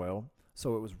hash oil.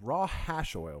 So it was raw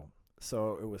hash oil.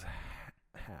 So it was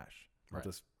hash. I'll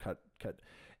just cut.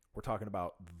 We're talking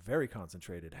about very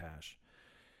concentrated hash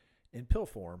in pill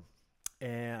form.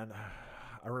 And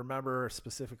I remember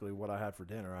specifically what I had for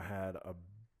dinner. I had a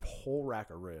whole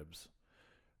rack of ribs,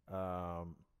 because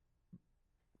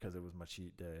it was my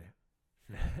cheat day.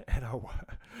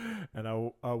 and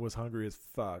I was hungry as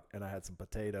fuck, and I had some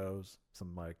potatoes,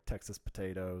 some like Texas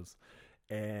potatoes,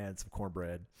 and some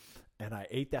cornbread, and I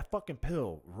ate that fucking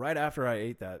pill right after I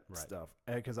ate that stuff,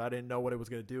 because I didn't know what it was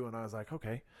going to do, and I was like,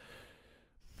 okay,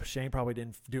 Shane probably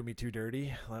didn't do me too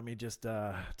dirty. Let me just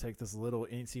take this little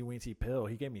eensy weensy pill.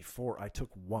 He gave me 4. I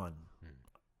took 1,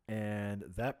 and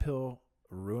that pill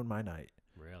ruined my night.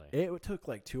 Really? It took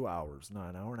like 2 hours,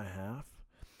 not an hour and a half.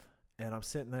 And I'm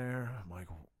sitting there, I'm like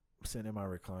sitting in my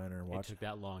recliner and watching. It took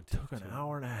that long. Took an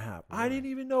hour and a half. Really? I didn't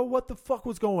even know what the fuck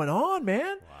was going on,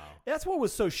 man. Wow. That's what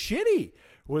was so shitty.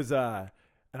 And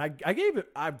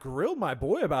I grilled my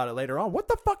boy about it later on. What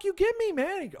the fuck you give me,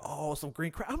 man? He go, oh, some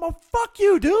green crack. I'm like, fuck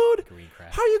you, dude. Green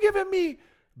crack. How are you giving me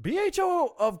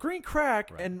BHO of green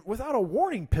crack and without a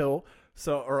warning pill?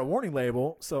 Or a warning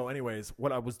label. So anyways,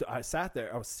 I sat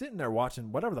there, I was sitting there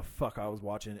watching whatever the fuck I was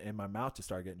watching, and my mouth just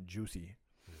started getting juicy.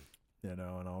 And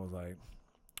I was like,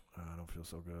 I don't feel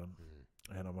so good.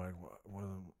 And I'm like, what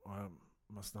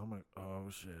my stomach, oh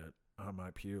shit, I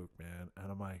might puke, man.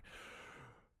 And I'm like,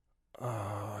 oh,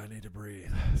 I need to breathe.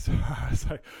 So I was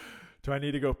like, do I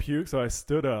need to go puke? So I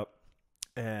stood up,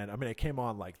 and I mean, it came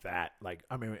on like that.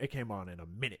 It came on in a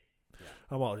minute. Yeah.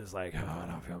 I'm all just like, oh, I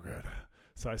don't feel good.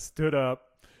 So I stood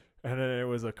up, and then it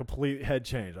was a complete head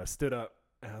change. I stood up,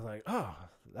 and I was like, oh,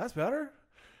 that's better.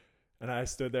 And I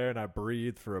stood there and I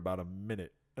breathed for about a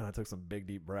minute and I took some big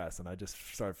deep breaths and I just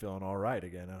started feeling all right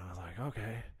again. And I was like,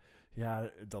 okay, yeah,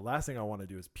 the last thing I want to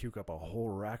do is puke up a whole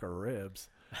rack of ribs.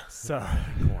 So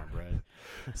cornbread.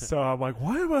 So I'm like,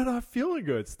 why am I not feeling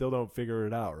good? Still don't figure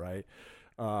it out, right?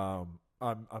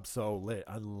 I'm so lit.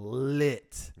 I'm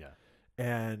lit. Yeah.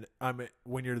 And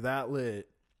when you're that lit,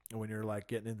 when you're like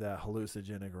getting into that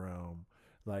hallucinogenic realm,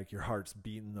 like your heart's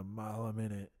beating a mile a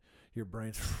minute, your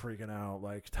brain's freaking out,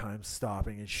 like time's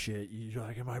stopping and shit. You're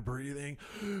like, am I breathing?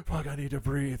 Fuck, I need to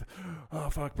breathe. Oh,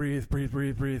 fuck, breathe.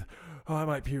 Oh, I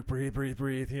might puke,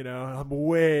 breathe. You know, I'm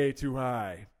way too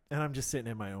high. And I'm just sitting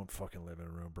in my own fucking living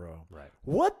room, bro. Right.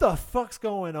 What the fuck's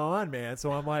going on, man?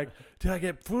 So I'm like, did I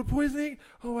get food poisoning?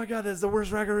 Oh my God, that's the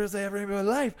worst record I ever had in my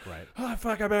life. Right. Oh,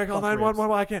 fuck, I better call 911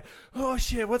 while I can. Oh,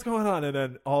 shit, what's going on? And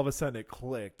then all of a sudden it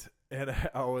clicked. And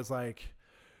I was like,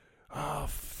 oh,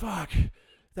 fuck,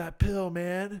 that pill,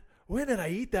 man. When did I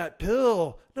eat that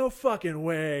pill? No fucking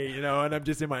way, you know, and I'm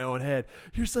just in my own head.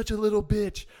 You're such a little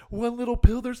bitch. One little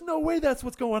pill, there's no way that's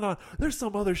what's going on. There's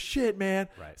some other shit, man.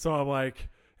 Right. So I'm like,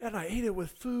 and I ate it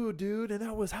with food, dude, and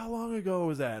that was, how long ago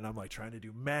was that? And I'm like trying to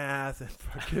do math and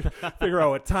fucking figure out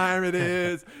what time it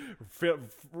is,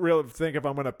 think if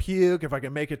I'm going to puke, if I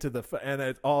can make it to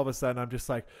and all of a sudden I'm just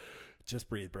like, just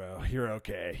breathe, bro. You're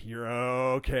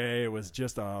okay. It was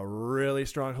just a really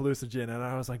strong hallucinogen. And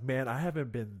I was like, man, I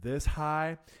haven't been this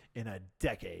high in a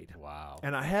decade. Wow.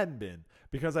 And I hadn't been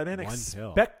because I didn't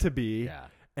expect to be. Yeah.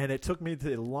 And it took me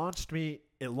to, it launch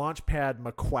pad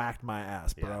McQuacked my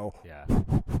ass, bro. Yeah.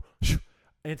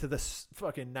 Into the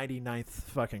fucking 99th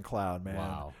fucking cloud, man.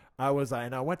 Wow.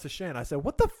 And I went to Shane. I said,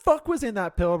 what the fuck was in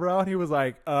that pill, bro? And he was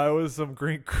like, it was some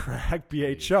green crack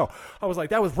BHO. I was like,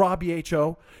 that was raw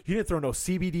BHO. You didn't throw no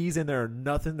CBDs in there or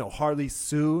nothing. No Harley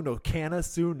Sue, no Canna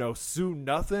Sue, no Sue,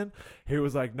 nothing. He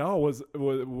was like, no,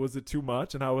 was it too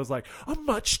much? And I was like,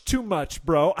 much too much,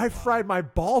 bro. I fried my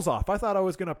balls off. I thought I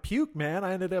was going to puke, man.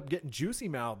 I ended up getting juicy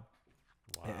mouth.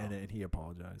 Wow. And he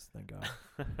apologized. Thank God.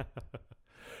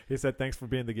 He said, thanks for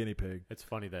being the guinea pig. It's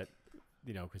funny that,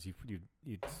 you know, because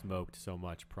you'd smoked so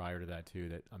much prior to that too,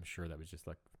 that I'm sure that was just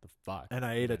like the fuck. And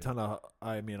I ate a ton of.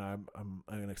 I mean, I'm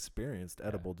an experienced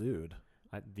edible dude.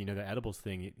 You know, the edibles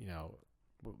thing. You know,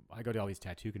 I go to all these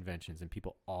tattoo conventions, and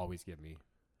people always give me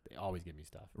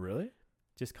stuff. Really?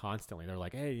 Just constantly, they're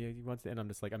like, "Hey, you want?" And I'm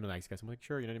just like, "I'm a nice guy." So I'm like,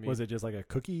 "Sure," you know what I mean? Was it just like a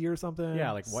cookie or something?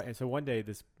 Yeah, like what? And so one day,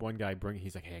 this one guy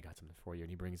he's like, "Hey, I got something for you," and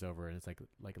he brings over, and it's like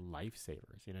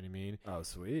lifesavers. You know what I mean? Oh,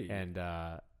 sweet. And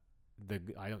I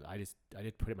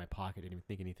did put it in my pocket, didn't even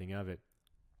think anything of it.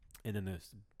 And then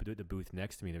the booth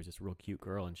next to me, there was this real cute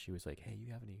girl, and she was like, "Hey,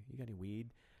 you got any weed?"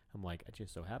 I'm like, "It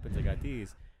just so happens I got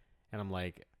these," and I'm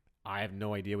like, I have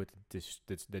no idea what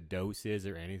the dose is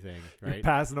or anything, right? You're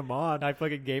passing them on. I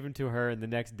fucking gave them to her, and the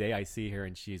next day I see her,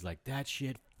 and she's like, "That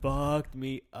shit fucked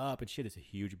me up." And she has a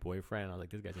huge boyfriend. I was like,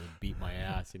 "This guy's gonna beat my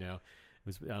ass," you know? It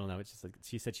was, I don't know. It's just like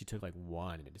she said she took like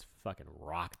one, and it just fucking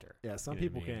rocked her. Yeah, some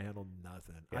people can't handle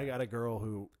nothing. Yeah. I got a girl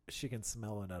who she can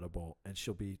smell an edible, and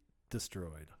she'll be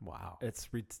destroyed. Wow,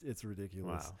 it's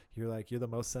ridiculous. Wow. You're like, you're the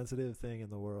most sensitive thing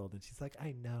in the world, and she's like,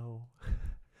 I know.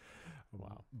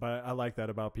 Wow. But I like that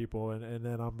about people, and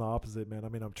then I'm the opposite, man. I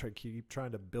mean, I'm keep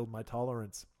trying to build my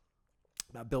tolerance,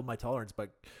 not build my tolerance,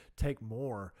 but take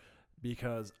more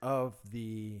because of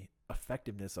the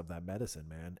effectiveness of that medicine,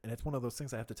 man. And it's one of those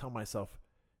things I have to tell myself,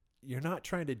 you're not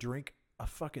trying to drink a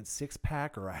fucking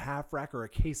 6-pack or a half rack or a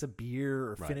case of beer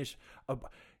or finish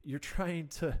you're trying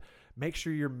to make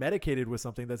sure you're medicated with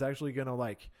something that's actually going to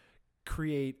like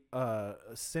create a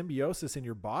symbiosis in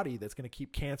your body that's going to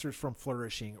keep cancers from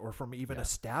flourishing or from even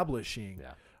establishing,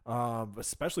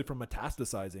 especially from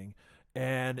metastasizing.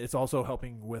 And it's also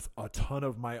helping with a ton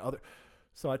of my other.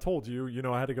 So I told you,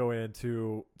 I had to go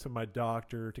to my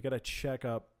doctor to get a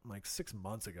checkup like 6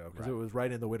 months ago because it was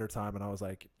right in the winter time. And I was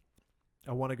like,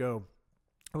 I want to go.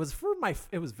 It was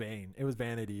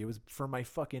vanity. It was for my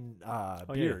fucking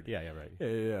beard. Yeah, right.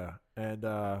 Yeah.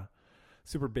 And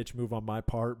super bitch move on my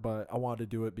part, but I wanted to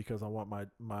do it because I want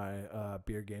my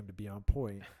beard game to be on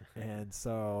point. And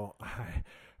so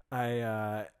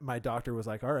my doctor was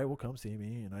like, all right, well, come see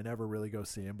me. And I never really go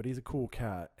see him, but he's a cool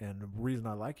cat. And the reason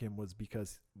I like him was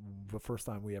because the first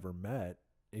time we ever met,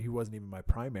 he wasn't even my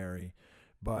primary,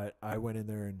 but I went in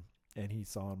there and he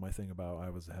saw on my thing about I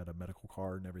had a medical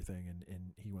card and everything.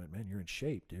 And he went, man, you're in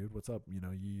shape, dude. What's up? You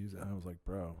use it. I was like,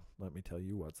 bro, let me tell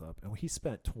you what's up. And he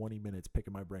spent 20 minutes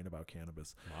picking my brain about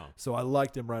cannabis. Wow. So I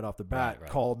liked him right off the bat,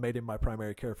 made him my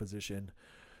primary care physician.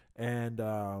 And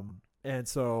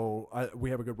so we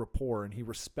have a good rapport and he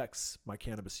respects my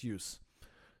cannabis use.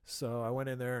 So I went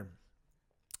in there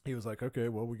he was like, okay,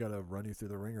 well, we got to run you through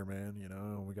the ringer, man. You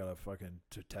know, we got to fucking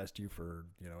to test you for,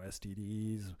 you know,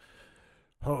 STDs.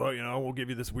 Oh, you know, we'll give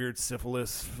you this weird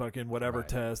syphilis fucking whatever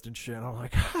test and shit. I'm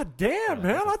like, God damn,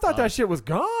 man. I thought that shit was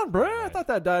gone, bro. I thought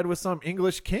that died with some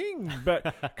English king back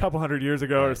a couple hundred years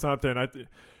ago or something.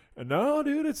 No,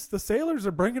 dude, it's the sailors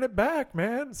are bringing it back,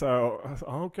 man. So,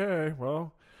 okay,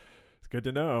 well, it's good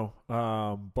to know.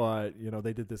 But, you know,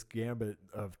 they did this gambit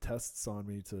of tests on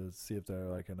me to see if they're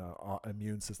like an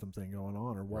immune system thing going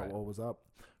on or what was up.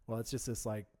 Well, it's just this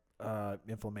like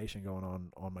inflammation going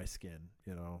on my skin,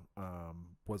 you know,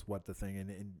 was what the thing.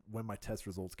 And when my test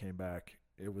results came back,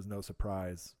 it was no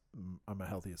surprise. I'm a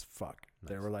healthy as fuck. Nice.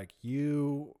 They were like,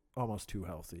 you almost too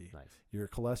healthy. Nice. Your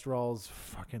cholesterol's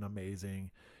fucking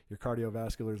amazing. Your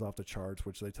cardiovascular's off the charts,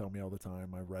 which they tell me all the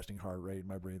time. My resting heart rate,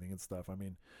 my breathing and stuff. I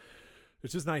mean,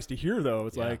 it's just nice to hear, though.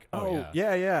 It's like,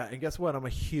 yeah. And guess what? I'm a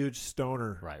huge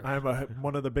stoner. Right. I'm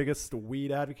one of the biggest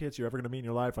weed advocates you're ever going to meet in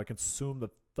your life. I consume the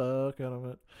fuck out of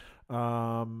it.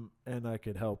 And I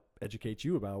could help educate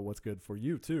you about what's good for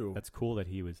you, too. That's cool that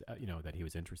he was, that he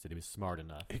was interested. He was smart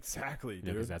enough. Exactly, dude.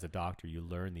 Because as a doctor, you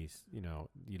learn these,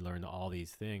 you learn all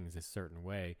these things a certain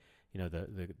way. You know,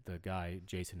 the guy,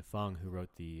 Jason Fung, who wrote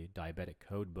the Diabetic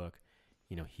Code book,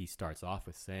 he starts off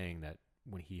with saying that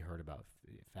when he heard about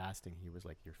fasting, he was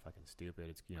like, you're fucking stupid.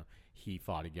 It's, he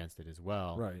fought against it as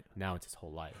well. Right. Now it's his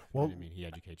whole life. Well, I mean, he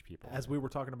educates people. As we were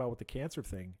talking about with the cancer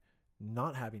thing,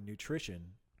 not having nutrition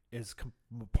is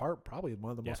probably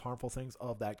one of the most harmful things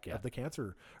of the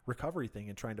cancer recovery thing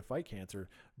and trying to fight cancer.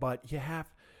 But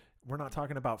we're not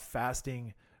talking about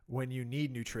fasting when you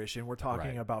need nutrition. We're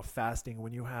talking about fasting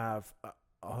when you have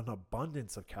an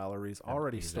abundance of calories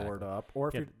already stored up, or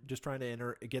if you're just trying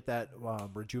to get that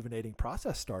rejuvenating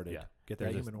process started. Get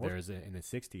that human organ. In the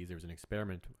 60s, there was an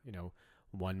experiment,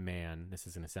 one man, this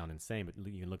is going to sound insane, but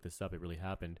you can look this up, it really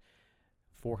happened,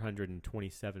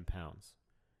 427 pounds.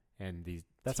 And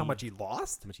that's how much he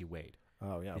lost? How much he weighed.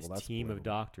 Oh, yeah. His team of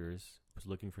doctors was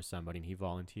looking for somebody, and he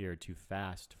volunteered to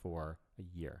fast for a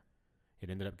year. It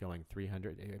ended up going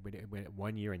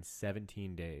 1 year and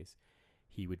 17 days.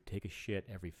 He would take a shit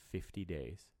every 50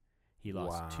 days. He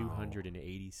lost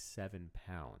 287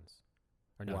 pounds.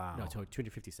 Or no,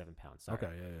 257 pounds. Sorry.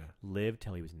 Okay, yeah. Lived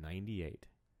till he was 98.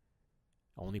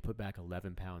 Only put back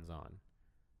 11 pounds on.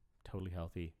 Totally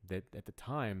healthy. That at the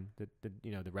time,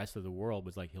 the rest of the world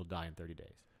was like, he'll die in 30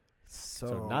 days.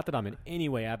 So not that I'm in any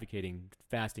way advocating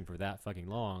fasting for that fucking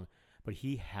long, but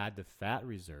he had the fat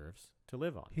reserves to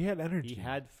live on. He had energy. He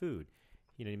had food.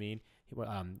 You know what I mean?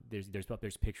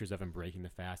 There's pictures of him breaking the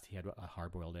fast. He had a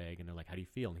hard-boiled egg, and they're like, "How do you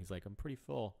feel?" And he's like, "I'm pretty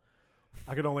full."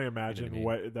 I could only imagine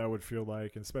what that would feel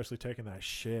like, and especially taking that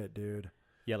shit, dude.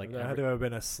 Yeah, like that had to have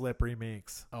been a slippery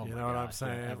mix. Oh, you know what I'm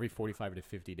saying? Yeah, every 45 to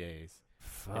 50 days.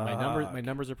 Fuck. And my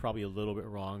numbers are probably a little bit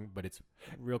wrong, but it's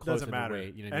real close to the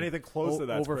weight. Anything close to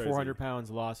that's over crazy. 400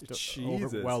 pounds lost.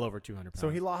 Well over 200 pounds. So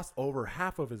he lost over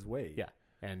half of his weight. Yeah.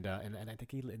 And I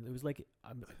think it was like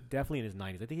definitely in his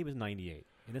 90s. I think he was 98,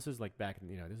 and this was like back in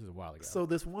this is a while ago. So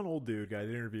this one old dude got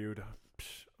interviewed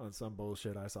on some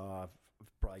bullshit I saw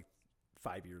probably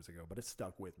 5 years ago, but it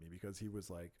stuck with me because he was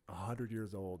like 100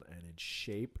 years old and in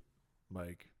shape,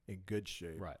 like in good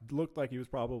shape. Right. Looked like he was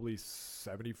probably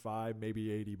 75,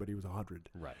 maybe 80, but he was 100.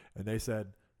 Right. And they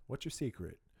said, "What's your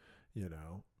secret?"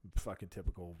 Fucking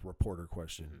typical reporter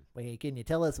question. Mm-hmm. Wait, can you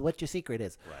tell us what your secret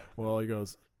is? Right. Well, he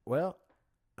goes, "Well,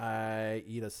 I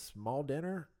eat a small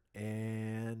dinner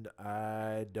and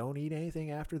I don't eat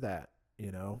anything after that.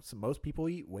 So most people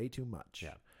eat way too much."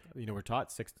 Yeah. We're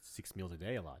taught six meals a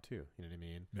day a lot too. You know what I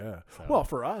mean? Yeah. So. Well,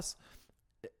 for us,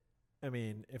 I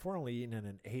mean, if we're only eating in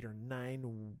an 8 or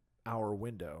 9 hour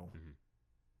window,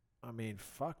 I mean,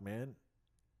 fuck, man.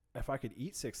 If I could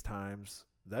eat 6 times,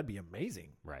 that'd be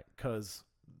amazing. Right. Because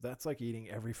that's like eating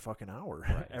every fucking hour,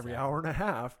 right, every hour and a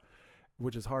half.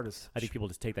 Which is hard as... I think people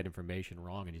just take that information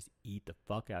wrong and just eat the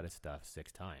fuck out of stuff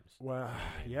 6 times. Well,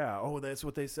 yeah. Oh, that's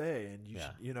what they say. And you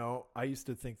should, I used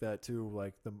to think that too.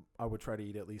 Like I would try to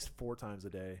eat at least 4 times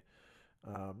a day.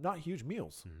 Not huge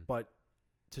meals, but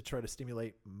to try to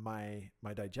stimulate my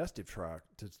digestive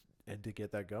tract and to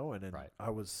get that going. And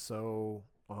I was so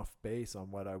off base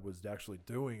on what I was actually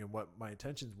doing and what my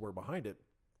intentions were behind it.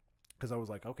 Because I was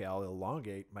like, okay, I'll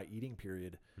elongate my eating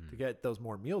period to get those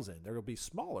more meals in. They'll be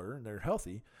smaller and they're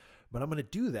healthy, but I'm going to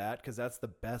do that because that's the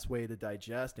best way to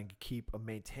digest and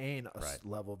maintain a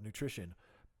level of nutrition.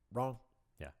 Wrong.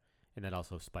 Yeah, and that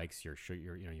also spikes your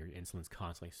insulin's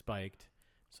constantly spiked.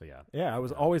 So yeah, I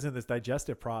was always in this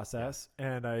digestive process,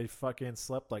 and I fucking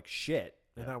slept like shit,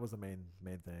 and that was the main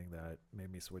thing that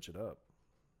made me switch it up.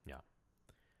 Yeah.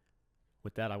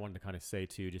 with that, I wanted to kind of say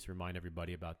too, just remind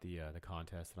everybody about the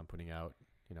contest that I'm putting out.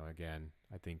 Again,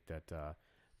 I think that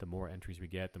the more entries we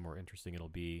get, the more interesting it'll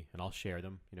be, and I'll share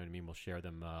them. You know what I mean? We'll share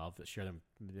them. I'll share them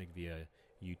via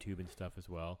YouTube and stuff as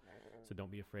well. So don't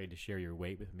be afraid to share your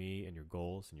weight with me and your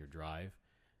goals and your drive.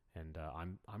 And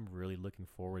I'm really looking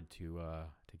forward to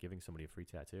giving somebody a free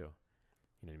tattoo.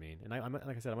 You know what I mean? And I'm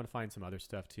like I said, I'm gonna find some other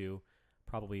stuff too.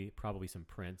 Probably some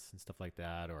prints and stuff like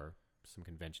that, or some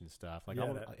convention stuff. Like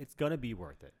it's gonna be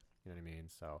worth it. You know what I mean?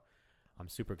 So I'm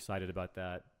super excited about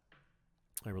that.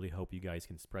 I really hope you guys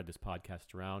can spread this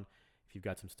podcast around. If you've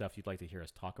got some stuff you'd like to hear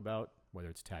us talk about, whether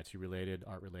it's tattoo related,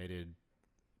 art related,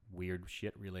 weird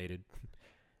shit related, you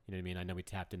know what I mean? I know we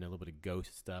tapped into a little bit of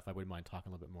ghost stuff. I wouldn't mind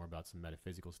talking a little bit more about some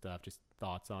metaphysical stuff, just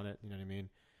thoughts on it. You know what I mean?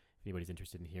 If anybody's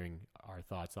interested in hearing our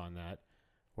thoughts on that,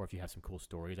 or if you have some cool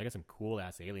stories, I got some cool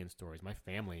ass alien stories.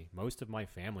 Most of my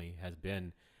family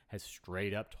has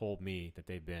straight up told me that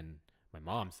my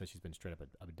mom says she's been straight up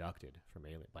abducted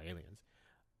by aliens.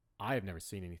 I have never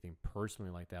seen anything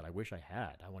personally like that. I wish I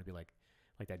had. I want to be like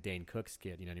that Dane Cook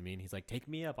skit. You know what I mean? He's like, take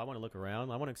me up. I want to look around.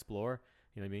 I want to explore.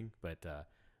 You know what I mean? But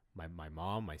my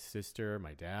mom, my sister,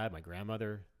 my dad, my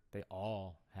grandmother, they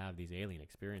all have these alien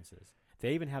experiences.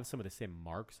 They even have some of the same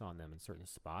marks on them in certain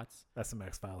spots. That's some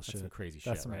X-Files shit. That's some crazy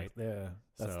shit, right?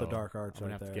 That's the dark arts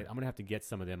right there. I'm going to have to get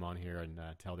some of them on here and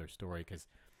tell their story because,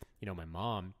 my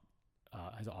mom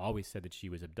has always said that she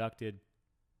was abducted.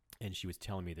 And she was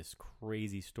telling me this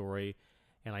crazy story.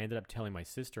 And I ended up telling my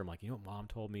sister, I'm like, what Mom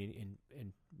told me?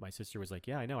 And my sister was like,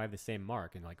 yeah, I know. I have the same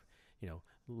mark. And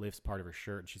lifts part of her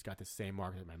shirt. And she's got the same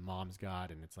mark that my mom's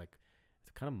got. And it's kind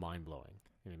of mind blowing.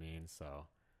 You know what I mean? So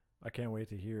I can't wait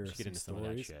to hear get into stories. Some of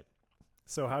that shit.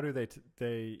 So how do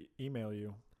they email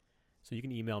you? So you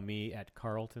can email me at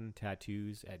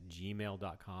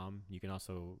carltontattoos@gmail.com. You can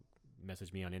also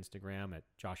message me on Instagram at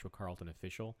Joshua Carlton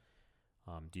Official.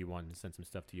 Do you want to send some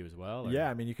stuff to you as well? Or? Yeah,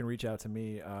 I mean, you can reach out to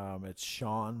me. It's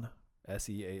Sean,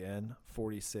 SEAN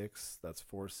 46. That's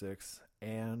 46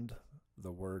 and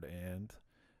the word and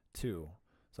 2.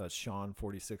 So that's Sean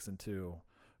 46 and 2,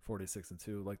 46 and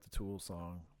 2, like the Tool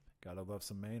song. Gotta love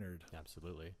some Maynard.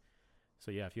 Absolutely.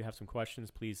 So yeah, if you have some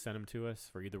questions, please send them to us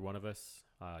for either one of us.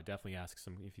 Definitely ask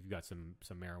some if you've got some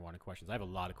marijuana questions. I have a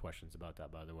lot of questions about that,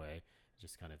 by the way.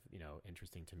 Just kind of,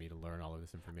 interesting to me to learn all of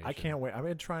this information. I can't wait. I've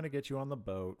been trying to get you on the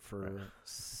boat for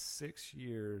 6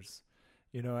 years.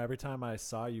 Every time I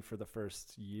saw you for the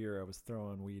first year, I was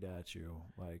throwing weed at you.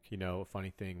 Like, a funny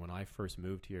thing, when I first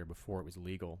moved here, before it was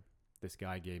legal, this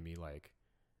guy gave me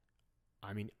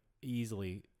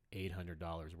easily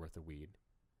 $800 worth of weed.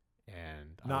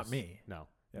 And not me. No,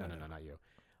 not you.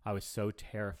 I was so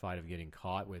terrified of getting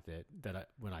caught with it that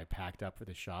when I packed up for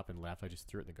the shop and left, I just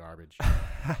threw it in the garbage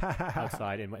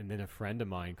outside. And then a friend of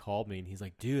mine called me and he's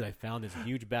like, dude, I found this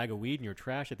huge bag of weed in your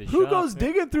trash at the shop. Who goes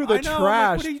digging through the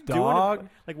trash, dog?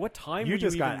 Like, what time you were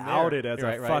just you got even outed there?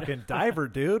 as a fucking diver,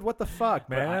 dude. What the fuck,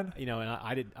 man?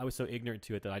 I was so ignorant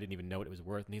to it that I didn't even know what it was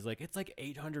worth. And he's like, it's like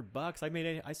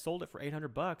 $800. I sold it for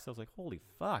 $800. I was like, holy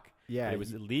fuck. Yeah. But it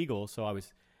was illegal. So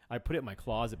I put it in my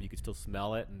closet, but you could still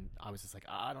smell it. And I was just like,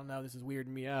 I don't know. This is weirding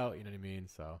me out. You know what I mean?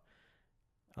 So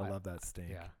I love that stink.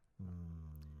 Yeah.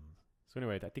 So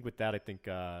anyway, I think with that, I think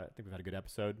we've had a good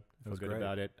episode. I feel good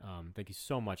about it. Thank you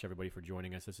so much, everybody, for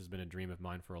joining us. This has been a dream of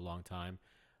mine for a long time.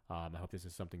 I hope this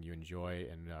is something you enjoy,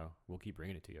 and we'll keep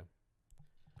bringing it to you.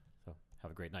 So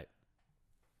have a great night.